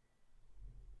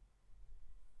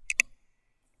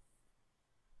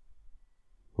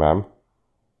 Ma'am?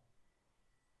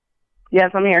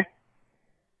 Yes, I'm here.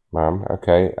 Ma'am,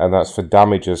 okay. And that's for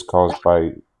damages caused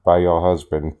by your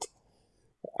husband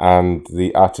and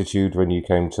the attitude when you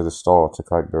came to the store to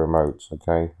collect the remote,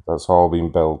 okay? That's all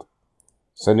been billed.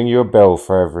 Sending you a bill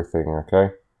for everything,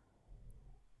 okay?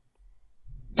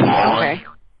 Okay.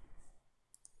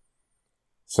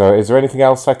 So, is there anything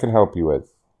else I can help you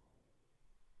with?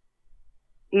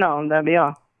 No, that'd be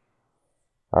all.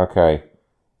 Okay.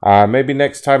 Maybe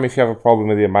next time if you have a problem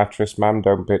with your mattress, ma'am,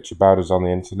 don't bitch about us on the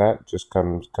internet. Just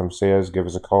come see us, give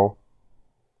us a call.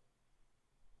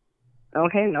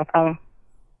 Okay, no problem.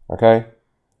 Okay?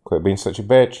 Quit being such a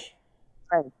bitch.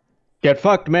 Right. Get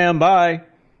fucked, man. Bye.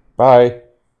 Bye.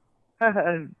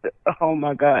 Oh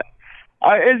my God.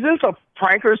 Is this a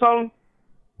prank or something?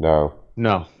 No.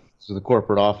 No. This is the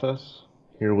corporate office.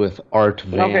 Here with Art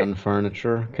Van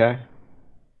Furniture, okay?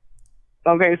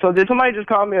 Okay, so did somebody just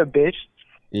call me a bitch?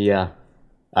 Yeah,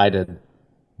 I did.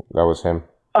 That was him.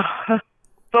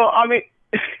 So, I mean...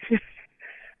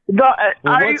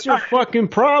 what's your fucking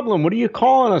problem? What are you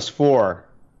calling us for?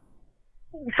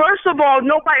 First of all,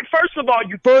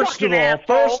 you fucking asshole.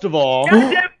 First of all...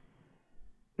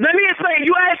 Let me explain.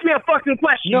 You asked me a fucking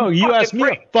question. No, you asked me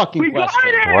a fucking We question.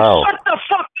 go there Wow. Shut the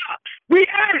fuck up. We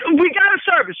got a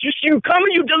service. You come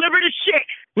and you deliver the shit.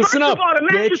 Listen up,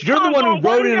 bitch. You're the one who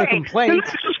wrote in a complaint,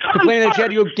 complaining that you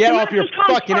had to go get off your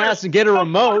fucking ass and get a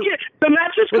remote. The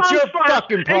mattress What's comes your first,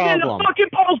 fucking and then the problem? fucking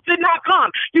post did not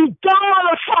come. You dumb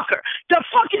motherfucker. The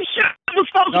fucking shit was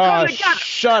supposed to come together.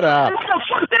 Shut up. What the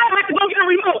fuck did I have to go get a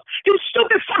remote? You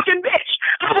stupid fucking bitch.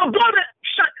 I will blow that.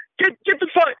 Get the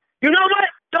fuck. You know what?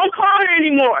 Don't call her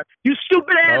anymore. You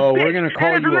stupid ass bitch. Oh, we're going to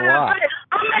call you a lot.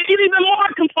 I'm making even more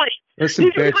complaints. Listen,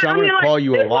 bitch, I'm going to call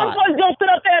you a lot. Don't sit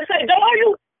up there and say, don't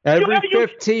you? Every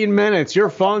 15 minutes, your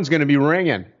phone's going to be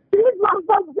ringing. Look,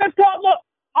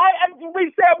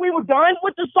 we said we were done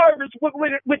with the service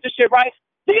with the shit, right?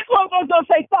 These motherfuckers gonna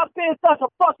say stop being such a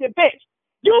fucking bitch.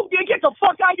 You get the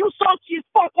fuck out. You salty as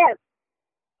fuck out.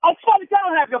 I swear to God, I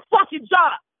don't have your fucking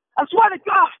job. I swear to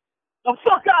God, the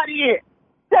fuck out of here.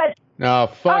 No,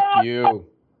 fuck you.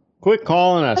 Quit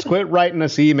calling us. Quit writing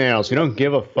us emails. You don't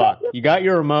give a fuck. You got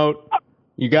your remote.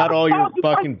 You got all your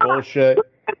fucking bullshit.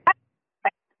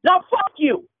 Now fuck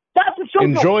you. That's the truth.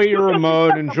 Enjoy your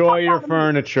remote. Enjoy your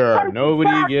furniture.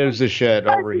 Nobody gives a shit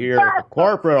over here at the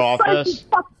corporate office.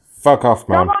 Fuck off,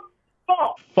 man.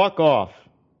 Fuck off.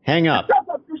 Hang up.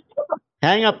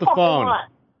 Hang up the phone.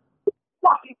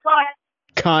 Fucking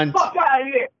cunt. Fuck out of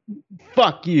here.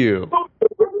 Fuck you.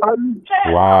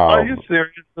 Wow. Are you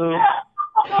serious, dude?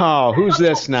 Oh, who's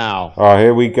this now? Oh,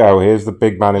 here we go. Here's the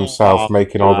big man himself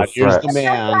making all the Here's threats. the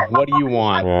man. What do you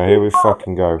want? Yeah, here we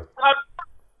fucking go. All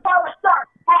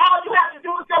you have to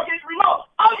do is go get your remote.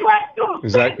 All you have to do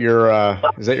Is that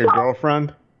your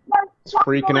girlfriend? It's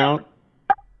freaking out.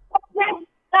 Now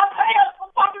pay us for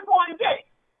fucking going to get.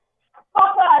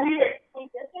 Fuck out of here.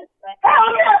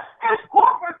 Hell yeah, it's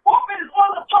corporate. Corporate is on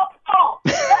the fucking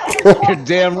phone. You're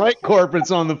damn right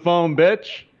corporate's on the phone,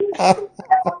 bitch. Your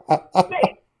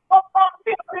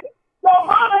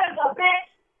mama is a bitch.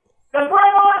 The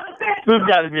grandma is a bitch. This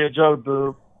got to be a joke,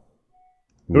 dude.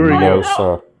 Who are No, you?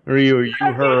 sir. Who are you? Are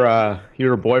you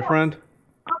her boyfriend?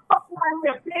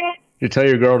 You tell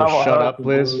your girl to shut up,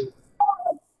 please.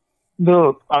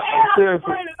 Dude,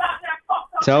 seriously.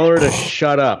 Tell her to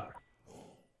shut up.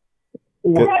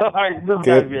 This got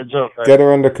to be a joke, right? Get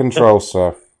her under control,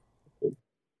 sir.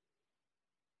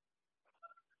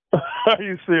 Are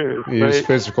you serious? Use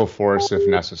physical force if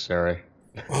necessary.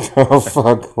 Oh,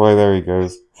 fuck. Boy, there he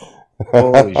goes.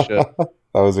 Holy shit. That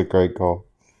was a great call.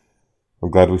 I'm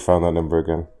glad we found that number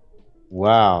again.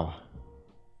 Wow.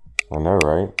 I know,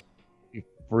 right? You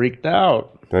freaked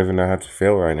out. Don't even know how to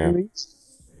feel right now. All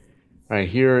right,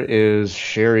 here is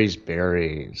Sherry's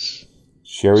Berries.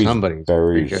 Sherry's Somebody's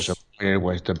Berries. Disappointed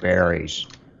with the berries.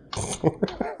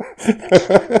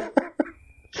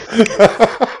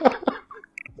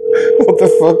 What the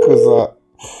fuck was that?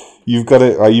 You've got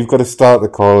to start the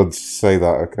call and say that,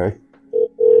 okay?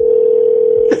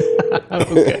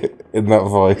 Okay. In that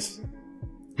voice.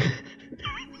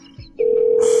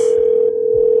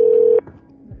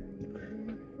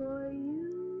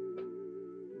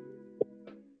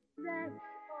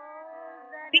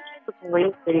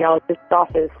 Radiologist's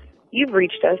office. You've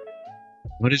reached us.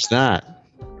 What is that?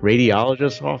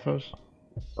 Radiologist's office?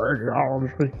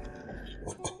 Radiology.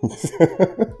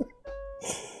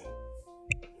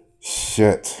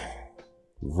 Shit.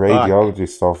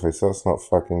 Radiologist office, that's not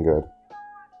fucking good.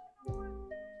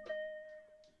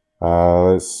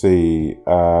 Let's see.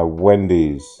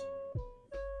 Wendy's.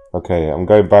 Okay, I'm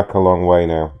going back a long way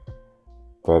now.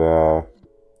 But,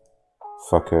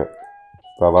 Fuck it.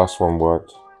 That last one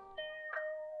worked.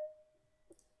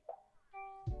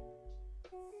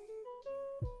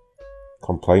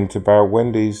 Complaint about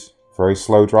Wendy's. Very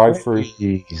slow drive-through.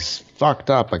 He's fucked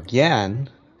up again.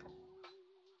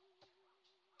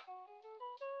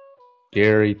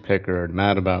 Gary Pickard,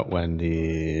 mad about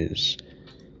Wendy's.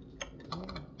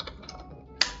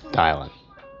 Dialing.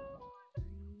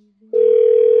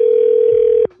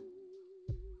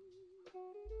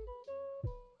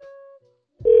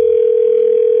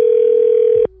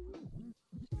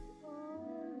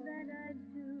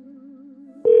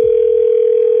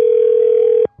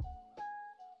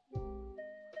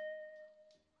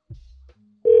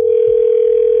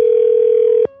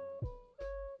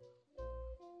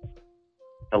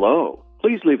 Hello.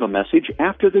 Please leave a message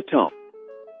after the tone.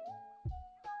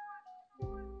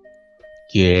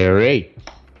 Gary.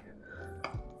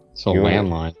 It's a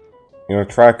landline. You want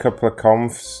to try a couple of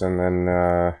confs and then,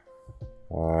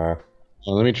 well,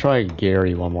 let me try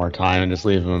Gary one more time and just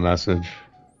leave him a message.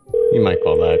 He might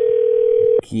call back.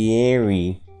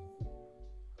 Gary.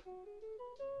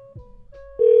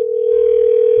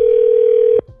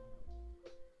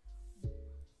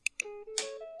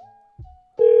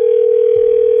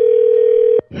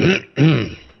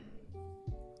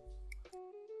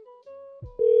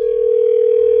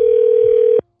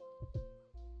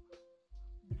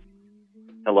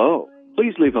 Hello.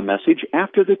 Please leave a message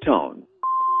after the tone.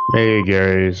 Hey,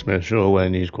 Gary, it's Mitchell,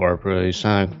 Wendy's corporate. He's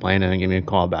trying to complain and give me a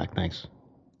call back. Thanks.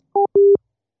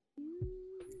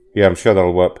 Yeah, I'm sure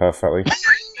that'll work perfectly.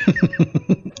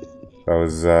 That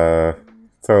was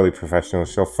thoroughly professional.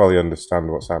 She'll fully understand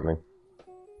what's happening.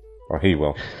 Or he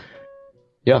will.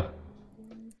 Yeah.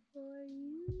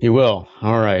 He will.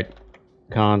 All right.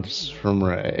 Cons from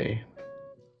Ray.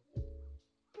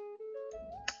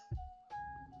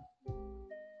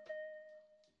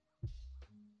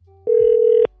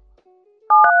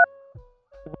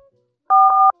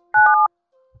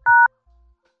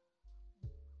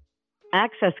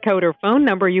 Access code or phone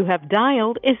number you have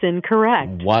dialed is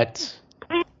incorrect. What?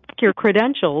 Please check your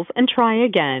credentials and try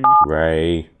again.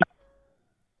 Ray.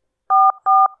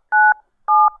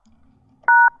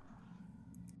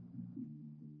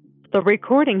 The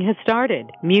recording has started.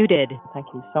 Muted. Thank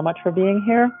you so much for being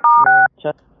here. We're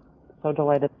just so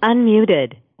delighted.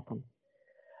 Unmuted.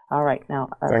 All right, now.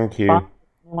 Thank you.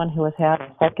 Anyone who has had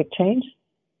a psychic change?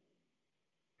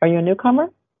 Are you a newcomer?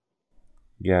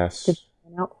 Yes. Did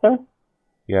you announce, sir?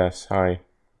 Yes, hi.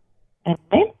 And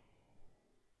name?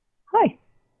 Hi.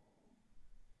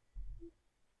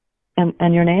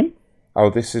 And your name? Oh,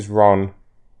 this is Ron.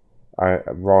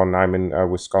 Ron, I'm in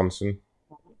Wisconsin.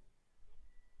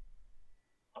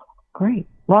 Great.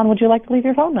 Ron, would you like to leave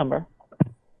your phone number?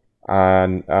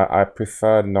 And I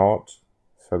prefer not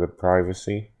for the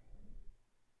privacy.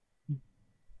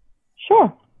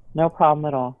 Sure. No problem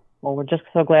at all. Well, we're just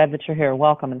so glad that you're here.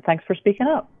 Welcome, and thanks for speaking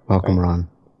up. Welcome, Ron.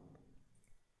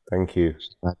 Thank you.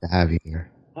 Glad to have you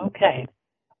here. Okay.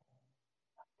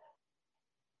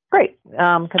 Great.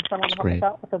 Can someone help us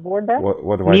out with the board there?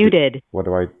 What do I Muted. do? What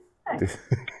do I do?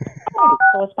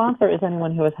 So a sponsor is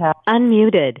anyone who has had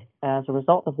Unmuted. as a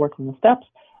result of working the steps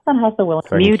and has the willingness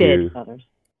to Muted. others.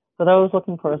 For those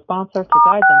looking for a sponsor to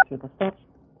guide them through the steps,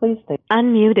 please stay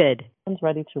Unmuted.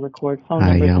 ready to record phone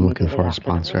Hi, numbers. yeah, I'm looking for immediately a after the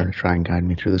sponsor meeting. to try and guide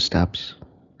me through the steps.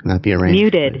 Can that be arranged?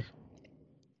 Muted.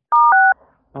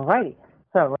 All righty.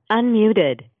 So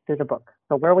Unmuted. through the book.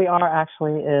 So where we are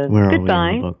actually is Where are Goodbye.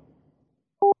 we in the book?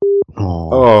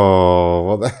 Oh,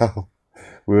 what the hell?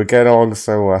 We were getting on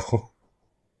so well.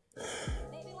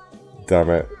 Damn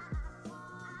it.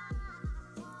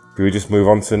 Do we just move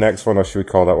on to the next one, or should we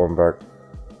call that one back?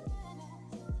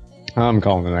 I'm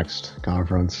calling the next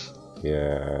conference.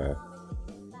 Yeah.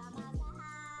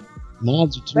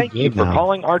 Mods are too Thank you good for now.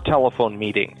 calling our telephone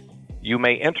meeting. You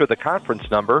may enter the conference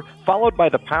number followed by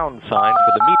the pound sign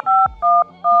for the meeting.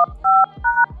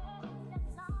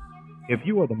 If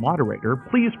you are the moderator,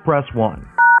 please press 1.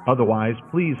 Otherwise,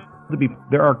 please,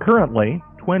 there are currently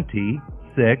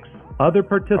 26 other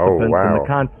participants in the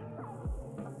conference.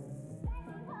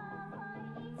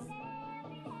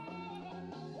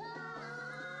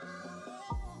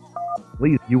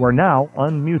 Please, you are now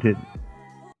unmuted.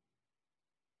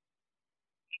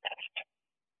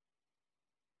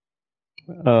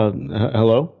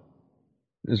 Hello?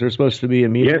 Is there supposed to be a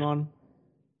meeting on?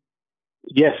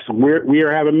 Yes, we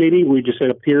are having a meeting. We just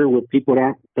up here with people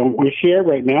that don't want to share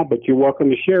right now, but you're welcome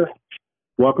to share.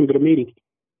 Welcome to the meeting.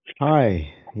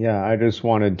 Hi. Yeah, I just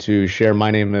wanted to share. My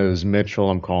name is Mitchell.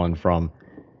 I'm calling from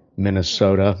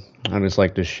Minnesota. I just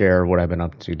like to share what I've been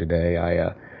up to today.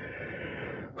 I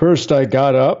First, I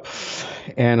got up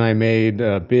and I made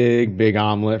a big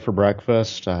omelet for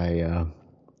breakfast. I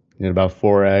did about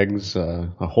 4 eggs,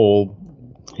 a whole,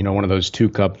 one of those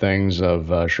 2-cup things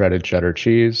of shredded cheddar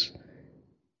cheese.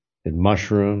 Did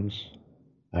mushrooms.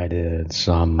 I did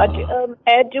some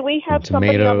Ed, do we have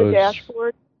somebody on the tomatoes.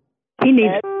 dashboard? He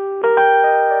needs.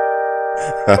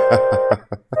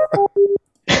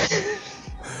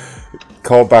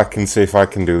 Call back and see if I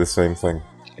can do the same thing.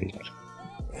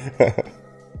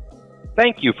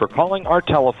 Thank you for calling our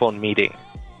telephone meeting.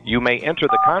 You may enter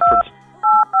the conference.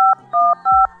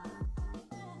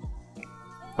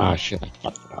 Ah, shit, I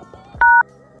fucked it up.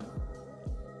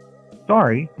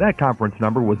 Sorry, that conference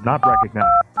number was not recognized.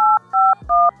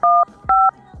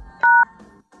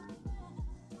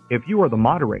 If you are the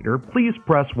moderator, please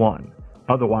press 1.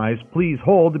 Otherwise, please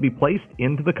hold to be placed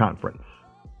into the conference.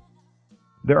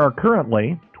 There are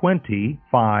currently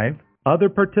 25 other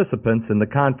participants in the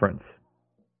conference.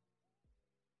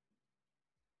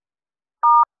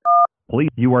 Please,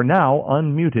 you are now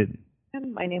unmuted.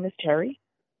 My name is Terry.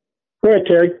 Go ahead,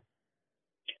 Terry.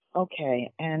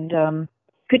 Okay, and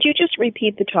could you just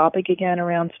repeat the topic again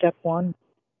around step 1?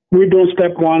 We're doing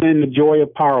step 1 in the joy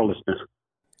of powerlessness.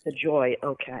 The joy,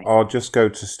 okay. Or just go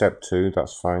to step 2,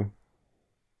 that's fine.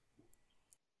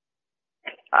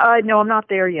 No, I'm not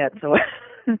there yet, so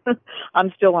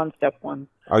I'm still on step 1.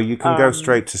 Oh, you can go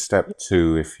straight to step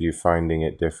 2 if you're finding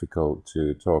it difficult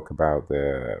to talk about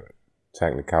the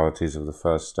technicalities of the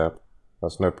first step.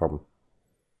 That's no problem.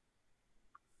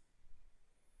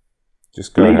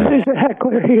 Just go ahead. Mrs.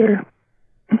 Heckler here.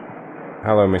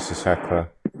 Hello, Mrs. Heckler.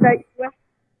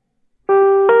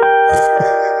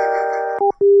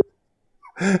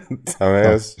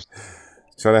 Dumbass.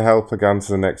 Trying to help her get on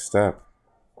to the next step.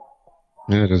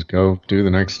 Yeah, just go do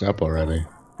the next step already.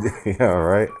 Yeah, all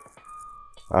right.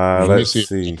 Let's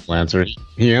see. Answer.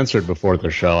 He answered before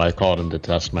the show. I called him to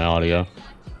test my audio.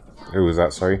 Who was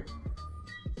that, sorry?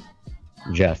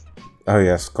 Jeff. Oh,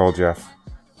 yes, call Jeff.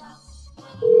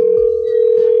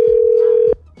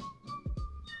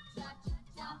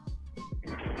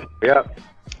 Yeah.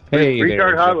 Hey,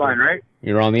 Retard hotline, right?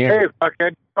 You're on the air. Hey,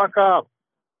 fuckhead, fuck off.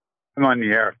 I'm on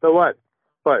the air. So what?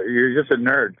 What? You're just a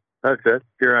nerd. That's it.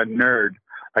 You're a nerd.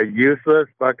 A useless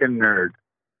fucking nerd.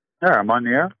 There, I'm on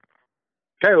the air.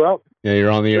 Okay, well. Yeah,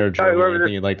 you're on the air, Joe.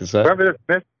 Anything you'd like to say?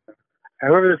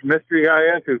 Whoever this mystery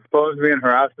guy is who phones me and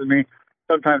harasses me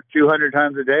sometimes 200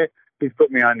 times a day, he's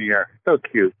put me on the air. So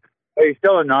cute. Hey, he's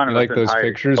still anonymous. You like those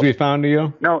pictures we found of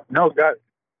you? No, God.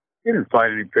 You didn't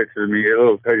find any pictures of me, your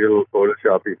little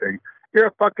Photoshoppy thing. You're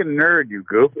a fucking nerd, you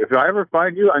goof. If I ever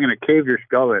find you, I'm going to cave your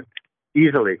skull in.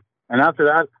 Easily. And after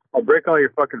that, I'll break all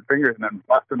your fucking fingers and then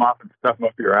bust them off and stuff them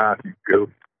up your ass, you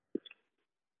goof.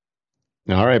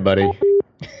 All right, buddy.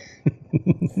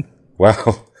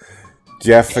 Well,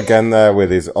 Jeff again there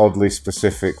with his oddly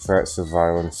specific threats of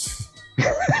violence.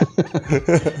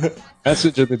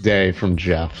 Message of the day from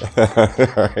Jeff. All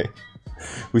right.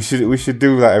 We should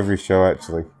do that every show,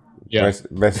 actually. Yeah.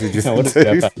 Messages what does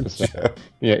Jeff have to say?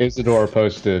 Yeah, Isidore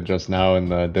posted just now in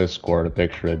the Discord a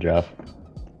picture of Jeff.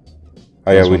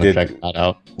 Oh yeah, we did. Check that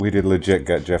out. We did legit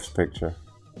get Jeff's picture.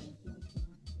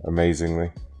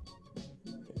 Amazingly.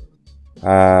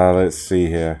 Let's see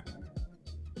here.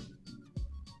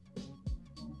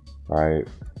 Right,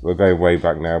 we're going way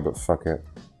back now, but fuck it.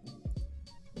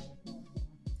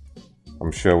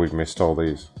 I'm sure we've missed all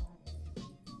these.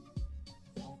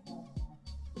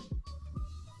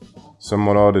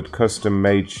 Someone ordered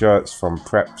custom-made shirts from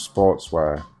Prep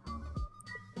Sportswear.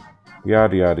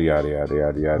 Yada yada yada yada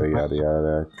yada yada yada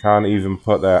yada. Can't even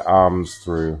put their arms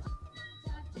through.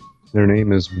 Their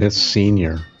name is Miss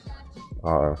Senior.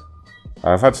 Uh-oh.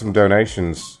 I've had some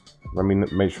donations. Let me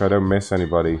make sure I don't miss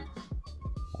anybody.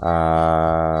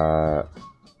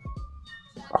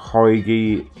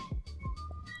 Hoigi.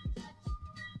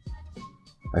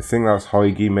 I think that's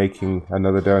Hoigi making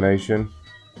another donation.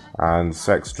 And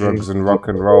Sex, Drugs and Rock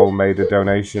and Roll made a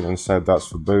donation and said that's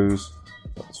for booze.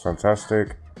 That's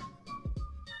fantastic.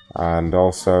 And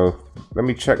also, let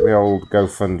me check the old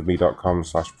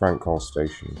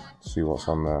gofundme.com/prankcallstation. See what's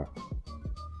on there.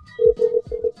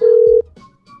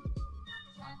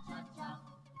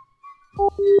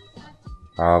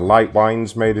 Light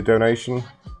Wines made a donation.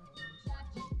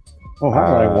 Oh,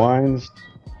 hi, Light Wines.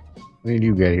 When did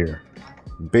you get here?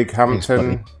 Big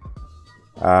Hampton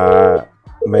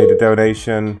made a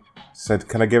donation. Said,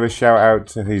 can I give a shout out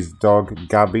to his dog,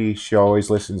 Gabby? She always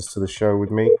listens to the show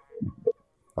with me.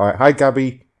 Alright, hi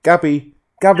Gabby. Gabby.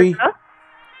 Hi,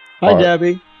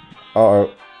 Gabby.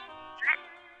 Uh-oh.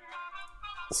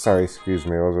 Sorry, excuse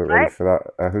me, I wasn't ready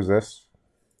for that. Who's this?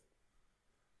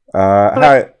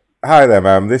 Hi. Hi there,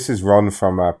 ma'am. This is Ron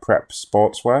from Prep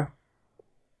Sportswear.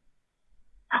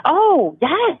 Oh,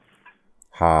 yes.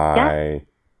 Hi.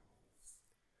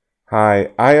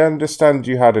 Hi. I understand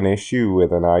you had an issue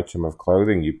with an item of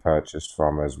clothing you purchased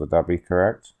from us. Would that be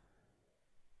correct?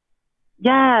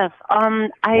 Yes.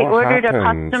 I What ordered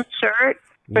happened? a custom shirt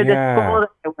for the Yeah. school that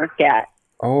I work at.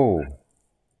 Oh.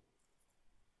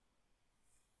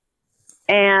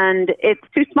 And it's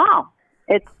too small.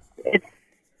 It's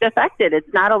defected.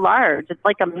 It's not a large. It's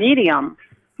like a medium.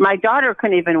 My daughter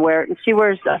couldn't even wear it, and she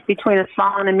wears between a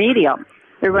small and a medium.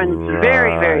 It runs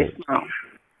very, very small.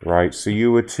 Right. So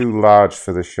you were too large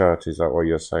for the shirt. Is that what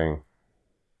you're saying?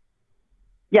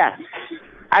 Yes.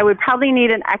 I would probably need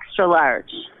an extra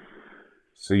large.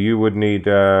 So you would need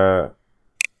an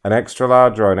extra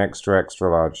large or an extra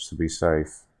large to be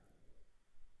safe?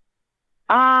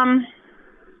 How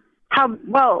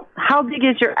big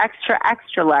is your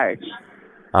extra large?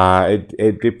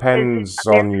 It depends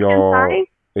on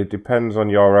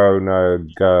your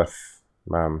own girth,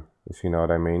 ma'am, if you know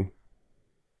what I mean.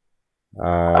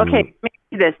 Okay, let me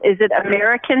see this. Is it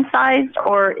American sized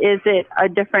or is it a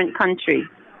different country?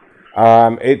 They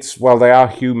are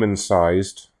human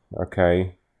sized.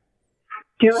 Okay.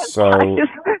 No.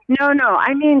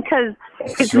 I mean, because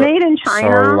it's made in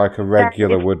China. So like a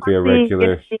regular would be a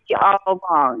regular. All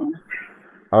along.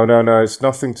 Oh no, it's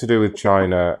nothing to do with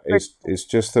China. It's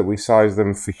just that we size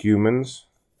them for humans.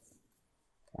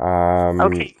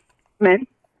 Okay. Human.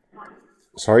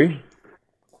 Sorry?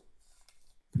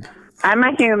 I'm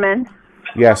a human.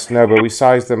 Yes, no, but we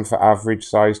size them for average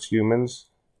sized humans.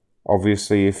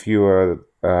 Obviously, if you are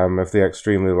of the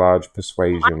extremely large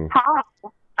persuasion.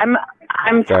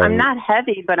 I'm tall. I'm not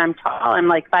heavy, but I'm tall. I'm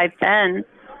like 5'10".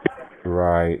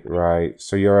 Right.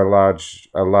 So you're a large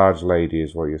lady,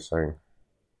 is what you're saying.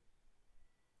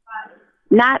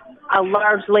 Not a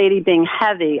large lady being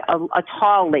heavy. A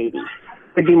tall lady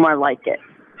would be more like it.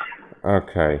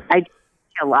 Okay. I do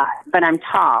a lot, but I'm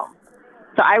tall.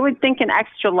 So I would think an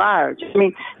extra large. I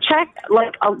mean, check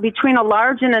between a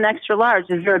large and an extra large.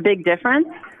 Is there a big difference?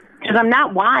 Because I'm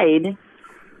not wide.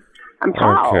 I'm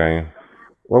tall. Okay.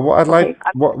 Well, what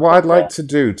I'd like to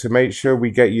do to make sure we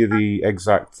get you the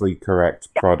exactly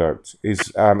correct product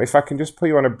is, if I can just put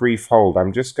you on a brief hold,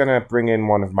 I'm just going to bring in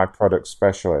one of my product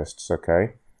specialists,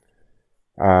 okay?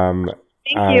 Thank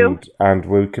you. And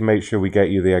we can make sure we get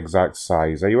you the exact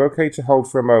size. Are you okay to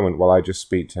hold for a moment while I just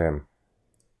speak to him?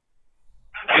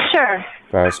 Sure.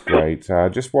 That's great.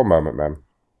 Just one moment, ma'am.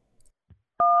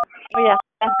 Oh, yeah.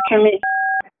 That's for me.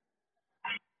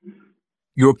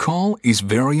 Your call is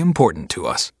very important to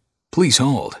us. Please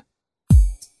hold.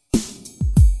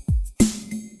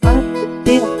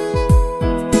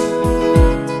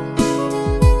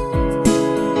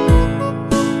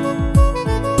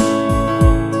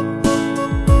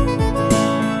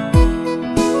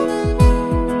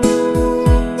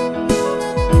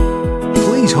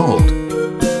 Please hold.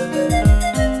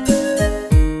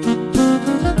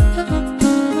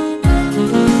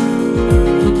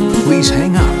 Please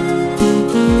hang up.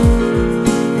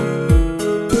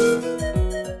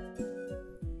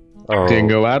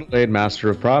 Dingo Adelaide, Master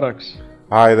of Products.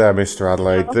 Hi there, Mr.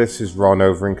 Adelaide. This is Ron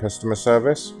over in customer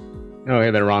service. Oh,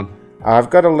 hey there, Ron. I've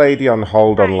got a lady on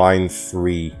hold on line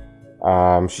 3.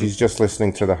 She's just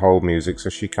listening to the hold music, so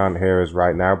she can't hear us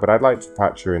right now, but I'd like to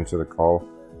patch her into the call.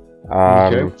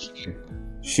 Okay.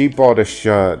 She bought a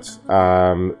shirt.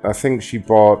 I think she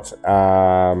bought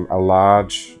a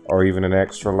large or even an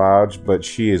extra large, but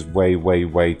she is way, way,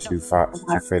 way too fat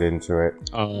to fit into it.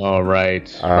 Oh, right.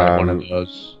 One of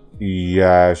those.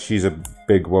 Yeah, she's a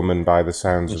big woman by the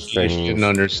sounds of things. She didn't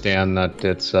understand that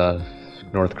it's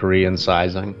North Korean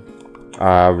sizing.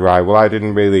 Right, well, I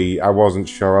wasn't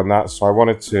sure on that, so I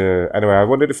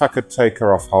wondered if I could take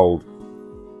her off hold.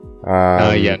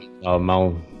 Yeah,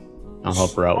 I'll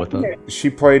help her out with it.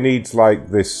 She probably needs like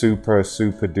this super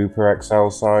duper XL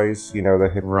size, you know,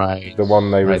 the one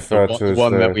they refer to as the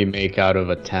one that we make out of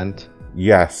a tent.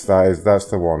 Yes, that's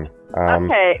the one.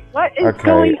 Okay, what is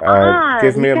going on?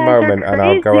 Give me a moment and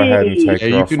I'll go ahead and take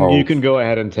her off hold. You can go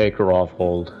ahead and take her off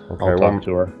hold. Okay, I'll talk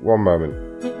to her. One moment.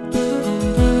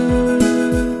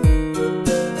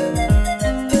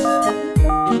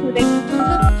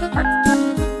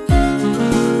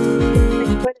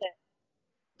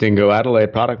 Dingo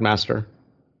Adelaide, Product Master.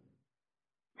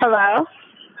 Hello?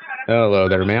 Hello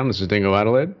there, ma'am. This is Dingo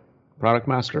Adelaide, Product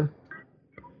Master.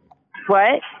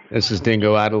 What? This is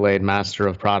Dingo Adelaide, Master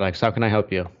of Products. How can I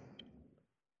help you?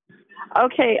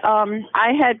 Okay,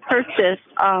 I had purchased,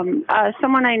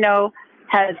 someone I know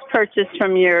has purchased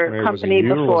from your company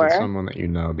before. Or was it someone that you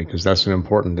know? Because that's an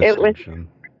important distinction.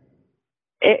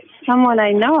 someone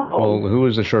I know. Well, who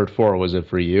was the shirt for? Was it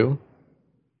for you?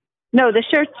 No, the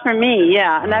shirt's for me,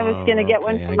 yeah. And I was going to get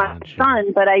one for my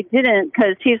son, but I didn't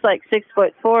because he's like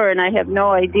 6'4", and I have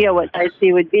no idea what size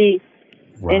he would be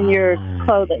in your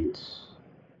clothing.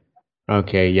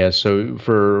 Okay, yeah. So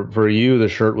for you, the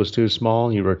shirt was too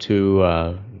small. You were too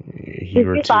fat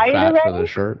for the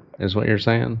shirt, is what you're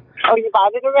saying? Oh, you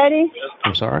bought it already?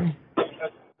 I'm sorry.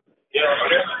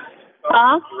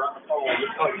 Huh?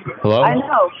 Hello? I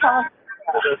know.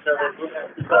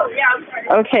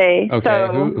 Okay. Okay. So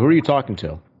who are you talking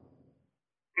to?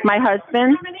 my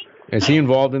husband? Is he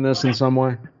involved in this in some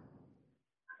way?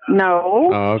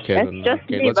 No. Oh, okay. It's just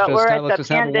me, let's but we're at let's the just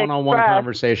have a Panda one-on-one Express,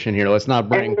 conversation here. Let's not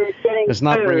bring and bring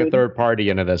a food. third party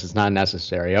into this. It's not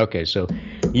necessary. Okay, so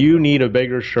you need a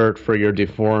bigger shirt for your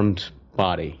deformed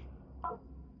body.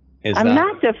 I'm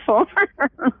not deformed.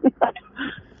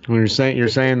 When you're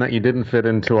saying that you didn't fit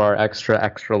into our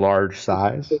extra large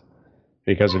size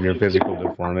because of your physical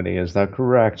deformity. Is that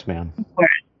correct, ma'am?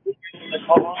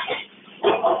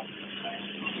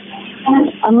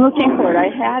 I'm looking for it. I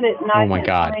had it, and I my can't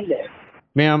God. find it.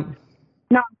 Ma'am?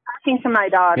 No, I'm talking to my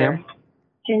daughter. Ma'am?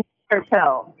 She needs her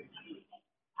pill.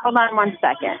 Hold on 1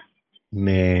 second.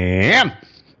 Ma'am?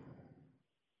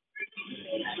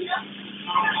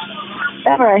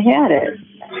 Ever, I had it.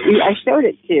 I showed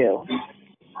it to you.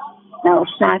 No,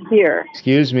 it's not here.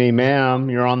 Excuse me, ma'am.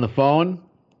 You're on the phone?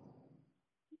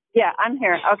 Yeah, I'm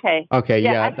here. Okay. Okay,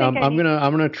 yeah. I think I'm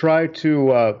gonna try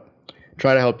to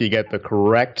help you get the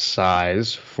correct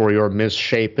size for your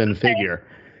misshapen figure.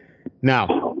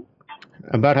 Now,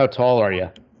 about how tall are you?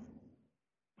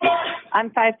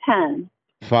 I'm 5'10".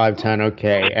 5'10",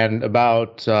 okay. And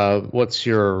about what's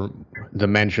your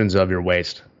dimensions of your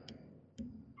waist?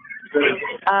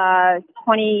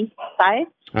 25.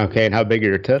 Okay, and how big are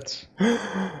your tits?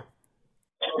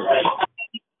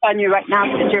 On you right now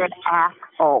because you're an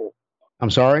asshole. I'm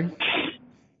sorry?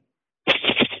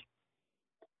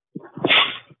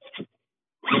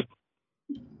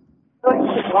 Going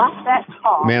to block that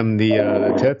call. Ma'am,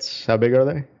 the tits, how big are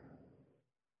they?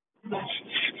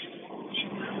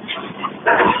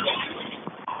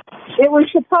 It was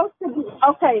supposed to be,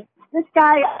 okay, this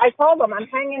guy, I told him, I'm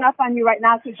hanging up on you right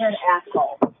now because you're an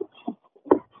asshole.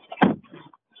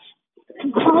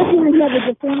 He calls me and he has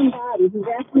a deformed body. He's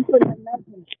asking for the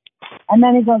message. And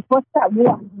then he goes, what's that?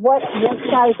 What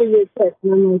size are your tits?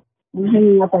 And I'm like, I'm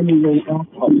hanging up on you, you're an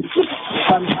asshole.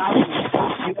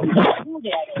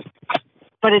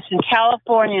 But it's in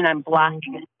California and I'm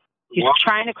blocking it. He's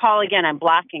trying to call again. I'm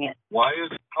blocking it. Why is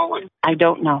he calling? I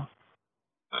don't know.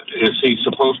 Is he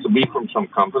supposed to be from some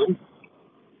company?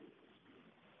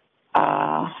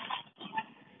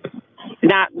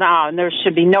 No, and there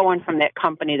should be no one from that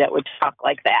company that would talk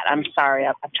like that. I'm sorry.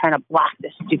 I'm trying to block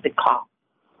this stupid call.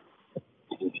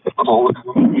 Call the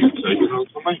company and say,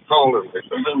 somebody called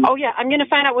him. Oh, yeah. I'm going to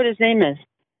find out what his name is.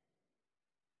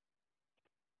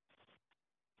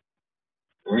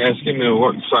 They're asking me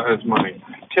what size my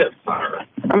tits are.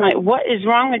 I'm like, what is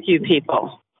wrong with you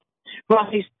people? Well,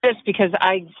 he's pissed because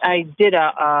I did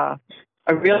a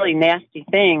really nasty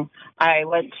thing. I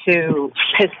went to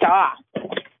Pissed Off,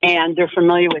 and they're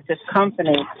familiar with this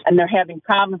company, and they're having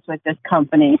problems with this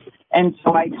company. And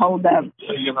so I told them.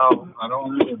 I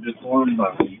don't have a deformed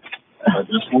body. I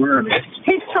just wear it.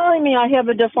 He's telling me I have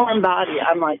a deformed body.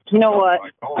 I'm like, you know what?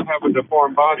 I don't have a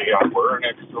deformed body. I wear an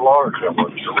extra large. I'm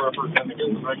what you're representing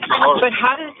as an extra large. But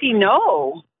how does he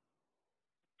know?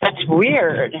 That's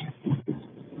weird.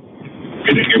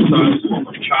 Getting your size from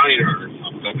China or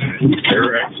something.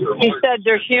 They're extra large. He said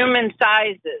they're human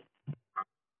sizes.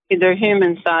 They're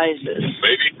human sizes.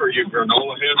 Maybe for you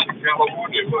granola heads in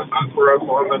California, but not for us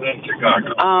women in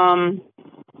Chicago.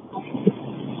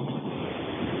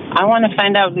 I want to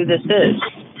find out who this is.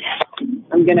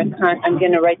 I'm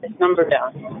gonna write this number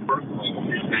down.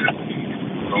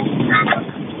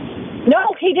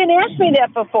 No, he didn't ask me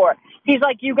that before. He's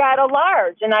like, you got a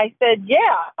large. And I said,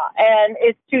 yeah. And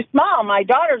it's too small. My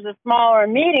daughter's a small or a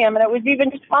medium, and it was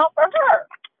even too small for her.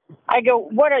 I go,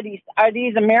 what are these? Are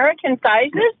these American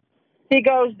sizes? He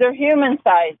goes, they're human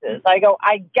sizes. I go,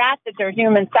 I got that they're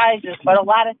human sizes, but a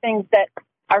lot of things that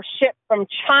are shipped from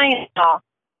China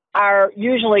are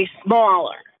usually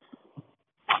smaller.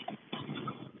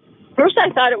 First, I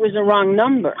thought it was the wrong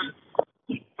number.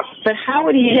 But how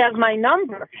would he have my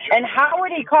number? And how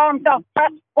would he call himself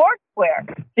Prep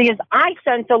Sportswear? Because I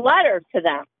sent a letter to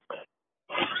them.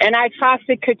 And I talked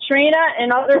to Katrina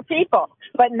and other people.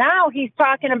 But now he's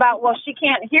talking about, well, she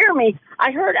can't hear me.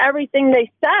 I heard everything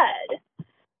they said.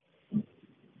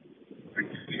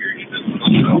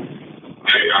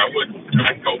 I would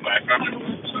go back on the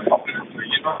website.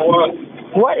 You know what?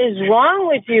 What is wrong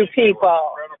with you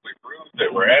people? They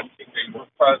were asking me what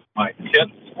size my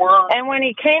kids were. And when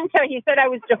he came to, he said I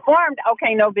was deformed.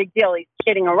 Okay, no big deal. He's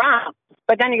kidding around.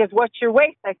 But then he goes, what's your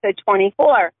waist? I said,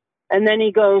 24. And then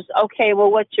he goes, okay,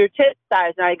 well, what's your tit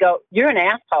size? And I go, you're an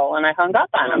asshole. And I hung up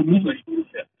on him.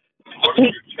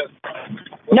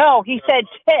 No, he said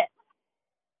tit.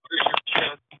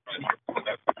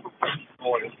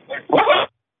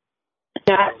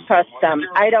 Not trust them.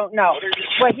 I don't know.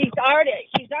 But he's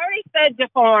already said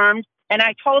deformed, and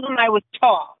I told him I was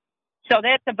tall. So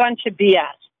that's a bunch of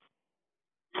BS.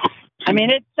 I mean,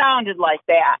 it sounded like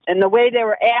that. And the way they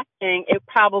were asking, it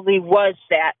probably was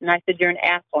that. And I said, you're an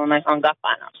asshole, and I hung up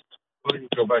on him. Well, you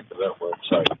can go back to that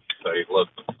website and say, look,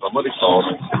 somebody called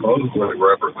me, supposedly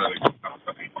representing the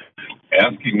company,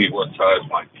 asking me what size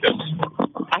my kids were.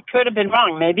 I could have been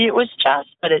wrong. Maybe it was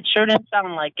chest, but it sure didn't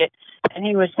sound like it. And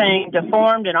he was saying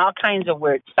deformed and all kinds of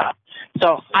weird stuff.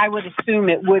 So I would assume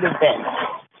it would have been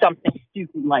something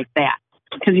stupid like that.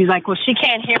 Because he's like, well, she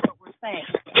can't hear what we're saying.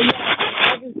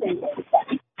 Everything is that.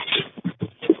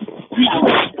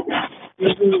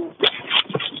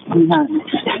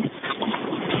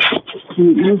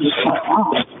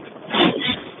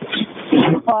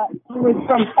 But he was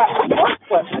from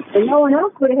Brooklyn, and no one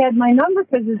else would have had my number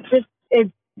because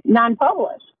it's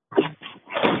non-published.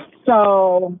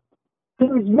 So he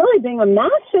was really being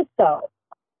obnoxious, though.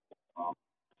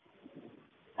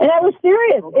 And I was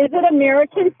serious. Is it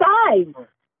American size?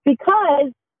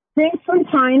 Because things from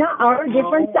China are a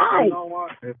different size. You know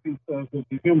what? If he says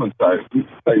it's a human size, you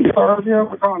say, sir, have you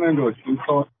ever gone into a shoe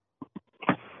store?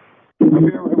 Have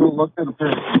you ever looked at a pair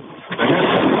of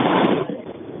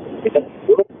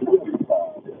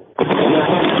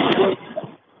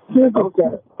Here's a joke.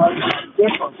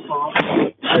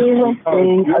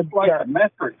 It's like a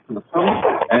metric system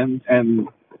and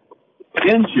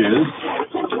inches.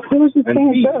 He was just and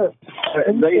saying feet. dirt.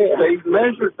 They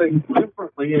measure things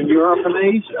differently in Europe and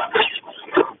Asia.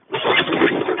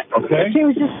 Okay? He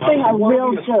was just saying a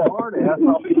real joke. I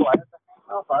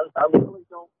really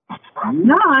don't.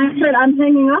 No, I said, I'm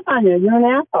hanging up on you. You're an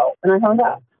asshole. And I hung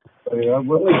up. I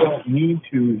really don't need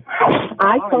to.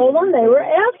 I told them they were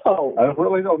assholes. I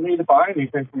really don't need to buy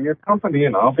anything from your company,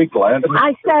 and I'll be glad to.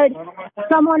 I said,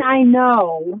 someone I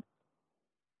know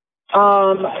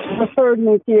referred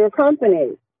me to your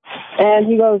company. And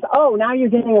he goes, oh, now you're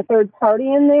getting a third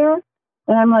party in there?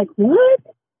 And I'm like, what?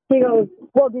 He goes,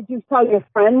 well, did you tell your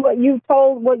friend what you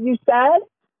said?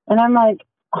 And I'm like,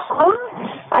 huh?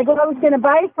 I go, I was going to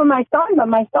buy it for my son, but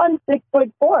my son's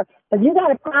 6'4". If you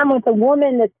got a problem with a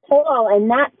woman that's tall and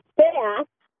not fat,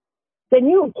 then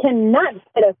you cannot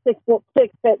fit a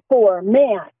 6'4"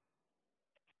 man.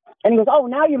 And he goes, oh,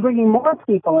 now you're bringing more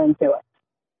people into it.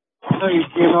 Hey,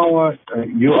 you know what?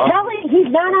 Kelly, he's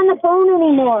not on the phone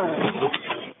anymore.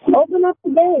 Open up the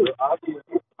gate.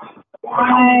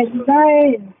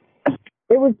 Guys,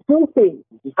 it was goofy.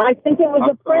 I think it was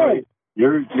a prank.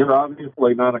 You're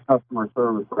obviously not a customer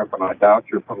service rep, and I doubt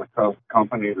you're from the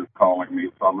company that's calling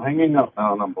me. So I'm hanging up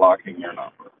now, and I'm blocking your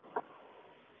number.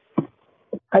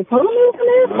 I told him he was an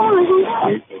asshole.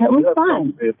 It was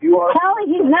fun. Kelly,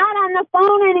 he's not on the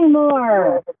phone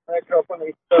anymore.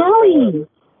 Kelly.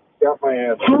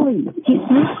 Kelly, he's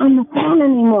not on the phone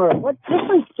anymore. What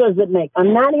difference does it make?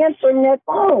 I'm not answering that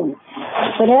phone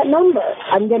for that number.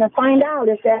 I'm going to find out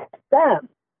if that's them,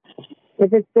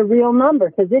 if it's the real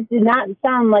number, because it did not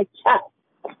sound like chest.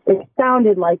 It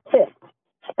sounded like tits.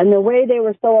 And the way they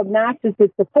were so obnoxious,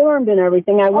 it's deformed and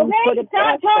everything, I wouldn't put it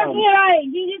past them. Stop talking right.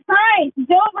 Jesus Christ,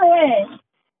 it's over with.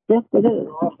 Yes, it is.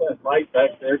 Off that light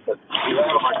back there, because you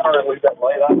out of my car and leave that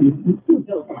light on.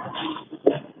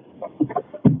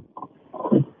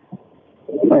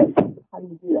 Wait, how do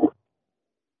you do that?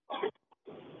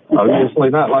 Obviously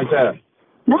not like that.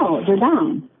 No, they're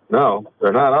down. No,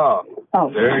 they're not off. Oh.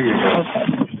 There you go. Okay.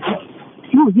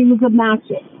 No, he was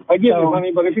obnoxious. I get it,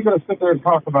 honey, but if you're going to sit there and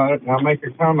talk about it, and I'll make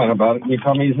a comment about it, and you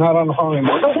tell me he's not on the phone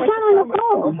anymore. He's not on the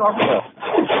phone. Don't talk about it.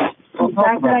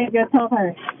 That's what I just told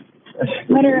her.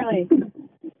 Literally.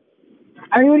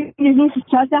 Are you need to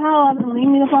shut the hell up and leave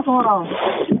me the fuck alone?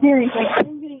 Seriously,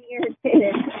 I'm getting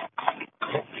irritated.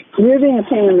 You're being a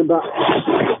pain in the butt.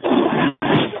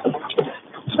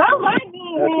 Don't mind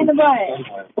being a pain in the butt.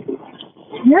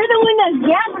 You're the one that's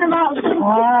yapping about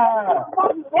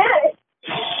fucking it.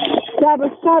 Shut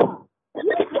up.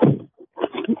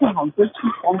 Look at how good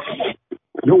she's walking.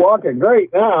 You're walking great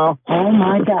now. Oh,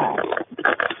 my God.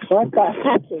 What the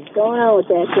heck is going on with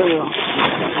that girl?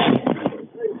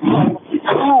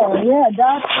 Oh, yeah,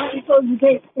 Doc, let me close the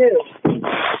gate, too.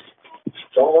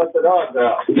 Don't let the dog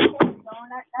out. Don't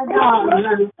let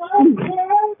the dog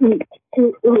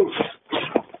out.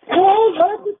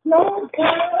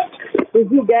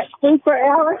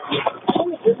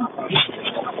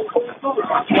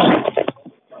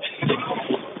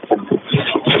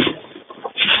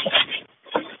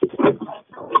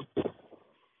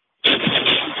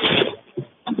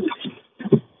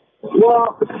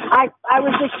 Well, I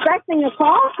was expecting a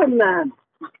call from them,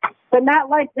 but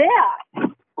not like that.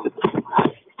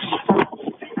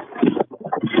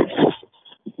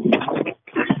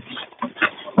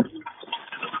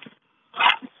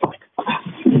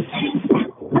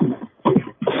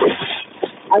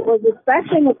 I was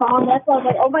expecting a call, and that's why I was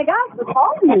like, oh my gosh, they're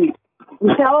calling me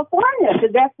in California,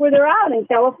 because that's where they're out, in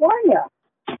California.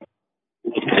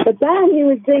 But then he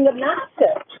was being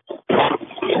obnoxious.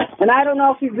 And I don't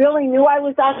know if he really knew I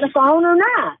was on the phone or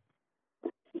not.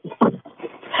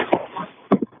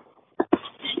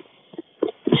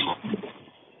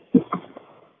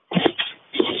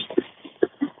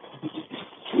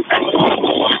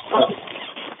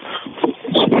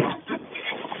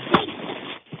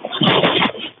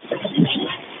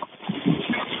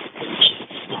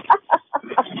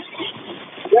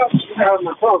 Yep, I have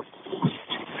my phone.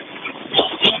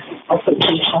 I'll put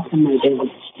some stuff in my bag.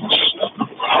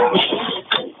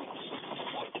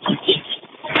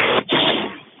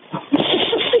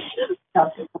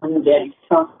 On the daddy's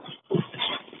phone.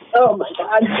 Oh my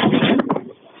God.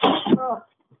 Oh.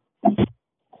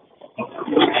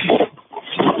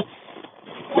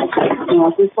 Well,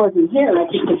 if this wasn't here, I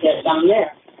could get it down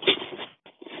there.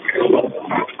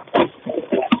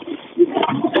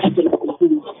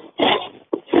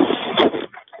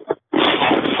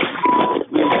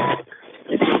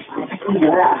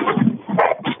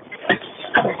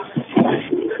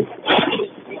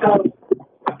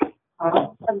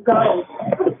 Go.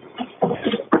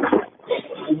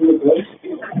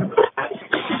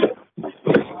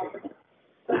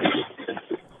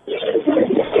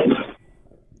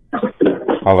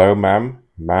 Hello, ma'am.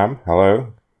 Ma'am,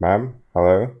 hello. Ma'am,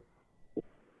 hello.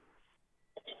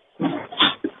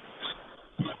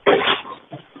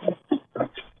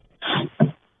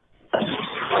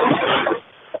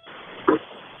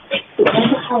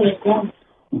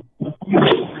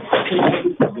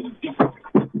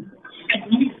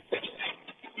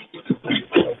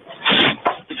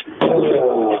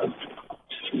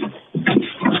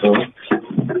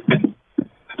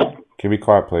 Can you be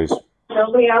quiet, please?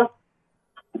 Nobody else.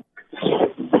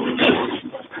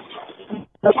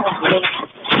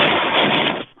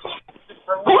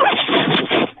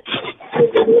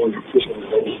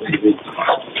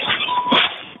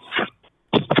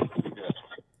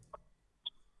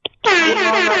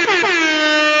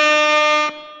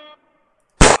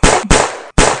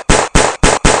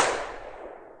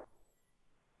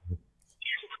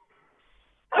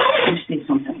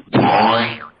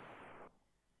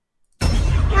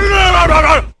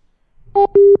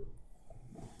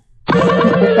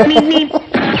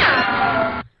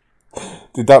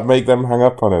 Did that make them hang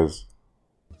up on us?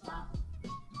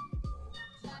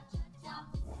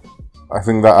 I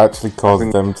think that actually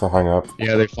caused them to hang up.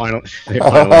 Yeah, they finally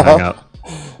hung up.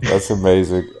 That's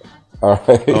amazing. All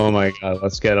right. Oh my God,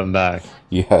 let's get them back.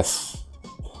 Yes.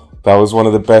 That was one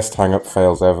of the best hang-up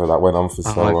fails ever. That went on for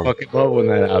so long. I fucking love when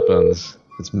that happens.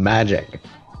 It's magic.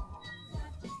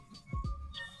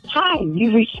 Hi,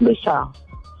 you've reached Michelle.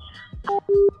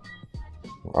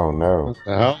 Oh no. What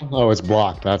the hell? Oh, it's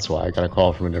blocked. That's why. I got a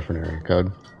call from a different area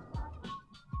code.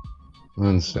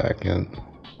 1 second.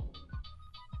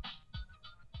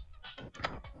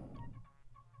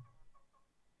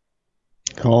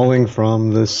 Calling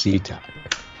from the C-Tower.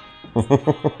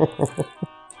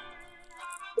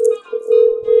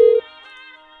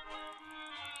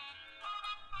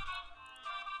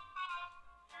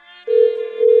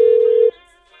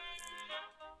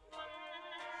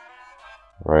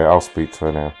 Right, I'll speak to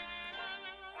her now.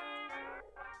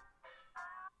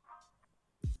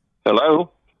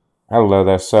 Hello? Hello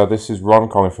there, sir. This is Ron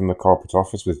calling from the corporate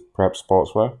office with Prep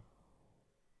Sportswear.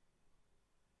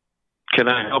 Can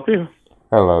I help you?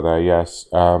 Hello there, yes.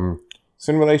 It's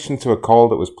in relation to a call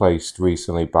that was placed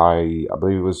recently by, I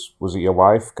believe it was it your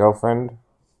wife, girlfriend?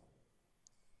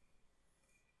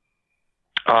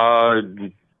 I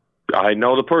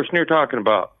know the person you're talking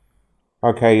about.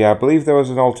 Okay, yeah, I believe there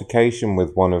was an altercation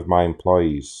with one of my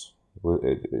employees.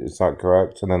 Is that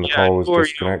correct? And then the call was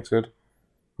disconnected.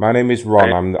 My name is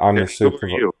Ron. I'm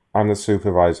the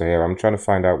supervisor here. I'm trying to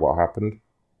find out what happened.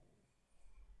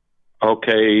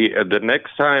 Okay, the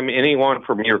next time anyone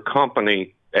from your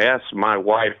company asks my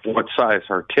wife what size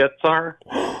her tits are,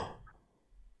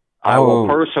 I will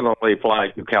personally fly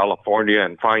to California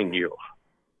and find you.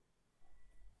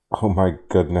 Oh my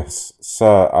goodness.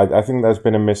 Sir, I think there's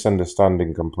been a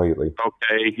misunderstanding completely.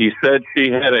 Okay, he said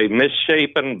she had a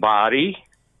misshapen body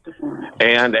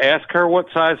and asked her what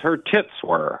size her tits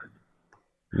were.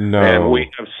 No. And we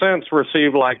have since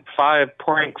received like 5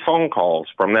 prank phone calls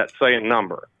from that same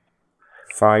number.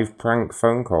 5 prank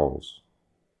phone calls?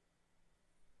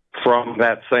 from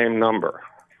that same number.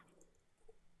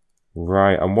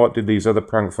 Right. And what did these other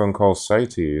prank phone calls say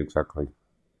to you exactly?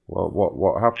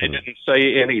 What They happened? didn't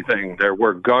say anything. There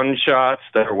were gunshots.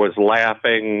 There was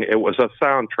laughing. It was a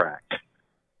soundtrack.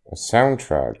 A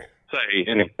soundtrack? Say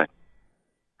anything.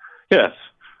 Yes.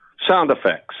 Sound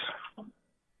effects.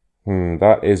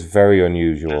 That is very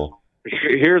unusual.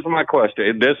 Here's my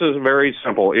question. This is very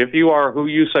simple. If you are who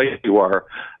you say you are,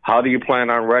 how do you plan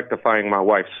on rectifying my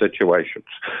wife's situations?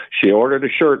 She ordered a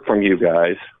shirt from you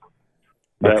guys.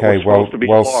 Okay, well,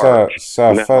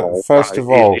 sir, Now, first of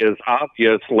all, it is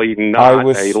obviously not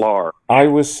a large. I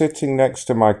was sitting next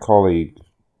to my colleague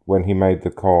when he made the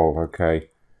call,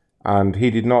 okay, and he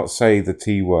did not say the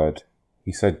T word.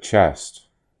 He said chest.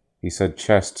 He said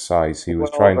chest size. He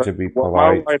was trying to be What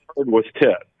polite. my wife heard was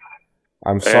tit.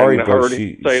 I'm sorry, and but heard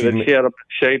him say that she had a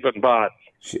shapen body.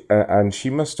 And she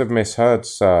must have misheard,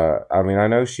 sir. I mean, I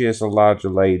know she is a larger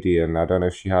lady, and I don't know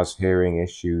if she has hearing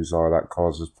issues or that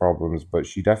causes problems, but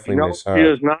she definitely No, misheard. she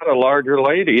is not a larger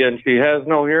lady, and she has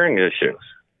no hearing issues.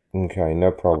 Okay, no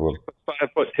problem.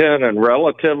 5'10" and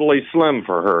relatively slim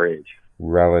for her age.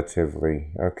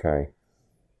 Relatively, okay.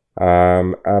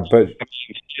 But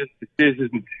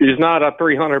she's not a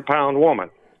 300-pound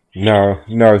woman.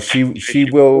 no, she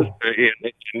will.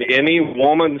 In any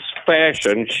woman's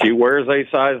fashion, she wears a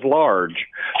size large.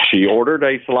 She ordered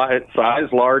a size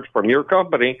large from your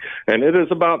company, and it is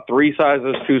about 3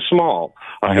 sizes too small.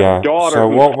 I have a daughter so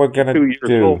who's what we're gonna 2 years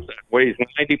do old that weighs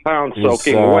 90 pounds is,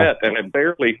 soaking wet, and it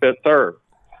barely fits her.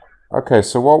 Okay,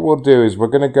 so what we'll do is we're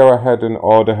going to go ahead and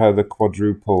order her the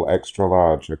quadruple extra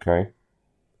large, okay?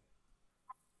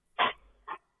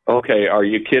 Okay, are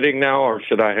you kidding now, or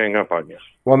should I hang up on you?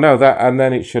 Well, no, and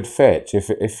then it should fit.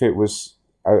 If it was,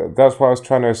 that's what I was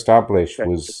trying to establish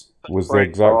was the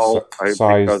exact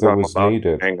size that was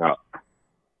needed. Hang up.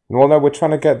 Well, no, we're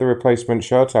trying to get the replacement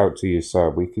shirt out to you, sir.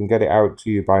 We can get it out to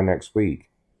you by next week.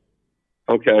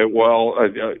 Okay, well,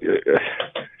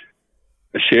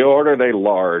 she ordered a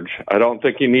large. I don't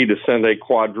think you need to send a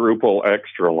quadruple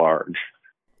extra large.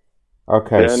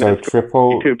 Okay, then so it's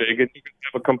triple. Too big, and you can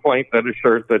have a complaint that a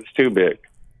shirt that's too big.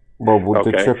 Well, would the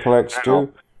Okay. triple X Now,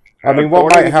 do? I mean,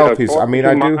 what might help is, I mean,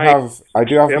 I do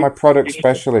have my my product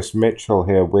specialist Mitchell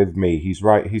here with me.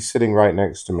 He's sitting right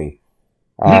next to me.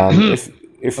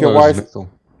 If your Hello, wife, Mitchell.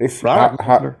 if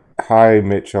Right, hi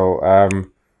Mitchell, I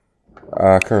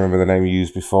can't remember the name you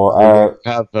used before.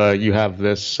 You have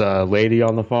this lady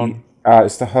on the phone?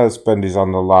 It's the husband is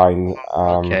on the line.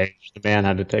 Okay, the man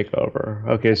had to take over.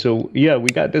 Okay, so yeah, we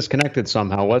got disconnected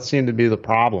somehow. What seemed to be the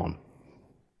problem?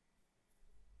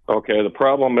 Okay, the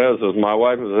problem is my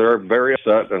wife is very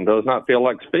upset and does not feel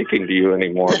like speaking to you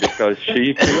anymore because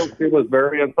she feels she was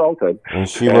very insulted. And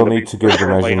she will need to give the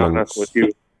perfectly measurements. honest with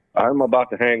you, I'm about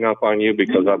to hang up on you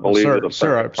because I believe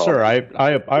Sir,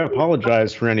 I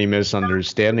apologize for any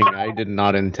misunderstanding. I did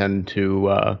not intend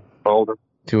to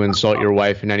insult your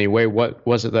wife in any way. What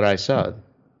was it that I said?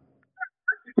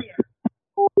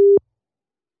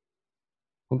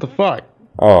 What the fuck?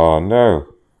 Oh no!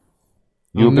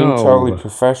 You're being No. totally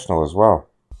professional as well.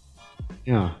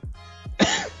 Yeah.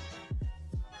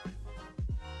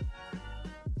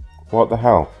 What the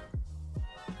hell?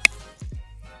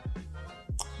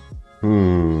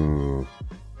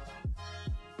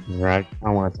 Right. I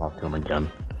want to talk to him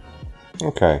again.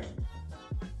 Okay.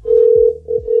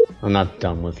 I'm not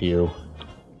done with you.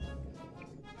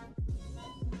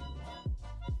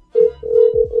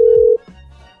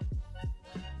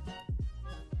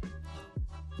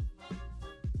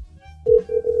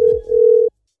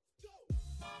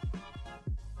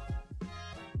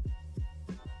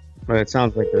 But it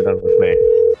sounds like they're done with me.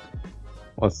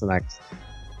 What's the next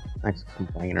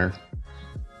complainer?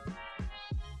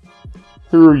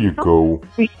 Here you go.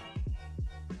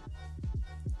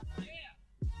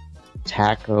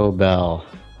 Taco Bell.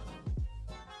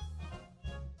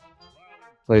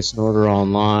 Placed an order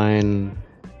online.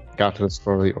 Got to the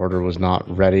store, the order was not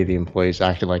ready. The employees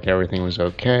acted like everything was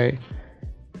okay.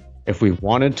 If we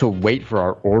wanted to wait for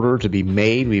our order to be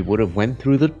made, we would have went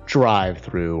through the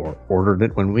drive-thru or ordered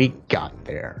it when we got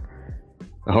there.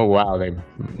 Oh wow, they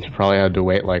probably had to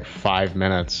wait like 5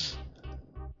 minutes.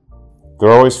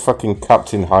 They're always fucking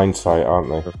Captain Hindsight,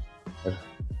 aren't they?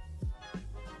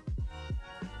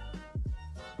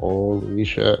 Holy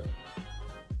shit.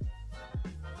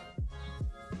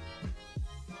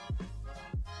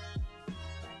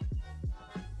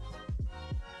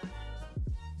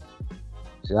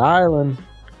 Dialing.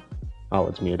 Oh,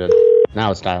 it's muted. Now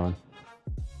it's dialing.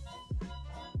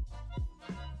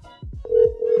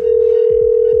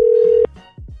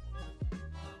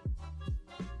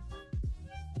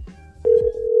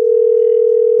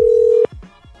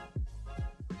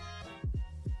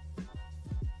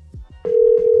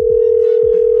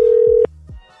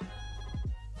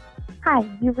 Hi,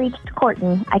 you reached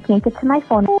Courtney. I can't get to my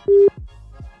phone.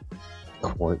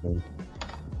 Courtney.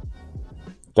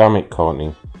 Damn it,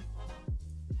 Courtney.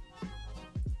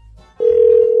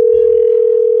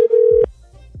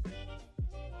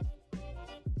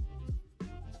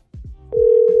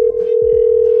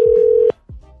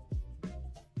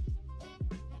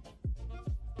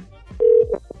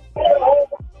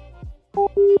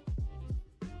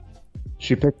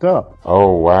 She picked up.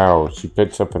 Oh, wow. She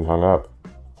picked up and hung up.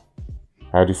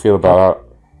 How do you feel about that?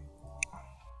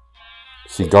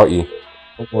 She got you.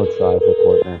 One more try for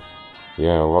Courtney.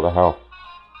 Yeah, what the hell?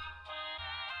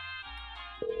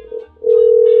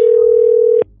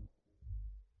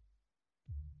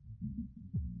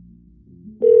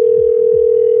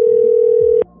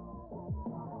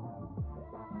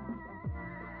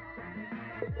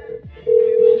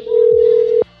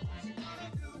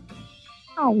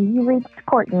 Hi, you reached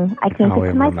Courtney. I can't I'll get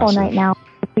leave to my him a phone right message. now.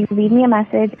 Please leave me a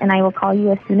message and I will call you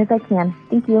as soon as I can.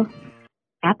 Thank you.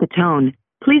 At the tone,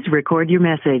 please record your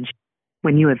message.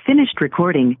 When you have finished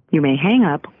recording, you may hang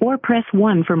up or press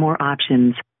 1 for more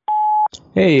options.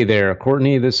 Hey there,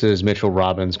 Courtney. This is Mitchell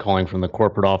Robbins calling from the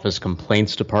Corporate Office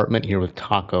Complaints Department here with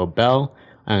Taco Bell.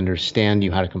 I understand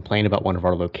you had a complaint about one of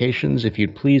our locations. If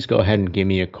you'd please go ahead and give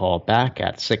me a call back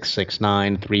at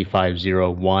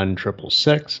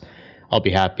 669-350-1666. I'll be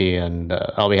happy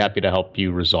to help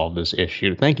you resolve this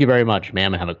issue. Thank you very much,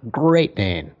 ma'am, and have a great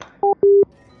day.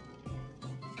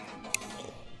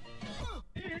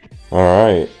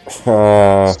 Alright.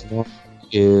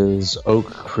 Is Oak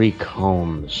Creek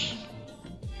Homes.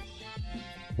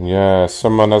 Yeah,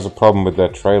 someone has a problem with their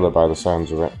trailer by the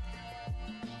sounds of it.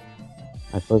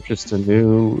 I purchased a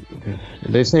new...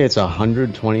 They say it's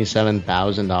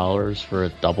 $127,000 for a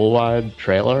double-wide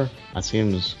trailer. That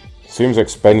seems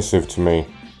expensive to me.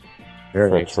 Very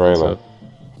for a trailer.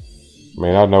 expensive. I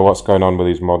mean, I don't know what's going on with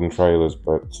these modern trailers,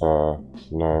 but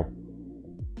no.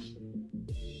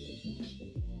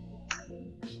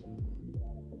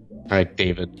 All right,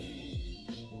 David.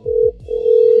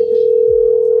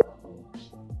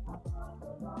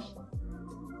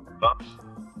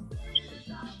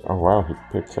 Oh wow, he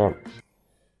picked up.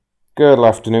 Good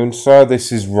afternoon, sir.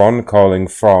 This is Ron calling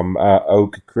from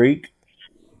Oak Creek.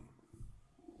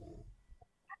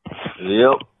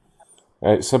 Yep.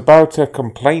 It's about a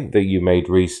complaint that you made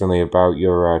recently about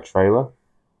your trailer.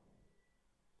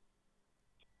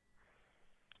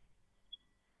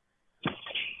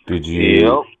 Did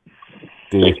you?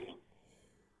 Yep.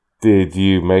 Did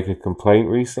you make a complaint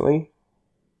recently?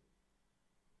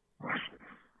 I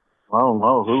don't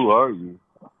know. Who are you?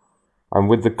 I'm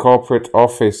with the corporate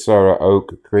office, sir, at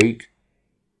Oak Creek.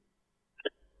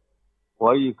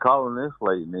 Why are you calling this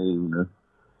late in the evening?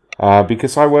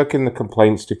 Because I work in the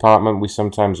complaints department, we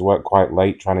sometimes work quite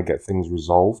late trying to get things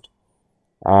resolved.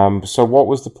 So what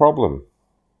was the problem?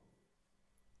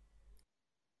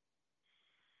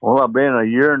 Well, I've been a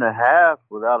year and a half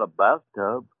without a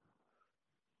bathtub.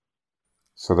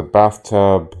 So the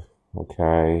bathtub,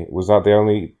 okay. Was that the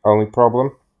only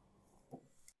problem?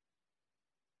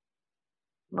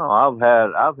 No, I've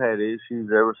had issues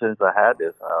ever since I had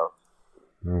this house.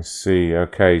 I see.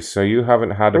 Okay, so you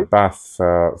haven't had a bath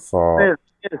for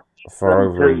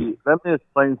over a year. Let me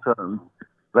explain something.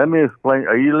 Let me explain.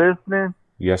 Are you listening?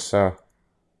 Yes, sir.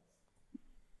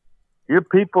 Your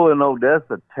people in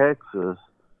Odessa, Texas,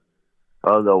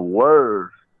 are the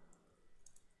worst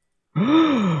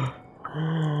representatives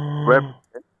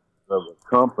of a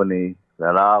company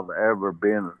that I've ever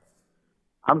been.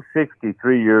 I'm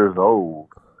 63 years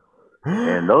old,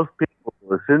 and those people,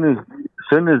 as soon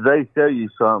as they tell you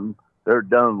something, they're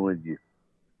done with you.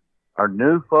 Our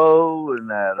new foe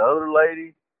and that other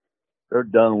lady, they're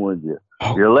done with you.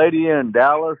 Your lady in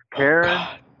Dallas, Karen,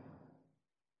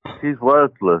 she's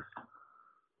worthless.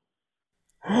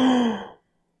 I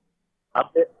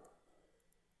bet.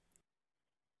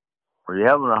 Are you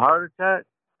having a heart attack?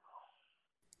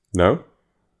 No?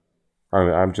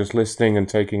 I'm just listening and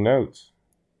taking notes.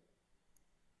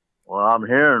 Well, I'm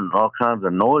hearing all kinds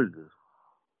of noises.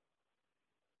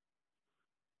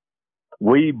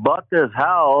 We bought this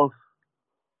house,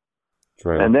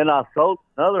 and then I sold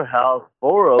another house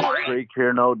for Oak Creek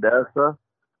here in Odessa,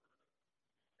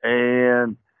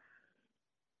 and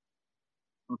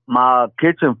my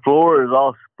kitchen floor is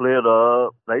all split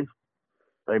up.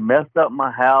 They messed up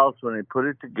my house when they put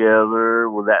it together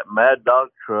with that Mad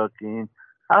Dog Trucking.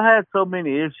 I've had so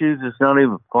many issues, it's not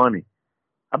even funny.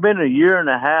 I've been a year and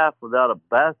a half without a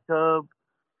bathtub.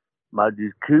 My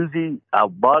jacuzzi, I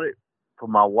bought it for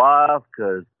my wife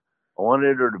because I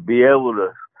wanted her to be able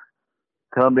to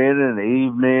come in the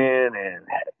evening and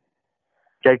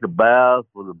take a bath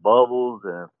with the bubbles.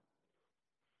 And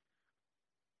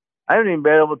I haven't even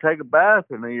been able to take a bath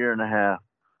in a year and a half.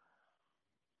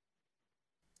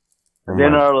 Oh And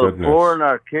then my our little goodness. floor in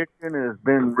our kitchen has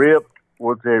been ripped.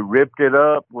 Once they ripped it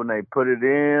up when they put it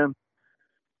in,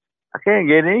 I can't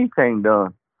get anything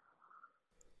done.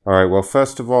 All right. Well,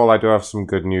 first of all, I do have some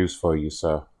good news for you,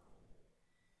 sir.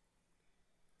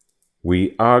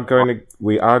 We are going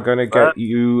to get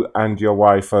you and your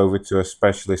wife over to a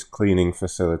specialist cleaning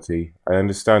facility. I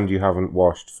understand you haven't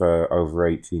washed for over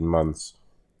 18 months,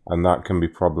 and that can be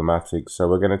problematic. So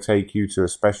we're going to take you to a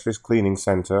specialist cleaning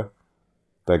center.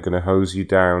 They're going to hose you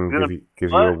down,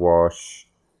 give you a wash,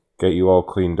 get you all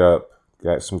cleaned up,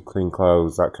 get some clean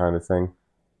clothes, that kind of thing.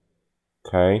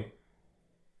 Okay?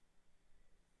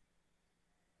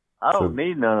 I don't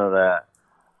need none of that.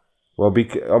 Well,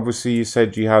 obviously you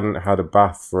said you hadn't had a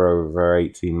bath for over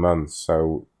 18 months,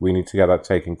 so we need to get that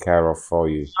taken care of for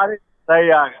you. I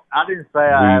didn't say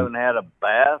I haven't had a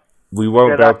bath. We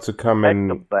won't be able to come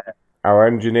in. Our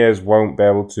engineers won't be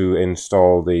able to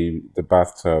install the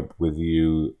bathtub with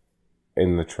you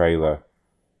in the trailer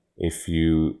if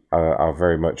you are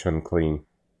very much unclean.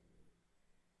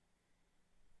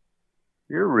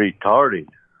 You're retarded.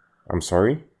 I'm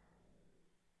sorry?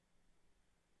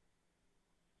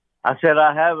 I said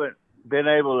I haven't been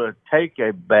able to take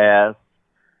a bath.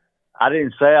 I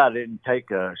didn't say I didn't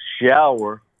take a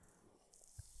shower.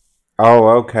 Oh,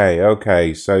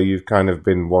 okay. So you've kind of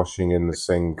been washing in the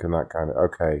sink and that kind of...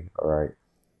 Okay, all right.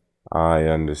 I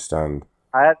understand.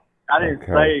 I didn't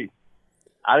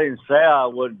say I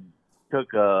would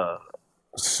took a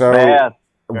bath.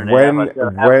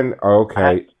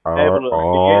 Okay.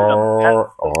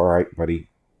 All right, buddy.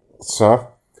 So,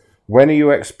 when are you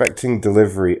expecting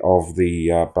delivery of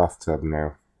the bathtub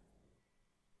now?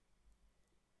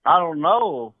 I don't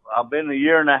know. I've been a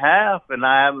year and a half and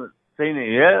I haven't seen it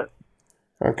yet.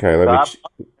 Okay, I'm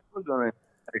never going to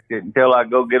take it until I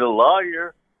go get a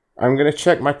lawyer. I'm going to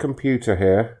check my computer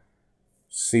here,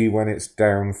 see when it's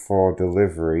down for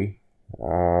delivery.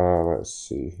 Let's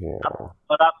see here.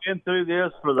 But I've been through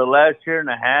this for the last year and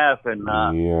a half, and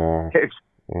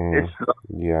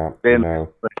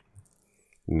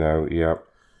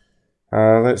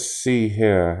let's see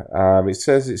here. It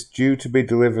says it's due to be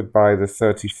delivered by the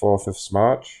 34th of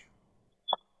March.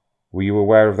 Were you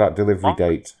aware of that delivery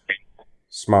date?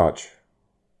 March.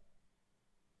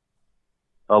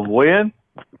 Of when?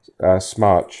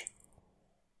 March.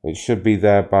 It should be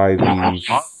there by the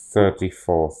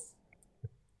 34th.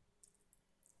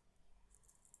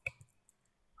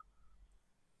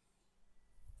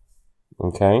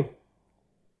 Okay.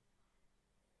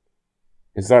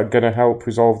 Is that going to help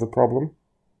resolve the problem?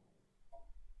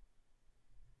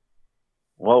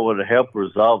 What would help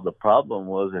resolve the problem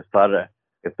was if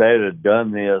they'd have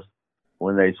done this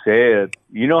when they said,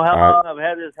 you know how long I've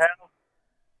had this house?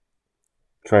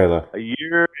 Trailer. A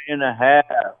year and a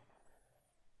half.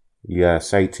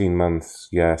 Yes, 18 months.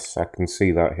 Yes, I can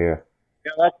see that here.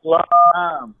 Yeah, that's a lot of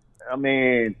time. I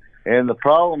mean, and the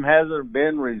problem hasn't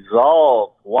been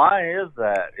resolved. Why is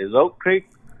that? Is Oak Creek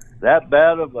that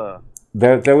bad of a...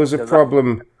 There was a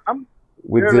problem I'm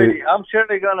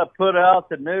surely going to put out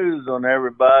the news on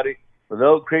everybody with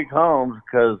Oak Creek Homes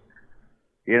because,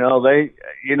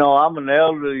 I'm an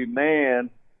elderly man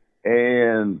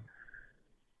and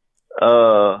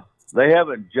they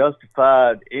haven't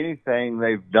justified anything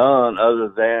they've done other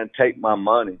than take my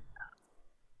money.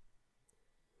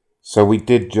 So we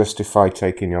did justify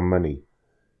taking your money.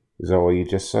 Is that what you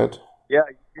just said? Yeah,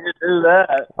 you did do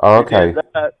that. Oh, okay.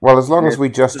 Well, as long as we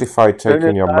justify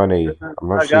taking your money, I'm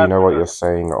not sure you know what you're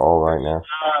saying at all right now.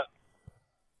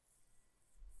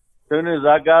 As soon as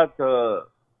I got the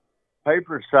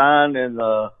paper signed and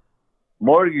the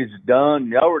mortgage done,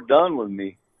 y'all were done with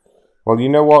me. Well, you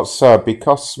know what, sir?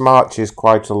 Because March is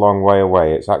quite a long way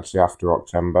away. It's actually after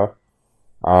October.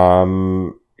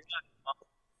 Well,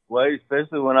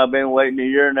 especially when I've been waiting a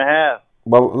year and a half.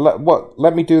 Well,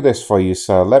 let me do this for you,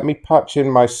 sir. Let me patch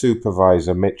in my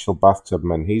supervisor, Mitchell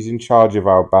Bathtubman. He's in charge of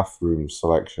our bathroom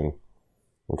selection.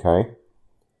 Okay?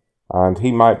 And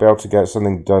he might be able to get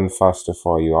something done faster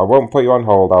for you. I won't put you on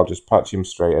hold. I'll just patch him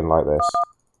straight in like this.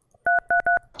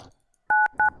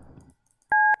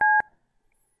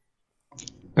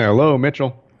 Hello,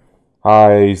 Mitchell.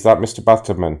 Hi, is that Mr.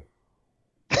 Bathtubman?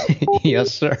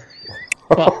 Yes, sir.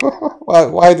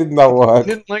 Why didn't that work? I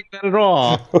didn't like that at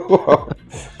all.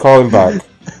 Call him back.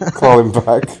 Call him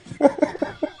back.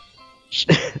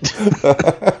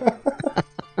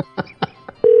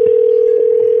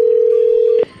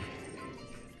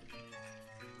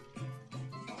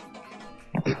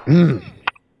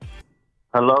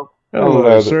 Hello?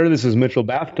 Hello, sir. This is Mitchell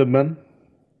Bathtubman.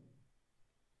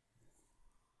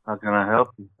 How can I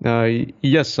help you?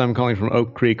 Yes, I'm calling from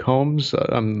Oak Creek Homes.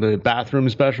 I'm the bathroom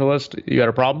specialist. You got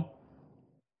a problem?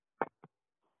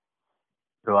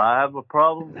 Do I have a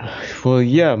problem? Well,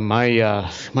 yeah, my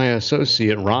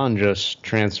associate Ron just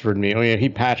transferred me. Oh yeah, he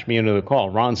patched me into the call.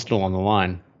 Ron's still on the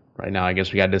line right now. I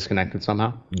guess we got disconnected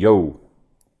somehow. Yo.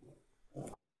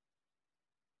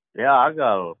 Yeah, I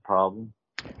got a problem.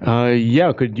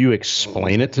 Yeah, could you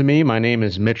explain it to me? My name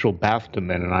is Mitchell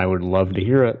Bafteman, and I would love to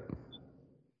hear it.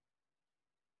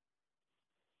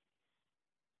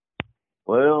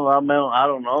 Well, I mean, I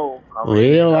don't know. I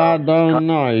don't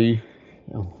know.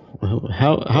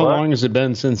 How What? long has it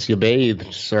been since you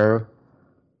bathed, sir?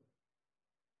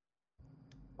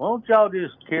 Why don't y'all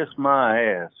just kiss my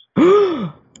ass?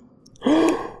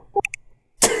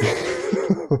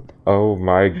 Oh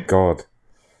my god.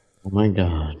 Oh my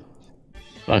god.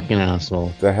 Fucking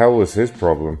asshole. The hell was his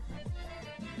problem?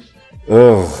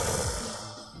 Ugh.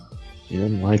 You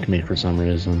didn't like me for some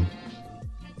reason.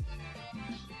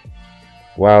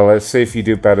 Well, let's see if you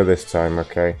do better this time,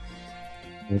 okay?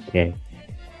 Okay.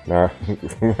 Now,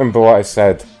 remember what I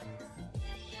said.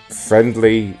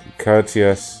 Friendly,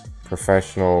 courteous,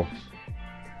 professional.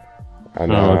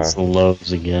 And, it's the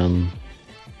lows again.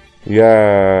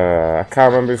 Yeah, I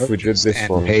can't remember if we did this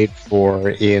one. Paid for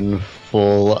in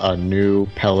full a new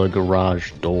Pella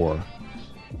garage door.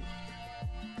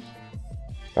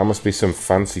 That must be some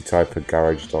fancy type of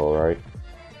garage door, right?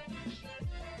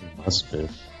 Must be.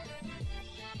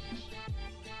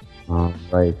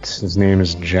 Right. His name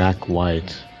is Jack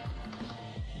White.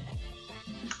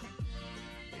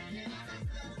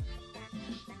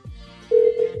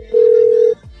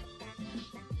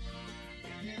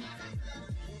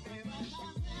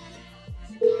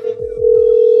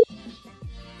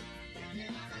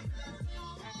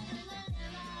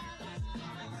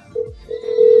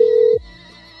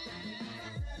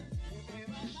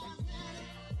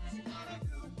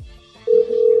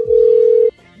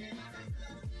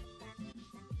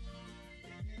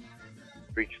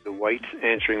 Reach the White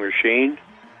answering machine.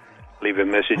 Leave a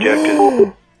message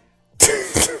after.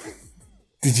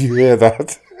 Did you hear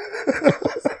that?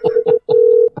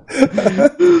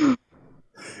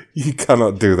 You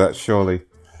cannot do that, surely.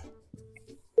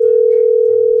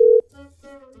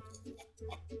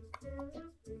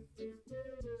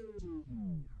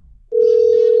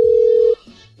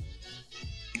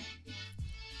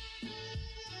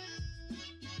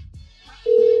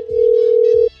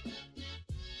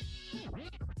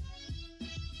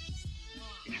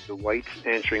 The White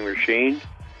answering machine.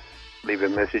 Leave a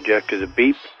message after the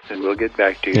beep, and we'll get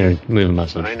back to you. Here, leave a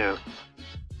message. Bye now.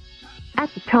 At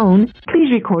the tone,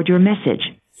 please record your message.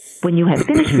 When you have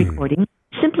finished recording,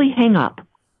 simply hang up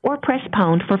or press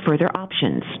pound for further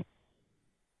options.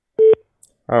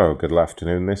 Oh, good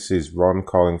afternoon. This is Ron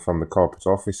calling from the corporate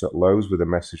office at Lowe's with a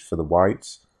message for the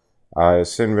Whites.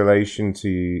 It's in relation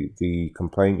to the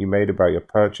complaint you made about your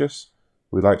purchase.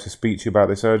 We'd like to speak to you about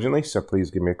this urgently, so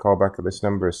please give me a call back at this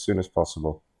number as soon as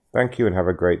possible. Thank you and have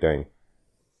a great day.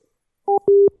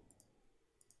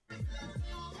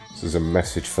 This is a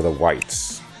message for the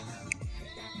Whites.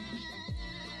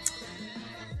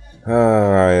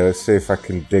 Alright, let's see if I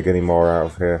can dig any more out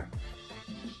of here.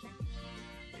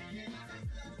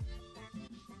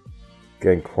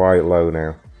 Getting quite low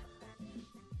now.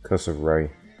 Because of Ray.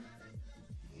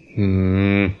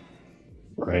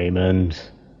 Raymond.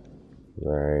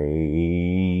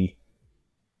 Ray.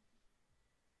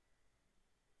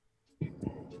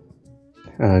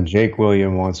 Jake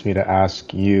William wants me to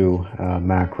ask you,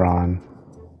 Macron,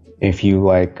 if you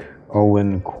like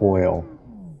Owen Coyle.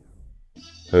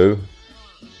 Who?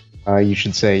 You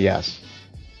should say yes.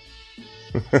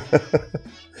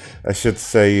 I should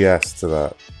say yes to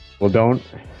that. Well,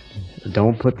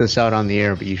 don't put this out on the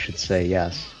air, but you should say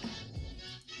yes.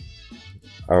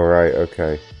 All right,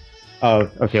 okay. Oh,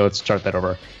 okay, let's start that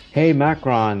over. Hey,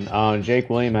 Macron, Jake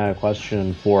William had a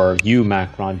question for you,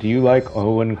 Macron. Do you like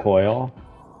Owen Coyle?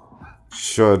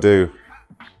 Sure do.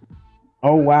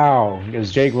 Oh, wow.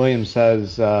 Because Jake Williams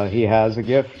says he has a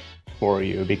gift for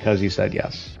you because he said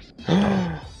yes.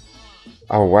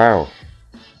 Oh, wow.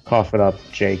 Cough it up,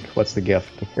 Jake. What's the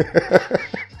gift?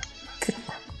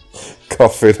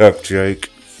 Cough it up,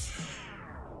 Jake.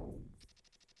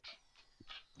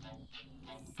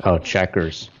 Oh,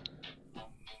 checkers.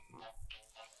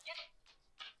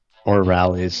 Or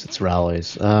rallies. It's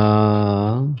rallies.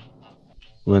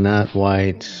 Lynette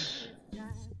White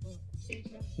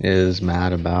is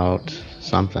mad about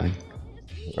something.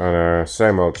 I know,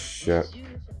 same old shit.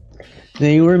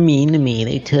 They were mean to me.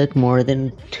 They took more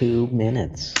than 2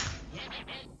 minutes.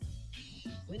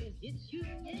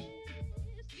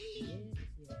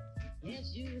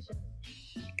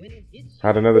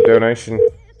 Had another donation.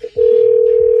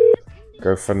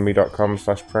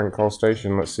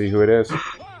 GoFundMe.com/prankcallstation. Let's see who it is.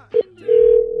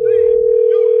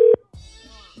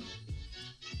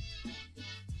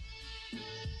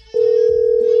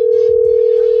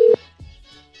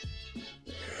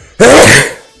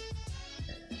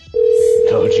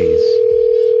 Oh, jeez.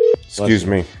 Excuse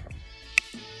me.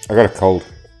 I got a cold.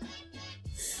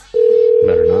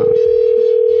 Better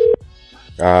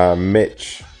not.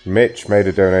 Mitch. Mitch made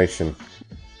a donation.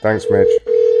 Thanks, Mitch.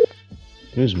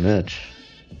 Who's Mitch?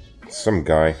 Some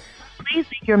guy. Please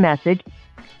leave your message.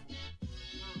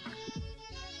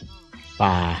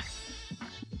 Bye.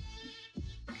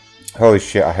 Holy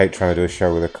shit, I hate trying to do a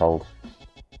show with a cold.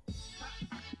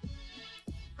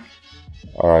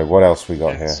 Alright, what else we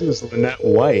got here? This is Lynette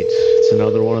White. It's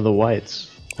another one of the Whites.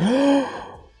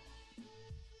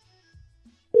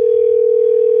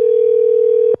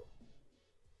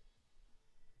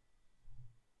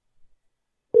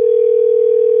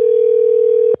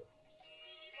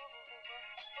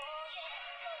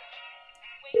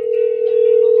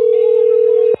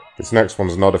 This next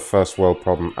one's not a first world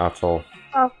problem at all.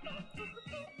 Oh.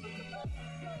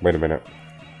 Wait a minute.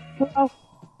 Hello.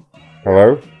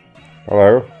 Hello?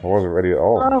 Hello? I wasn't ready at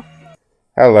all. Hello.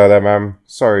 Hello there, ma'am.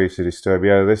 Sorry to disturb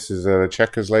you. This is the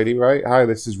Checkers lady, right? Hi,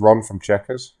 this is Ron from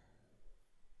Checkers.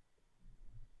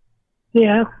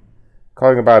 Yeah.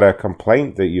 Calling about a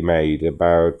complaint that you made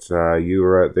about you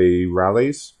were at the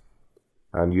rallies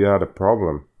and you had a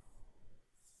problem.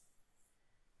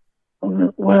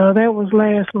 Well, that was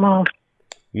last month.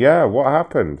 Yeah, what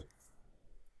happened?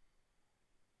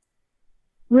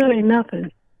 Really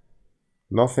nothing.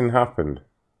 Nothing happened.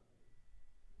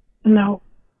 No.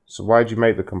 So why'd you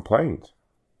make the complaint?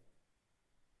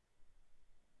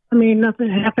 I mean,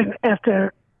 nothing happened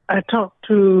after I talked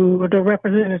to the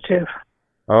representative.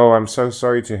 Oh, I'm so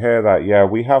sorry to hear that. Yeah,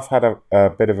 we have had a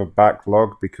bit of a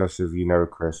backlog because of, you know,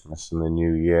 Christmas and the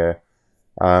New Year.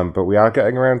 But we are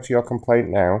getting around to your complaint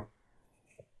now.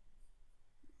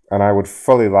 And I would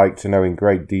fully like to know in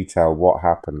great detail what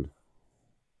happened.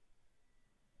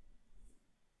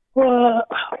 Well,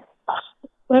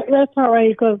 that's all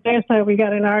right, because last time we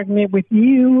got an argument with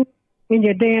you and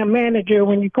your damn manager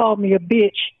when you called me a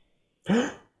bitch.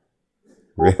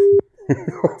 Really?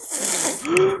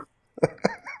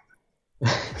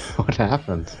 What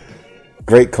happened?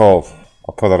 Great call.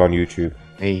 I'll put that on YouTube.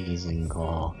 Amazing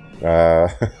call.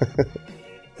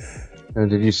 And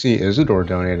did you see Isidore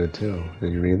donated too?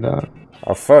 Did you read that?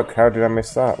 Oh fuck, how did I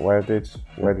miss that? Where did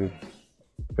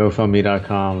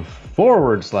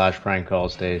GoFundMe.com/prank call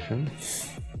station.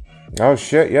 Oh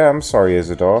shit, yeah, I'm sorry,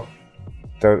 Isidore.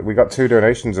 We got two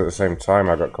donations at the same time,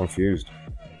 I got confused.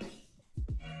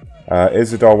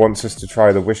 Isidore wants us to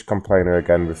try the wish complainer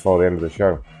again before the end of the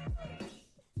show.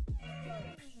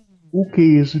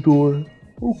 Okay, Isidore.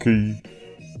 Okay.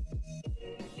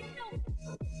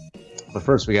 But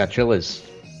first we got Chili's.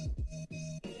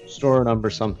 Store number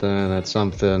something at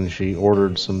something. She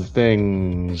ordered some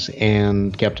things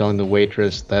and kept telling the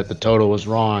waitress that the total was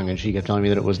wrong, and she kept telling me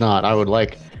that it was not. I would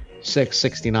like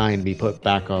 $6.69 to be put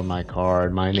back on my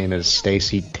card. My name is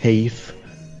Stacy Tafe.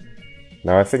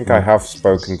 Now, I think I have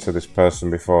spoken to this person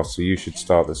before, so you should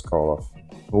start this call off.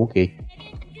 Okay.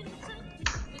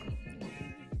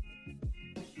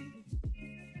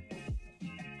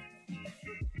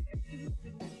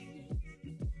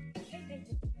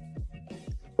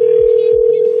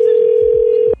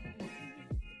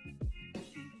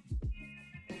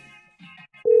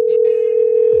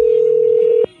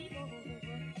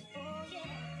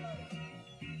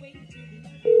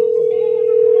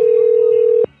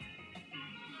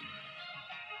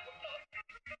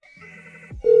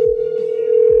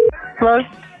 Hello?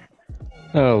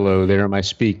 Hello there. Am I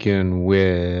speaking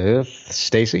with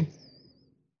Stacy?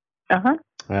 Uh-huh.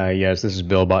 Yes, this is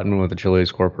Bill Button with the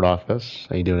Chili's corporate office.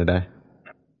 How you doing today?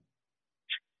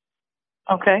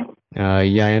 Okay.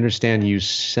 Yeah, I understand you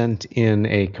sent in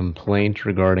a complaint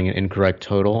regarding an incorrect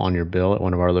total on your bill at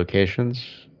one of our locations.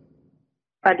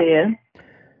 I did.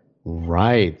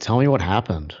 Right. Tell me what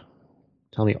happened.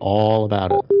 Tell me all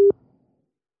about it.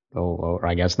 Oh,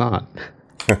 I guess not.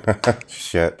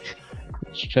 Shit.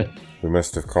 Shit. We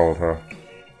must have called her.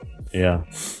 Yeah.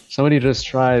 Somebody just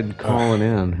tried calling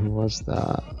in. Who was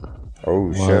that?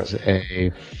 Oh, shit. It was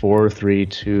a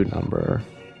 432 number.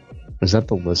 Is that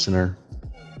the listener?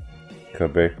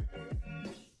 Could be.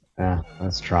 Yeah,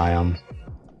 let's try them.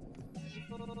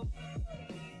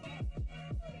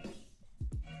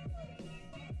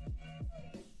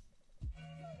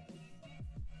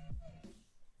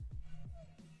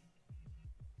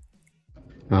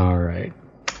 All right.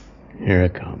 Here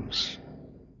it comes.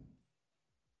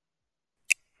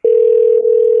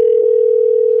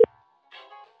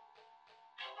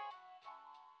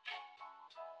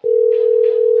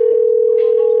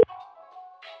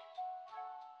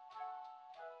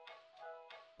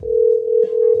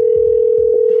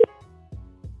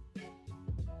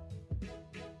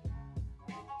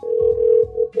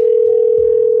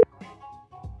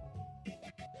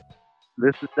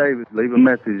 This is David. Leave a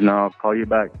message and I'll call you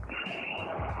back.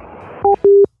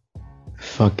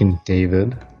 Fucking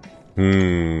David.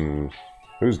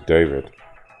 Who's David?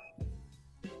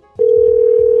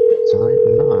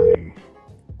 Time 9.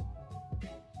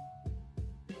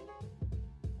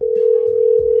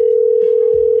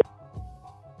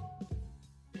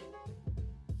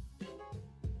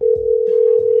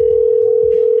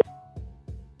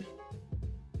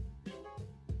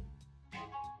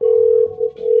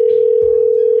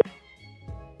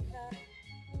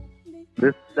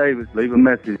 This is David. Leave a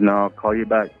message and I'll call you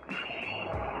back.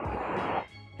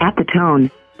 At the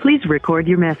tone, please record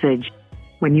your message.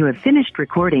 When you have finished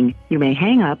recording, you may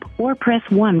hang up or press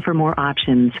 1 for more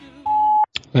options.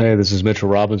 Hey, this is Mitchell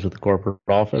Robbins with the corporate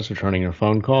office. Returning your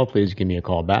phone call. Please give me a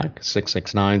call back.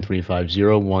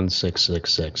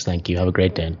 669-350-1666. Thank you. Have a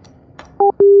great day.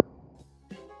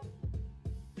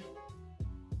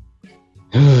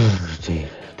 David.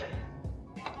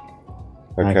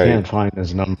 Okay. I can't find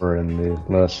his number in the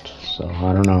list, so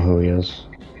I don't know who he is.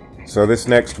 So this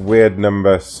next weird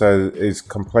number is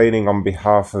complaining on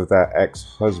behalf of their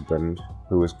ex-husband,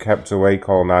 who was kept awake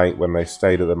all night when they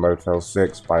stayed at the Motel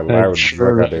 6 by loud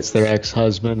drug addicts. It's their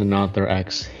ex-husband and not their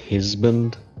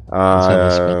ex-husband.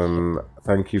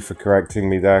 Thank you for correcting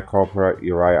me there, Corporate.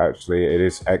 You're right, actually. It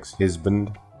is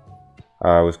ex-husband.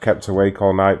 Was kept awake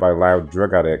all night by loud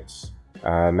drug addicts.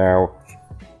 Now,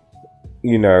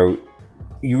 you know,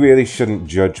 you really shouldn't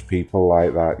judge people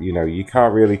like that. You know, you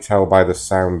can't really tell by the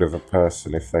sound of a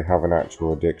person if they have an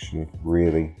actual addiction,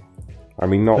 really. I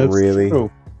mean, not That's really. True.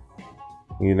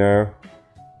 You know?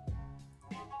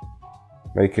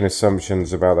 Making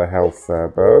assumptions about their health there,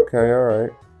 but okay,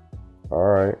 alright.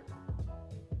 Alright.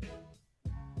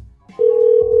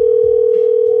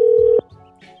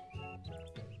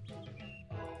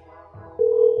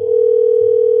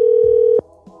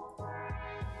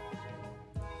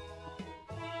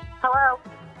 Hello.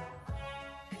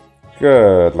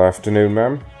 Good afternoon,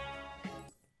 ma'am.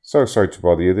 So sorry to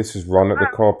bother you. This is Ron at the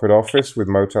corporate office with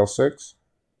Motel 6.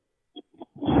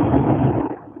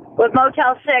 With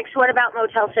Motel 6, what about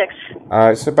Motel 6?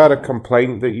 It's about a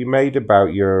complaint that you made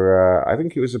about your, I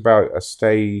think it was about a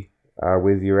stay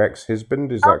with your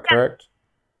ex-husband. Is that correct?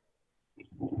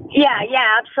 Yeah,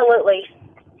 absolutely.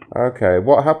 Okay.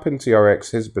 What happened to your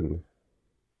ex-husband?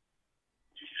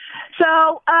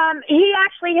 So,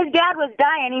 his dad was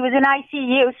dying. He was in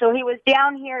ICU, so he was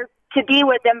down here to be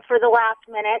with them for the last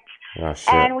minute. Oh,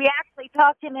 shit. And we actually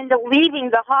talked him into leaving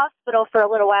the hospital for a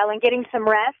little while and getting some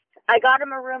rest. I got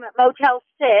him a room at Motel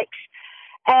 6,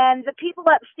 and the people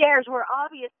upstairs were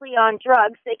obviously on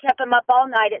drugs. They kept him up all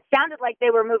night. It sounded like they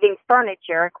were moving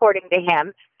furniture, according to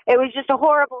him. It was just a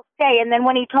horrible stay, and then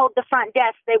when he told the front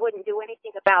desk, they wouldn't do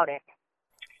anything about it.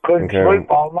 Couldn't sleep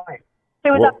all night.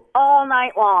 It was up all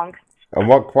night long. And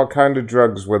what kind of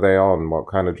drugs were they on? What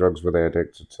kind of drugs were they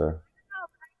addicted to?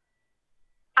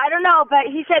 I don't know, but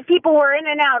he said people were in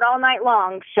and out all night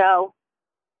long, so...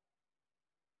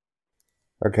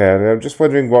 Okay, and I'm just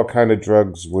wondering what kind of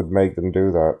drugs would make them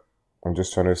do that. I'm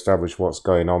just trying to establish what's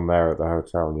going on there at the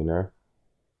hotel, you know?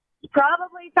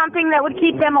 Probably something that would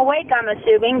keep them awake, I'm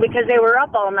assuming, because they were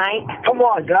up all night. Come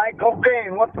on, guy,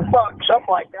 cocaine, what the fuck, something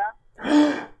like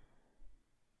that.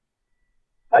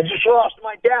 I just lost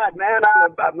my dad, man.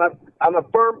 I'm a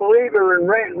firm believer in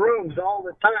renting rooms all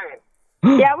the time.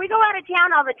 Yeah, we go out of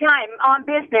town all the time on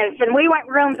business, and we rent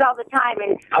rooms all the time.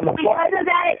 And because of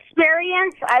that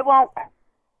experience, I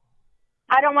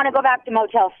don't want to go back to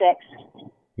Motel 6.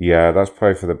 Yeah, that's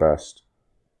probably for the best.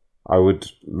 I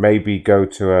would maybe go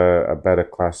to a better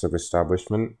class of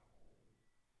establishment.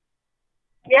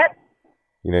 Yep.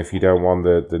 You know, if you don't want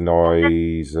the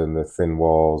noise and the thin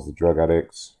walls, the drug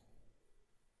addicts.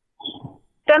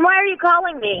 Then why are you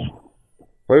calling me?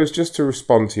 Well, it was just to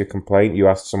respond to your complaint. You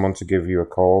asked someone to give you a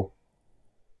call.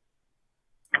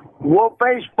 We'll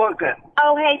Facebook it.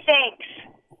 Oh, hey, thanks.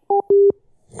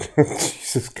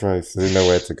 Jesus Christ, there's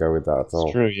nowhere to go with that at all.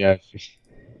 It's true, yeah.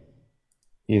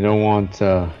 You don't want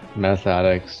meth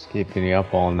addicts keeping you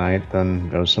up all night, then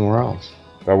go somewhere else.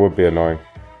 That would be annoying.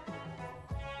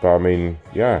 But I mean,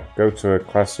 yeah, go to a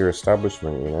classier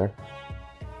establishment, you know?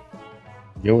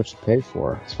 Get what you pay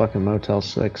for. It's fucking Motel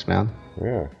 6, man.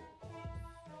 Yeah.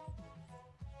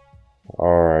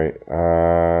 Alright,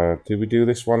 did we do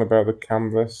this one about the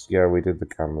canvas? Yeah, we did the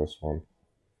canvas one.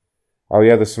 Oh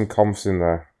yeah, there's some comps in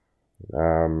there.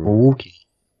 Okay.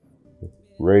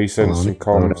 Ray sent some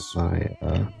comps.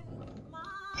 And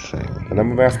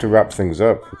then we have to wrap things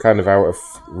up. We're kind of out of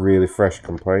really fresh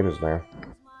complainers now.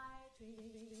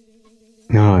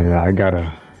 No, yeah, I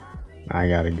gotta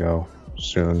go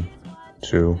soon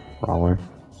too, probably.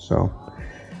 So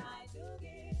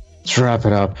Let's wrap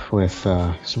it up with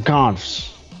some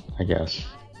confs, I guess.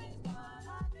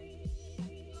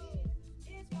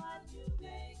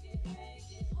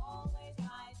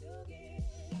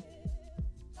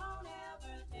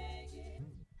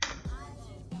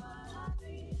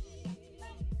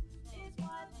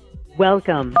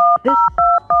 Welcome.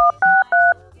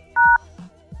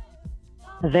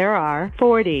 There are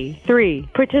 43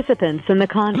 participants in the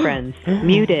conference.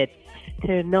 Muted.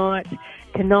 Cannot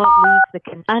leave the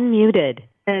unmuted.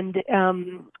 And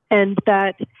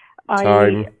that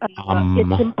Time.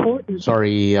 it's important.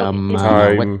 Sorry.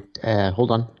 Time.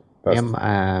 Hold on. That's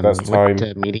time.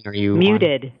 What meeting are you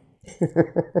muted?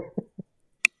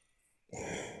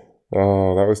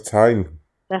 Oh, that was time.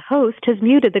 The host has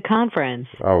muted the conference.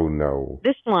 Oh no.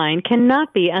 This line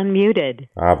cannot be unmuted.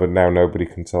 But now nobody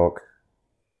can talk.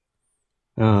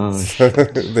 Oh,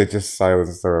 they just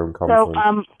silenced their own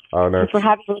conference. Oh no. We're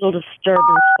having a little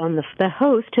disturbance on the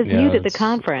host has muted the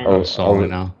conference. Only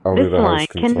this the line host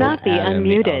can cannot talk. be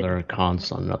unmuted.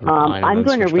 I'm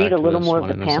going to read a little more of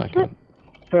the pamphlet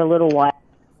for a little while.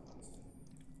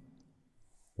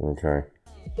 Okay.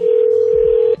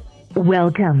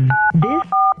 Welcome.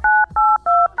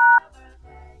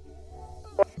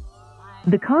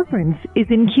 The conference is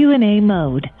in Q&A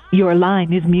mode. Your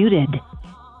line is muted.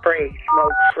 Free,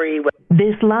 smoke free.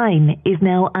 This line is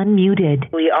now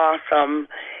unmuted. Really awesome.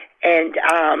 And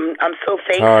I'm so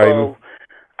thankful.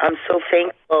 I'm so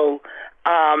thankful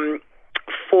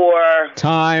for...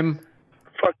 Time.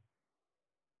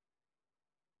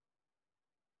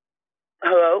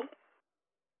 Hello?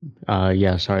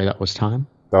 Yeah, sorry, that was time.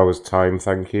 That was time,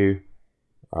 thank you.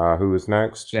 Who was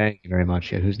next? Thank you very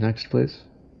much. Yeah, who's next, please?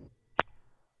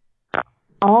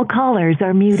 All callers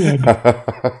are muted.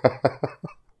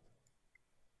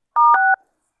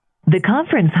 The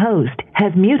conference host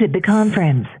has muted the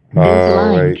conference. This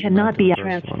line cannot be a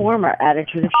transformer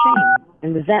attitude of shame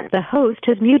and resentment. The host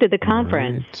has muted the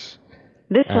conference.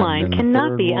 This line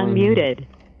cannot be unmuted.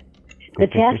 The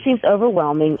task seems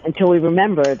overwhelming until we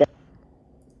remember that.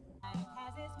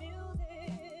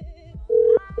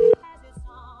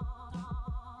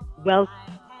 Well,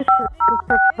 this is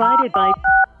provided by...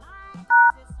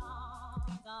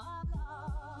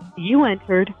 You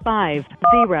entered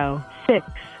 506.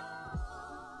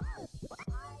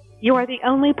 You are the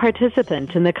only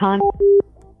participant in the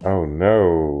Oh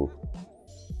no.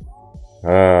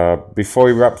 Before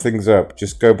we wrap things up,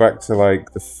 just go back to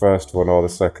like the first one or the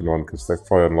second one because they've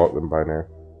probably unlocked them by now.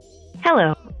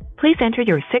 Hello. Please enter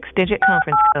your 6-digit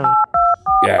conference code.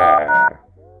 Yeah.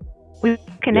 We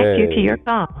connect you to your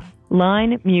call.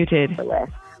 Line muted.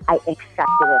 I accepted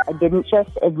it. I didn't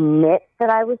just admit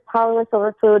that I was powerless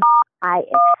over food. I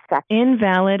accepted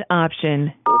Invalid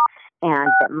option.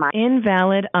 And that my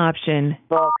invalid option.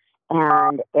 books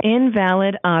and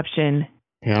invalid option.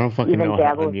 Yeah, I don't fucking even know how to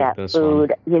dabble with unmute that this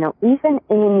food. one. You know, even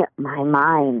in my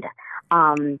mind.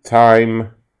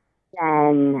 Time.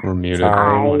 Then We're muted.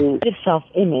 the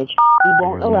self-image. You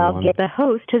won't allow. The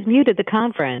host has muted the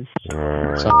conference.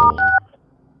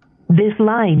 This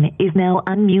line is now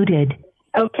unmuted.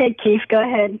 Okay, Keith, go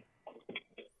ahead.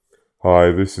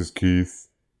 Hi, this is Keith.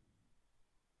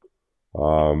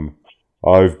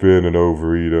 I've been an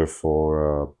overeater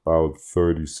for about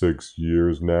 36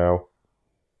 years now.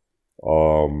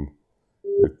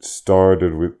 It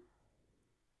started with...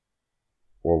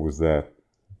 What was that?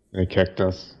 They kicked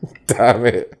us. Damn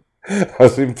it. I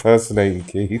was impersonating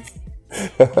Keith.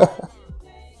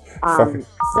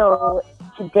 So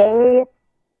today,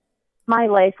 my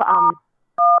life,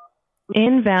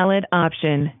 invalid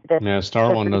option. Yeah,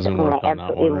 star one doesn't work on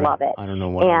that one, right? Love it. I don't know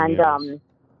what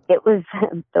it was,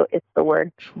 it's the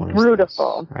word, beautiful.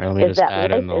 All right, let me just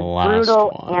add in the last brutal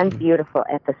one. and beautiful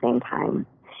at the same time.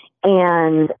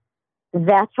 And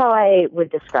that's how I would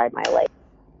describe my life.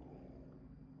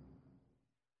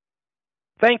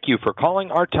 Thank you for calling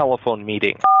our telephone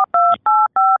meeting.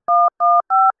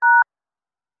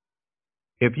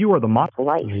 If you are the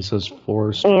He says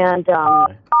forced. And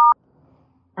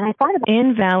I thought about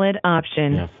invalid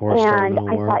option. Yeah, forced. And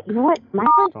I thought, you know what? My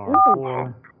life is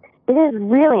intense. It is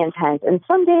really intense. And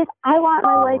some days I want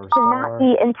my life to not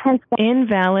be intense.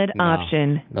 Invalid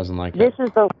option. Doesn't like this is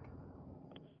the.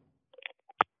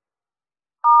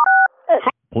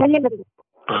 My name is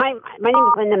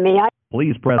Linda. May I?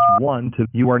 Please press 1 to...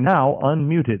 You are now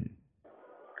unmuted.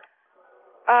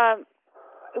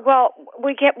 Well,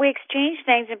 we exchange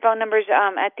names and phone numbers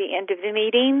at the end of the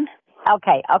meeting.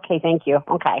 Okay, thank you.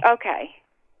 Okay.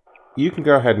 You can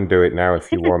go ahead and do it now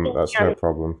if you want. That's no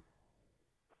problem.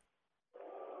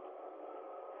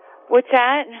 What's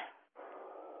that?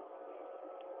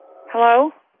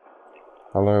 Hello?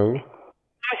 Hello?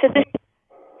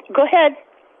 Go ahead.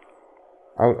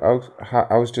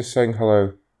 I was just saying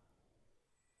hello.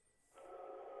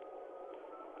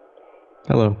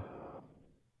 Hello.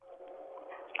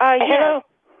 Hello.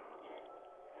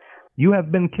 You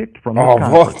have been kicked from the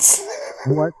conference.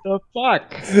 What the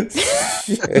fuck?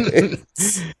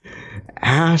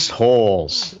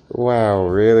 Assholes. Wow,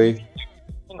 really?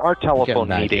 Our telephone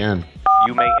meeting.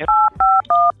 You may.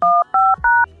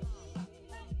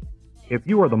 If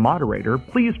you are the moderator,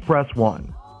 please press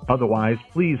 1. Otherwise,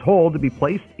 please hold to be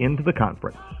placed into the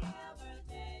conference.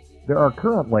 There are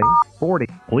currently 40.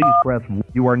 Please press 1.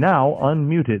 You are now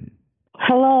unmuted.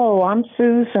 Hello, I'm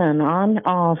Susan. I'm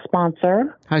a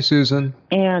sponsor. Hi, Susan.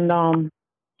 And,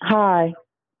 hi.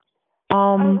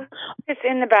 It's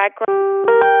in the background.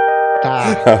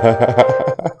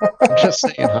 I'm just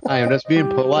saying hi. I'm just being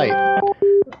polite.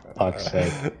 Fuck's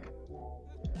sake.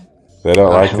 They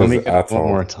don't like let us me get at one all.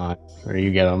 more time. Or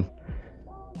you get them.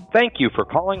 Thank you for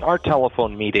calling our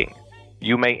telephone meeting.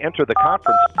 You may enter the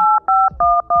conference.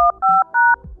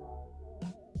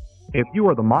 If you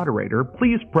are the moderator,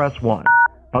 please press 1.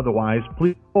 Otherwise,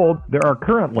 please hold. There are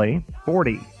currently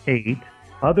 48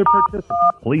 other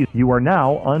participants. Please, you are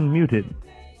now unmuted.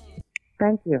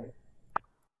 Thank you.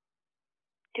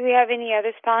 Do we have any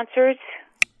other sponsors?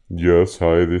 Yes,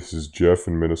 hi, this is Jeff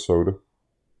in Minnesota.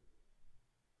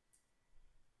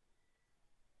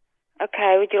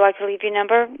 Okay, would you like to leave your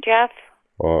number, Jeff?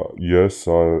 Yes,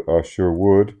 I sure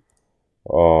would.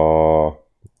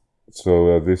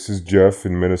 So this is Jeff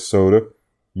in Minnesota.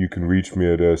 You can reach me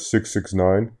at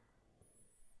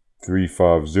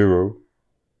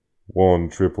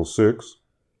 669-350-1666.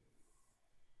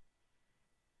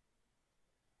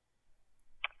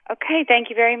 Okay, thank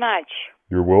you very much.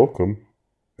 You're welcome,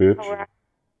 bitch. All right.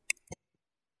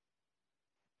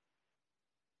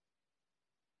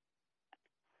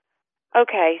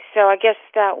 Okay, so I guess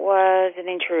that was an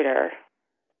intruder.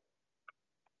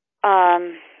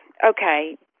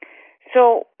 Okay.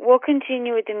 So we'll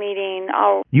continue with the meeting.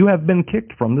 You have been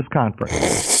kicked from this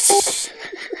conference.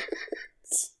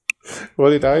 What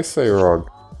did I say wrong?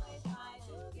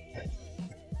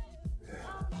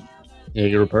 Yeah,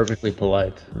 you were perfectly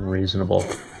polite and reasonable.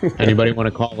 Anybody want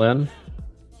to call in?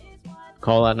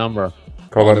 Call that number.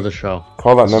 Call into the show.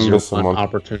 Call that this number, is your someone.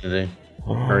 Opportunity.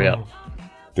 Hurry up.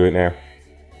 Do it now.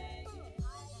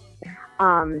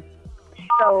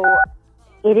 So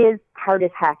it is hard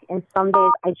as heck, and some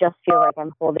days I just feel like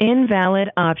I'm holding. Invalid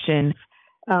option.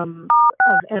 Of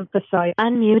emphasize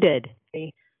unmuted.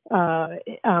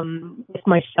 With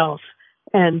myself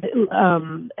and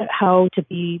how to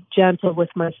be gentle with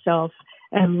myself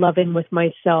and loving with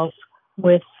myself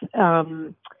with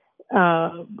in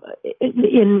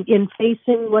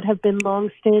facing what have been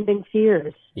long-standing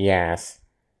fears. Yes.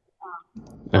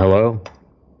 Hello.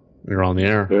 You're on the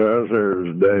air. Yeah, this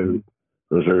here's Dave.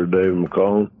 This here's Dave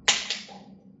McCall.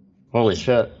 Holy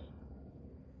shit.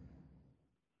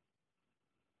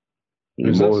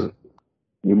 You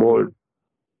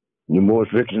boys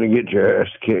fixing to get your ass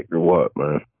kicked or what,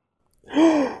 man?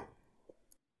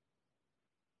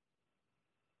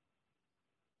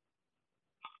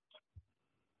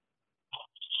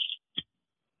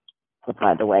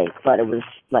 By the way, but it was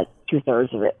like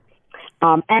 2/3 of it.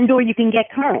 And/or you can get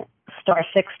current.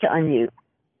 *6 to unmute.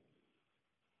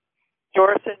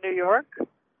 Doris in New York.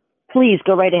 Please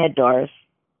go right ahead, Doris.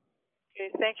 Okay,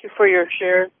 thank you for your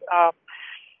shares.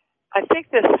 I think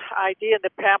this idea in the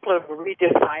pamphlet of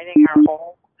redefining our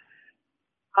home,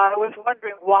 I was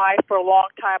wondering why for a long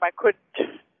time I couldn't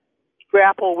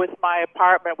grapple with my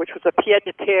apartment, which was a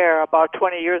pied-à-terre about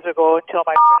 20 years ago until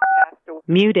my friend passed away.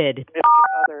 Muted.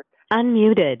 Other.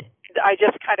 Unmuted. I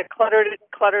just kind of cluttered it.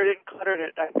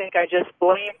 I think I just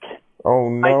blamed. Oh,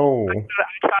 no. I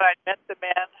thought I'd met the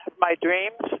man of my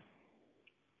dreams.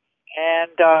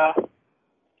 And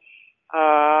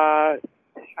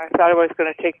I thought I was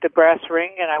going to take the brass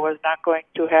ring and I was not going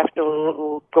to have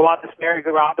to go on this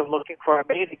merry-go-round of looking for a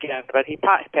mate again. But he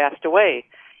passed away.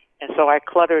 And so I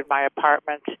cluttered my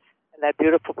apartment in that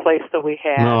beautiful place that we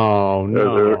had. No.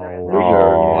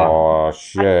 Oh,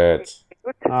 shit.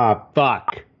 Ah,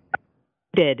 fuck.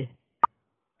 Did.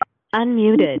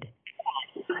 Unmuted.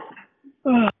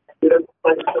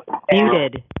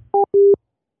 Muted.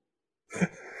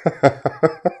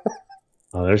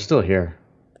 Oh, they're still here.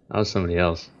 That was somebody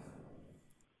else.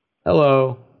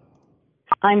 Hello.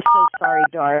 I'm so sorry,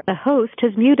 Doris. The host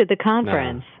has muted the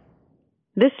conference.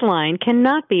 This line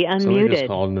cannot be unmuted. Somebody just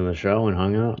called into the show and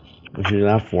hung up. What should you do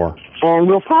that for? And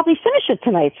we'll probably finish it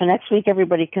tonight. So next week,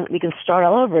 we can start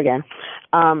all over again.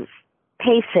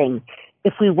 Pacing.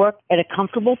 If we work at a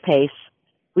comfortable pace,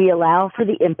 we allow for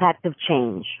the impact of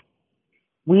change.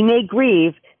 We may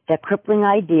grieve that crippling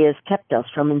ideas kept us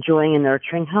from enjoying a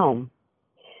nurturing home.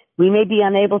 We may be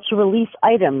unable to release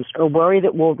items or worry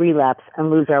that we'll relapse and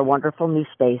lose our wonderful new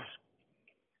space.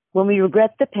 When we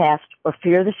regret the past or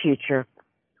fear the future,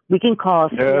 we can call a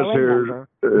CLA number,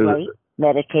 write,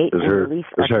 meditate, and release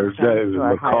our concerns to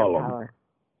our higher power.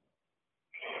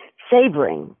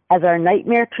 Savoring, as our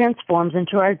nightmare transforms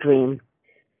into our dream,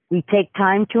 we take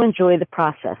time to enjoy the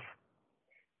process.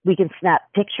 We can snap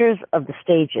pictures of the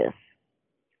stages.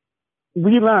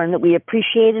 We learn that we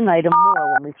appreciate an item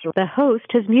more when we surrender. The host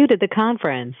has muted the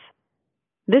conference.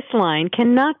 This line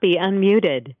cannot be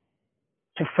unmuted.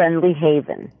 To friendly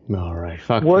haven. All right,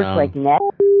 fuck Words them. like net.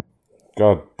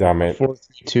 God damn it.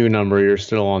 432 number, you're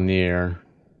still on the air.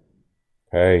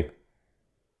 Hey.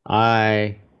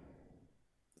 I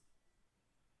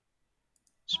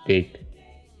speak.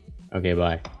 Okay,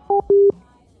 bye.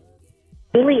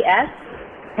 Julie S.,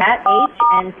 Pat H.,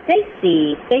 and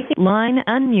Stacy. Stacy. Line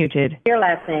unmuted. Your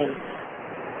last name?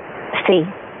 C.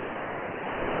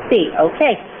 C.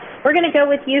 Okay. We're going to go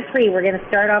with you three. We're going to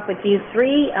start off with you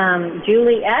three.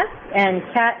 Julie S. and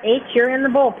Pat H., you're in the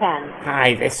bullpen.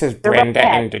 Hi, this is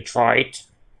Brenda in Detroit.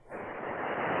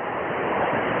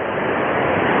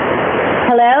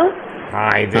 Hello?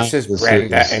 Hi, this is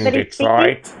Brenda in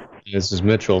Detroit. This is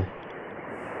Mitchell.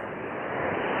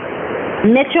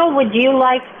 Mitchell, would you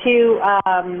like to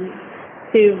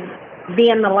be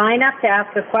in the lineup to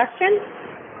ask a question?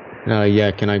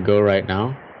 Yeah, can I go right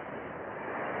now?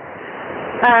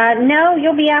 No,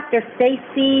 you'll be after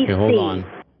Stacy. Okay, hold on.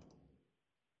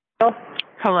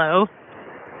 Hello.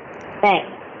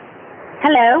 Thanks.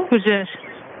 Hello. Who's this?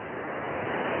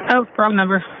 Oh, wrong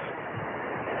number.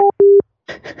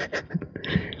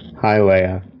 Hi,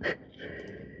 Leia.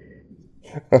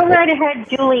 Go right ahead,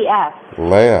 Julie S.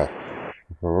 Leia.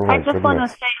 Oh, I just want to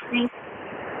say thank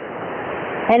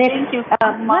you.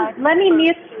 Let me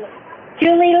mute,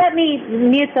 Julie. Let me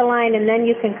mute the line, and then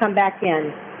you can come back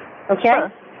in. Okay?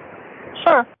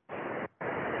 Sure.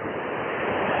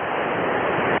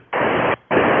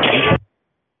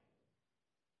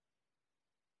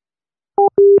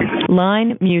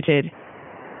 Line muted.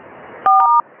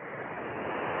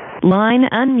 Line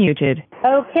unmuted.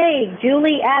 Okay,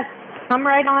 Julie S., come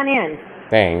right on in.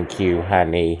 Thank you,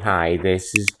 honey. Hi,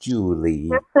 this is Julie.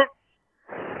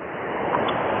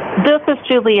 This is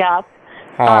Julie S.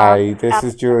 Hi, this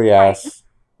is Julie S.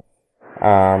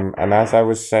 And as I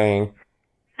was saying...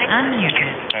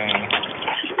 Unmuted.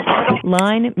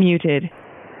 Line muted.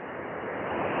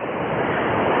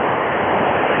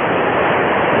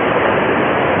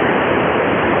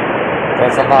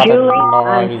 There's a lot Julie, of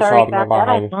I'm noise sorry on the about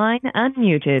line. that. Line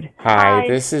unmuted. Hi,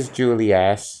 this is Julie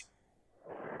S.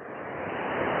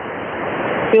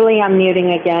 Julie, I'm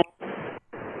muting again.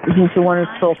 He's the one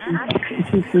who's talking.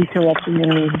 He's interrupting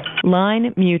me.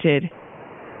 Line muted.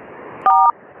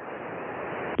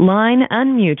 Line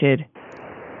unmuted.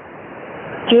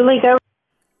 Julie, go.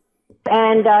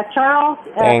 And Charles,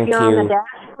 Thank if you're on you. the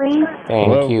dash, please.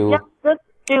 Thank you. Yep, this is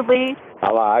Julie.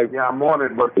 Hello. Yeah, I'm on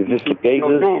it, but is this the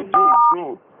Jesus?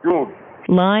 Dude.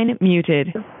 Line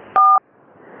muted.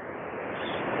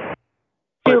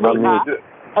 Julie.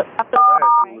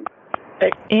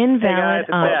 Invalid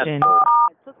option.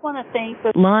 I just want to thank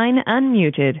the Line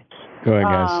unmuted. Go ahead,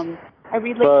 guys. I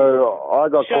really So I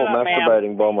got Shut caught up, ma'am.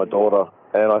 masturbating by my daughter,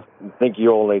 and I think you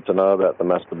all need to know about the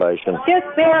masturbation. Just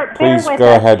bear Please with go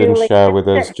us, ahead and Julie. share with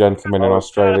us, gentlemen in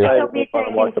Australia. It'll be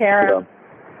taken care of.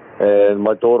 And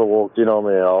my daughter walked in on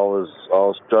me. I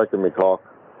was stroking my cock,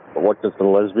 watching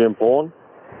some lesbian porn.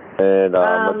 And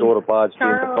my daughter barged in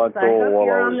the front door while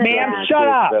I was Ma'am, shut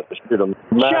up. About to shoot a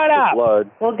massive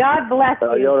load. Well, God bless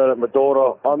I you. yelled at my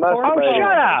daughter. I'm masturbating.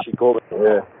 shut up. She called me.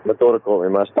 Yeah, my daughter called me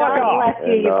masturbating. God bless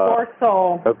you, you poor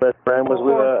soul. Her best friend was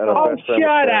with her, and her best friend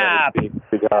was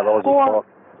big hard Aussie cock.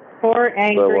 Poor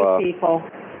angry So, people.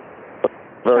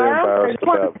 Very Charles, embarrassed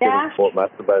about getting caught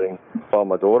masturbating by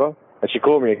my daughter. And she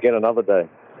called me again another day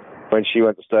when she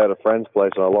went to stay at a friend's place,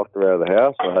 and I locked her out of the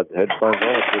house. I had the headphones on.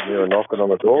 I couldn't hear her knocking on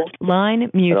the door. Line And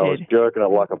I was muted. jerking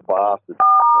it like a bastard.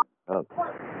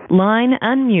 Line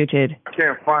unmuted. I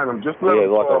can't find him. Just Yeah,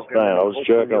 like I was saying, I was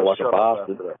jerking it like a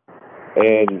bastard.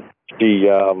 And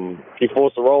she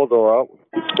forced the roll door up.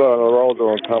 She got on the roll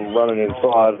door and come running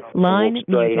inside. Line and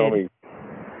walked straight on me.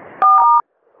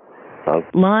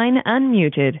 Line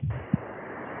unmuted.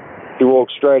 She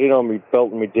walked straight in on me,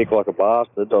 belting me dick like a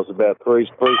bastard. I was about three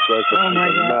strokes with a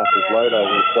massive load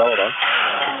over the shoulder.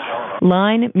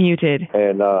 Line muted.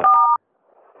 And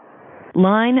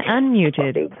Line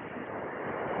unmuted.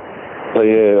 so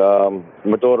yeah,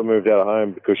 my daughter moved out of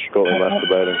home because she caught me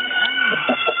masturbating.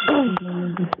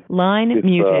 Line It's,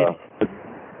 muted.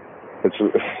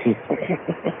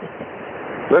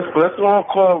 Let's all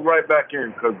call right back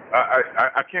in because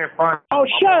I can't find. Oh,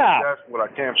 shut up! That's what I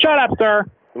can't. Shut up, sir.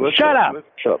 Shut up.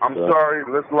 I'm sorry.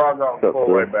 Let's log out and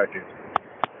call right back in.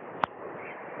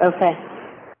 Okay.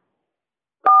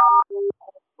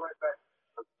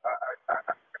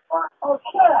 Oh,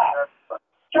 shut up.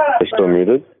 Shut up. They still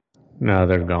muted? No,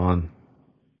 they're gone.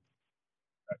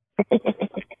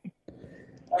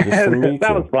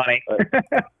 That was funny.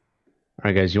 All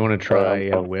right, guys, you want to try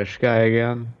Wish guy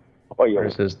again? Oh, yeah.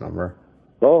 Where's his number?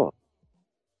 Oh.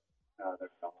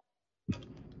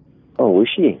 Oh,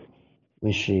 Wishy.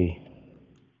 Wishy.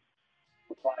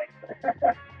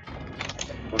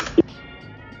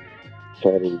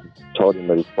 Told him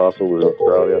that his parcel was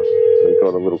Australia. He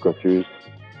got a little confused.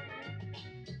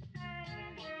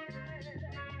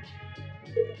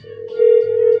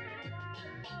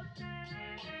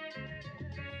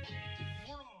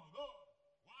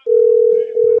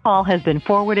 Call has been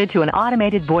forwarded to an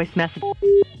automated voice message.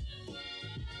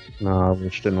 No,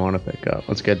 Wish didn't want to pick up.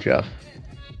 Let's get Jeff.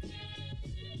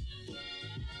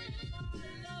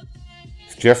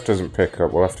 If Jeff doesn't pick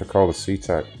up, we'll have to call the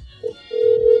CTAC.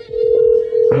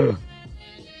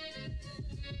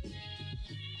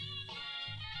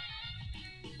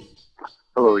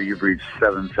 Hello, you've reached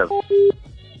 77.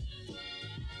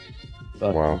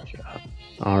 Wow.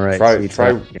 All right.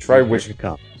 Try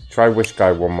Wish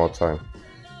guy one more time.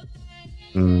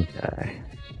 Okay.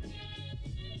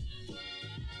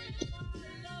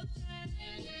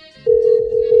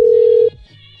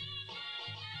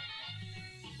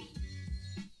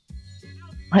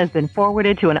 Has been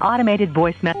forwarded to an automated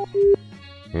voice message.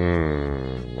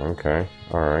 Okay.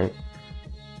 All right.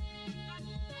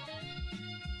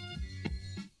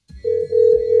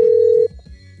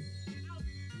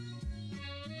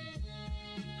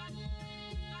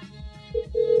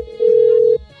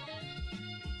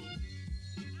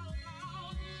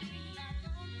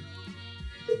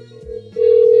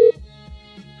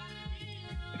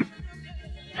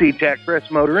 CTAC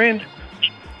Press Motor Inn.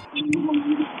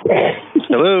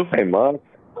 Hello. Hey, Mark.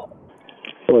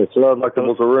 Hello, sir. I'd like to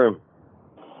book a room.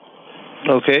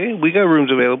 Okay, we got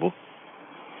rooms available.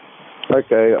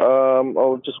 Okay.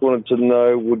 I just wanted to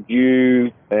know, would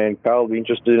you and Carl be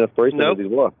interested in a threesome with his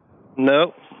wife?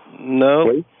 No.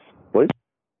 Please?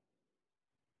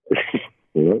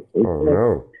 Oh,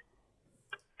 no.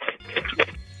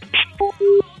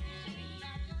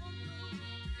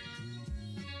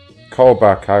 Call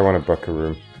back. I want to book a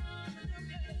room.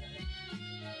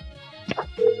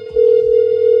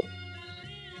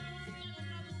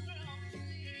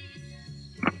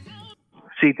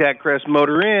 CTAC Crest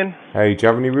Motor Inn. Hey, do you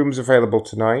have any rooms available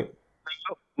tonight?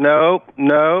 No.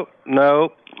 I'm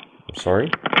sorry?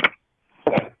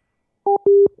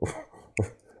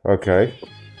 Okay.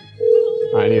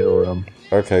 I need a room.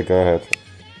 Okay, go ahead.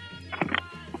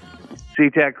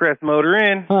 CTAC Crest Motor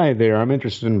Inn. Hi there. I'm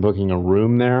interested in booking a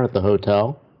room there at the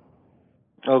hotel.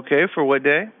 Okay, for what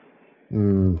day?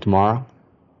 Tomorrow.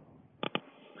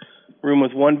 Room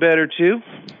with one bed or two?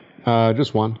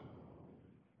 Just one.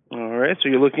 All right, so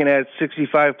you're looking at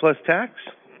 65 plus tax?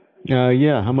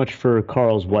 Yeah. How much for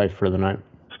Carl's wife for the night?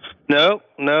 No.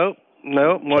 Why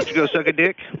don't you go suck a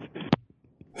dick?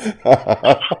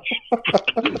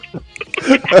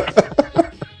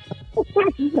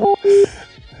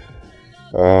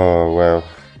 Oh, well.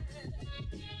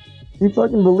 You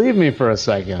fucking believed me for a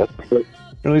second. Or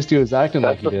at least he was acting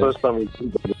like he did. That's the first time he's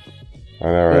done it. I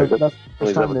know, right? That's the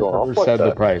first time they've ever said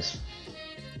the price.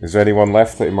 Is there anyone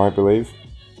left that you might believe?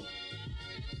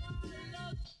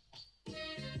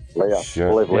 Leah.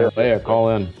 Shit. Leah, call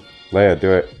in. Leah,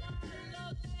 do it.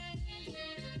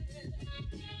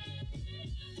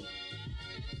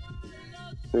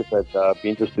 If I'd be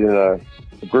interested in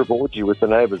a group orgy with the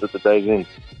neighbours at the Days Inn.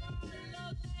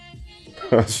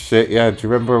 Oh shit, yeah. Do you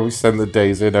remember when we sent the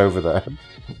Days In over there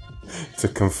to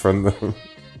confront them?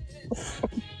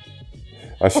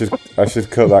 I should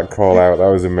cut that call out. That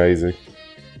was amazing.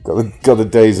 Got the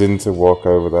Days In to walk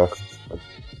over there,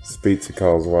 speak to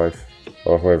Carl's wife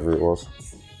or whoever it was.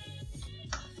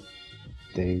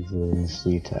 Days In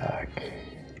CTAC.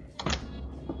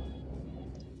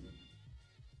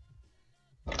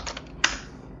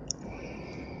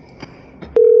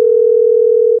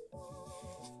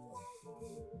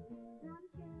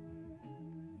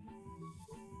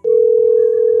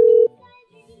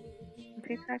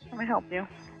 CTAC, can I help you?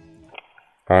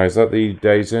 Hi, is that the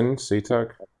Days In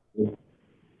CTAC?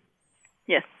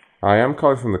 Yes. I am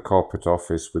calling from the corporate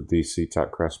office with the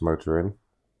CTAC Crest Motor Inn.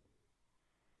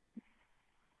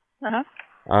 Uh-huh.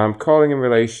 I'm calling in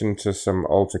relation to some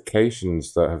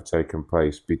altercations that have taken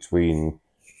place between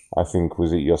I think,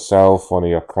 was it yourself, one of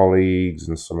your colleagues,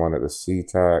 and someone at the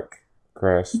SeaTac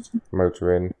Crest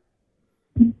Motor Inn?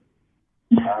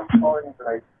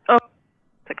 Oh,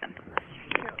 second.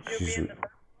 She's,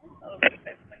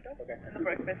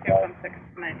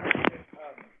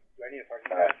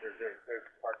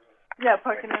 Yeah,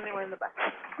 parking anywhere in the back.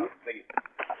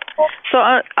 So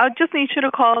I'll just need you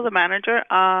to call the manager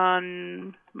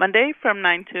on Monday from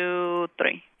 9 to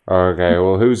 3. okay,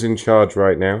 well, who's in charge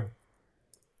right now?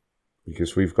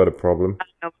 Because we've got a problem.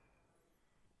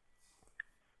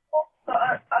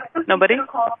 Nobody?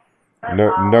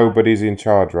 Nobody's in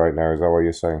charge right now, is that what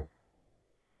you're saying?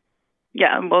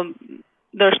 Yeah, well,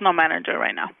 there's no manager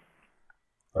right now.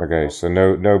 Okay, so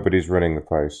nobody's running the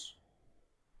place.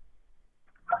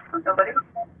 Nobody's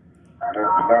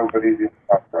in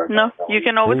charge right now. No, you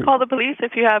can always call the police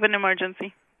if you have an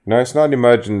emergency. No, it's not an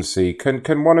emergency.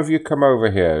 Can one of you come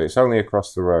over here? It's only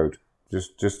across the road.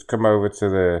 Just come over to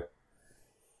the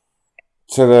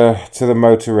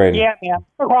motor inn. Yeah, man.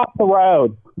 Across the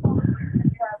road.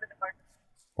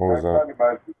 What was that?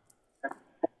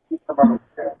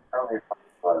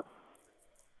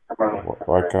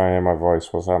 Why can I hear my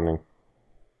voice? What's happening?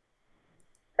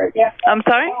 I'm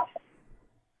sorry?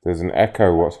 There's an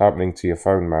echo. What's happening to your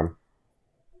phone, ma'am?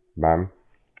 Ma'am?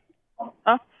 Oh,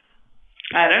 I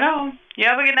don't know. You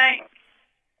have a good night.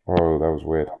 Oh, that was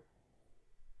weird.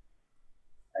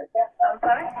 I'm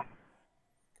sorry?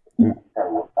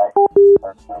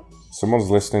 Someone's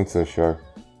listening to the show.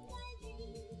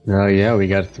 Oh, yeah, we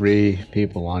got 3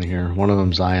 people on here. One of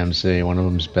them's IMC, one of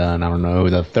them's Ben. I don't know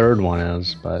who the third one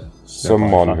is, but...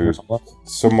 Someone who's got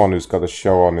the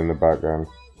show on in the background.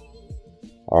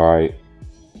 Alright.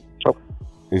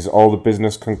 Is all the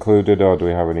business concluded, or do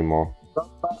we have any more?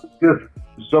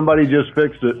 Somebody just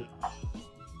fixed it.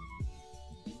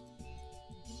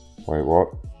 Wait,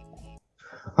 what?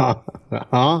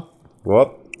 Huh?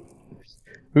 What?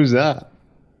 Who's that?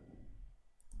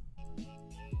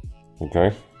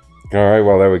 Okay. Alright,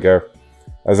 well, there we go.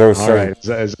 As I was saying... Alright,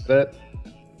 is that it?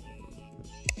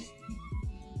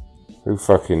 Who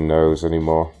fucking knows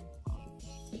anymore?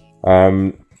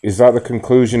 Is that the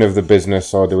conclusion of the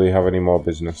business, or do we have any more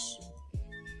business?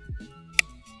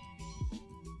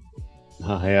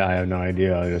 Yeah, I have no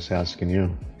idea. I was just asking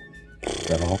you. Is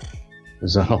that all?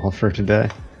 Is that all for today?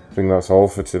 I think that's all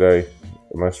for today.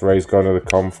 Unless Ray's gone to the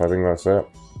conf, I think that's it.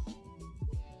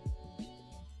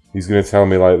 He's going to tell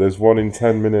me, like, there's one in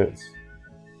 10 minutes.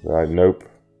 Right, nope.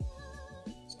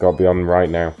 It's got to be on right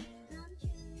now.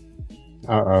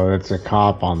 Uh-oh, it's a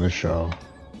cop on the show.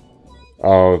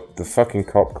 Oh, the fucking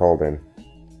cop called in.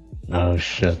 Oh,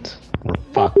 shit. We're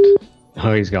fucked.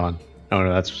 Oh, he's gone. Oh,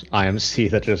 no, that's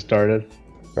IMC that just started.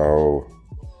 Oh.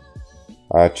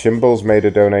 Chimbles made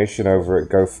a donation over at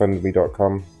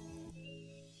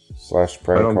GoFundMe.com/prank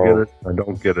I don't call. get it. I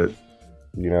don't get it.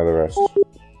 You know the rest.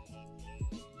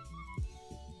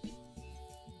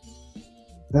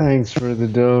 Thanks for the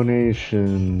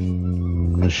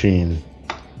donation machine.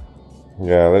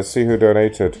 Yeah, let's see who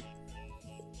donated.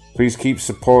 Please keep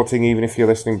supporting, even if you're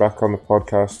listening back on the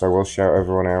podcast. I will shout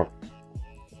everyone out.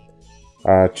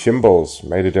 Chimbles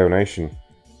made a donation.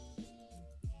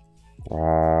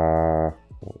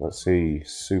 Let's see.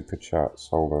 Super chats.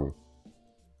 Hold on.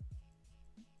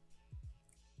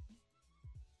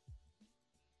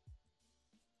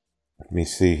 Let me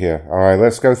see here. Alright,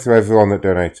 let's go through everyone that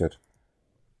donated.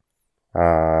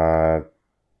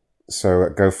 So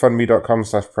at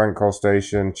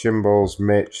GoFundMe.com/prankcallstation, Chimbles,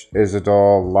 Mitch,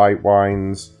 Isidore,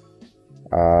 Lightwines,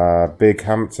 Big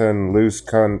Hampton, Loose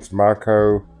Cunt,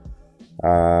 Marco,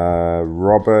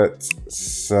 Robert,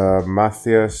 Sir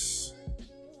Matthias,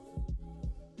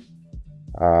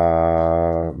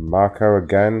 Marco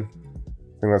again. I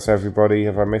think that's everybody.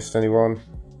 Have I missed anyone?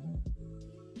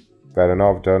 Better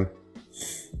not have done.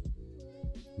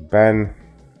 Ben.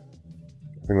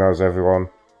 I think that was everyone.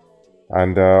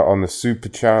 And on the super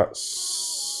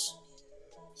chats,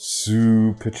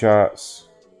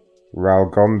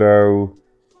 Ralgondo,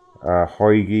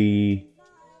 Hoigy,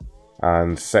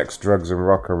 and Sex, Drugs, and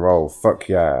Rock and Roll. Fuck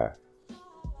yeah.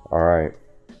 Alright.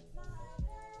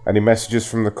 Any messages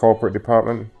from the corporate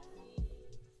department?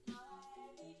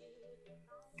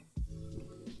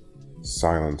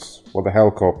 Silence. What the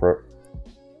hell, corporate?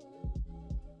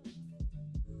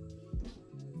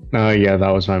 Yeah,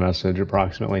 that was my message.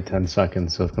 Approximately 10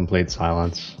 seconds of complete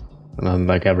silence. And I'd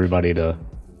like everybody to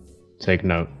take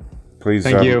note. Please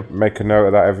Thank you. Make a note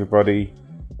of that, everybody.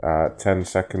 10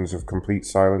 seconds of complete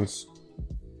silence.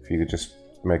 If you could just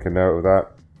make a note of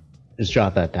that. Just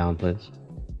jot that down, please.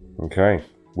 Okay.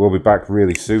 We'll be back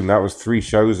really soon. That was 3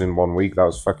 shows in 1 week. That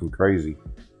was fucking crazy.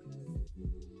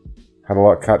 Had a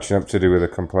lot of catching up to do with the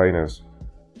complainers.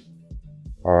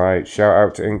 Alright, shout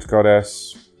out to Inked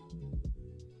Goddess.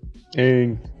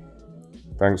 Inked.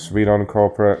 Thanks for being on,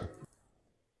 corporate.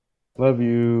 Love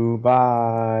you.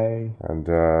 Bye. And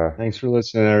thanks for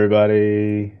listening,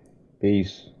 everybody.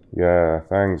 Peace. Yeah,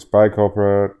 thanks. Bye,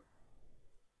 corporate.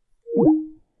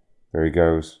 There he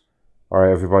goes.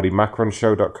 Alright, everybody,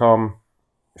 macronshow.com.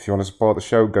 If you want to support the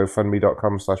show,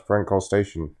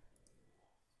 gofundme.com/prankcallstation.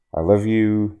 I love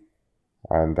you,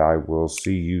 and I will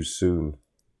see you soon.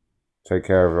 Take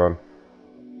care, everyone.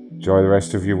 Enjoy the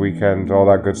rest of your weekend, all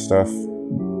that good stuff.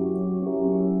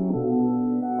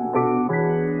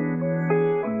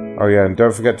 Oh yeah, and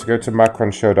don't forget to go to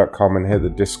macronshow.com and hit the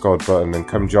Discord button and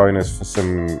come join us for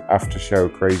some after show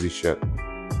crazy shit.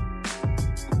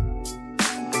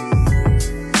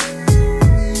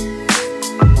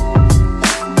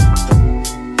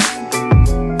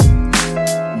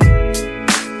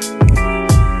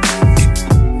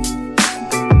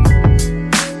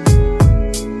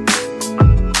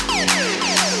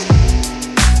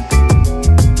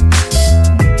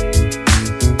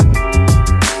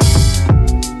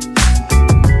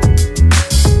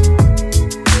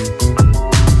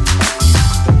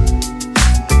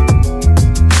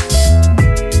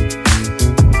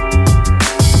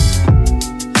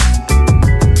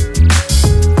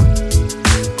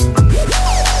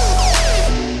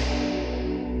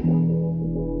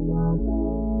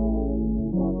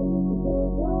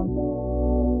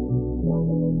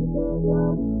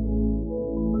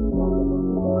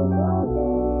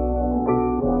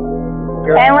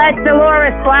 And let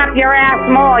Dolores slap your ass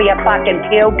more, you fucking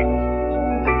puke.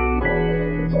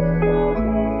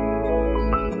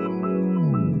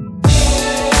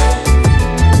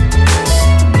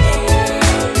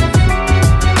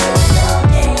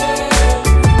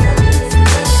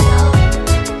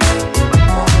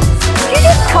 Did you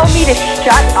just tell me to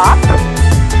shut up?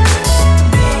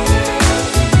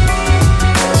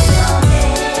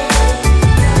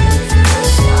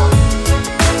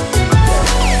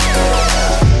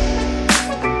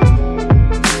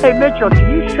 Hey, Mitchell, can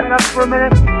you shut up for a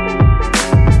minute?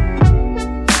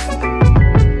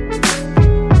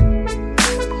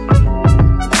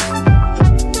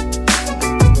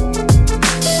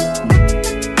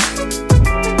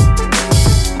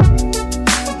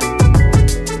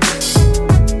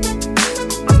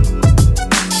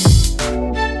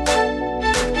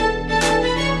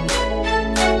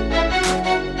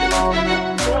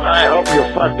 I hope you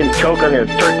fucking choke on your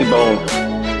turkey bones.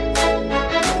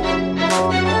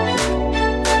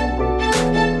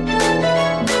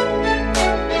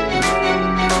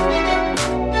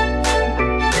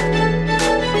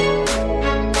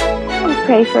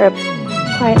 Pray for a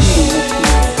quiet meeting with me.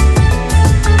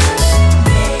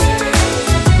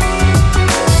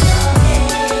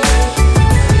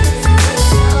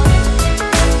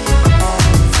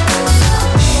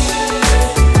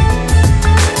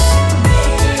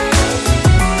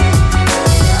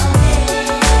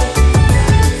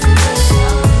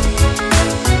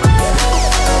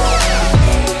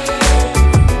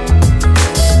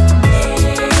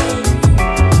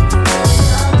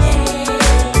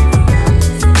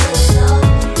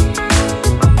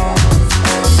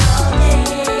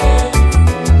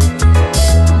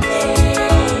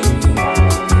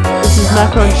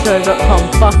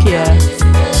 macronshow.com. Fuck yeah.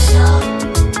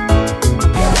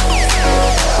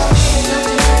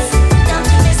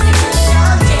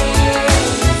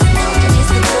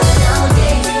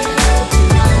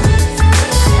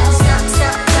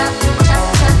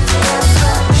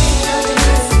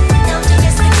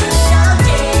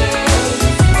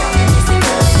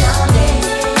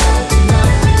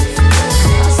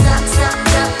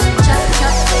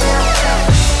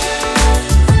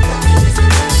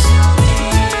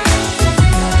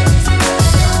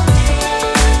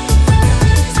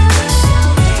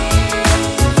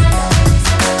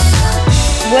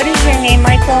 What is your name,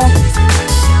 Michael?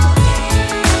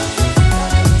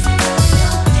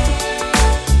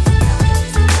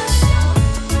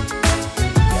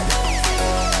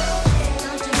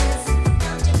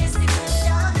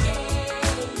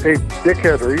 Hey,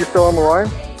 dickhead, are you still on the line?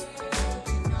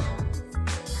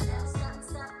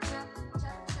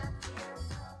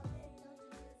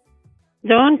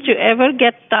 Don't you ever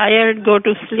get tired, go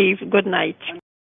to sleep. Good night.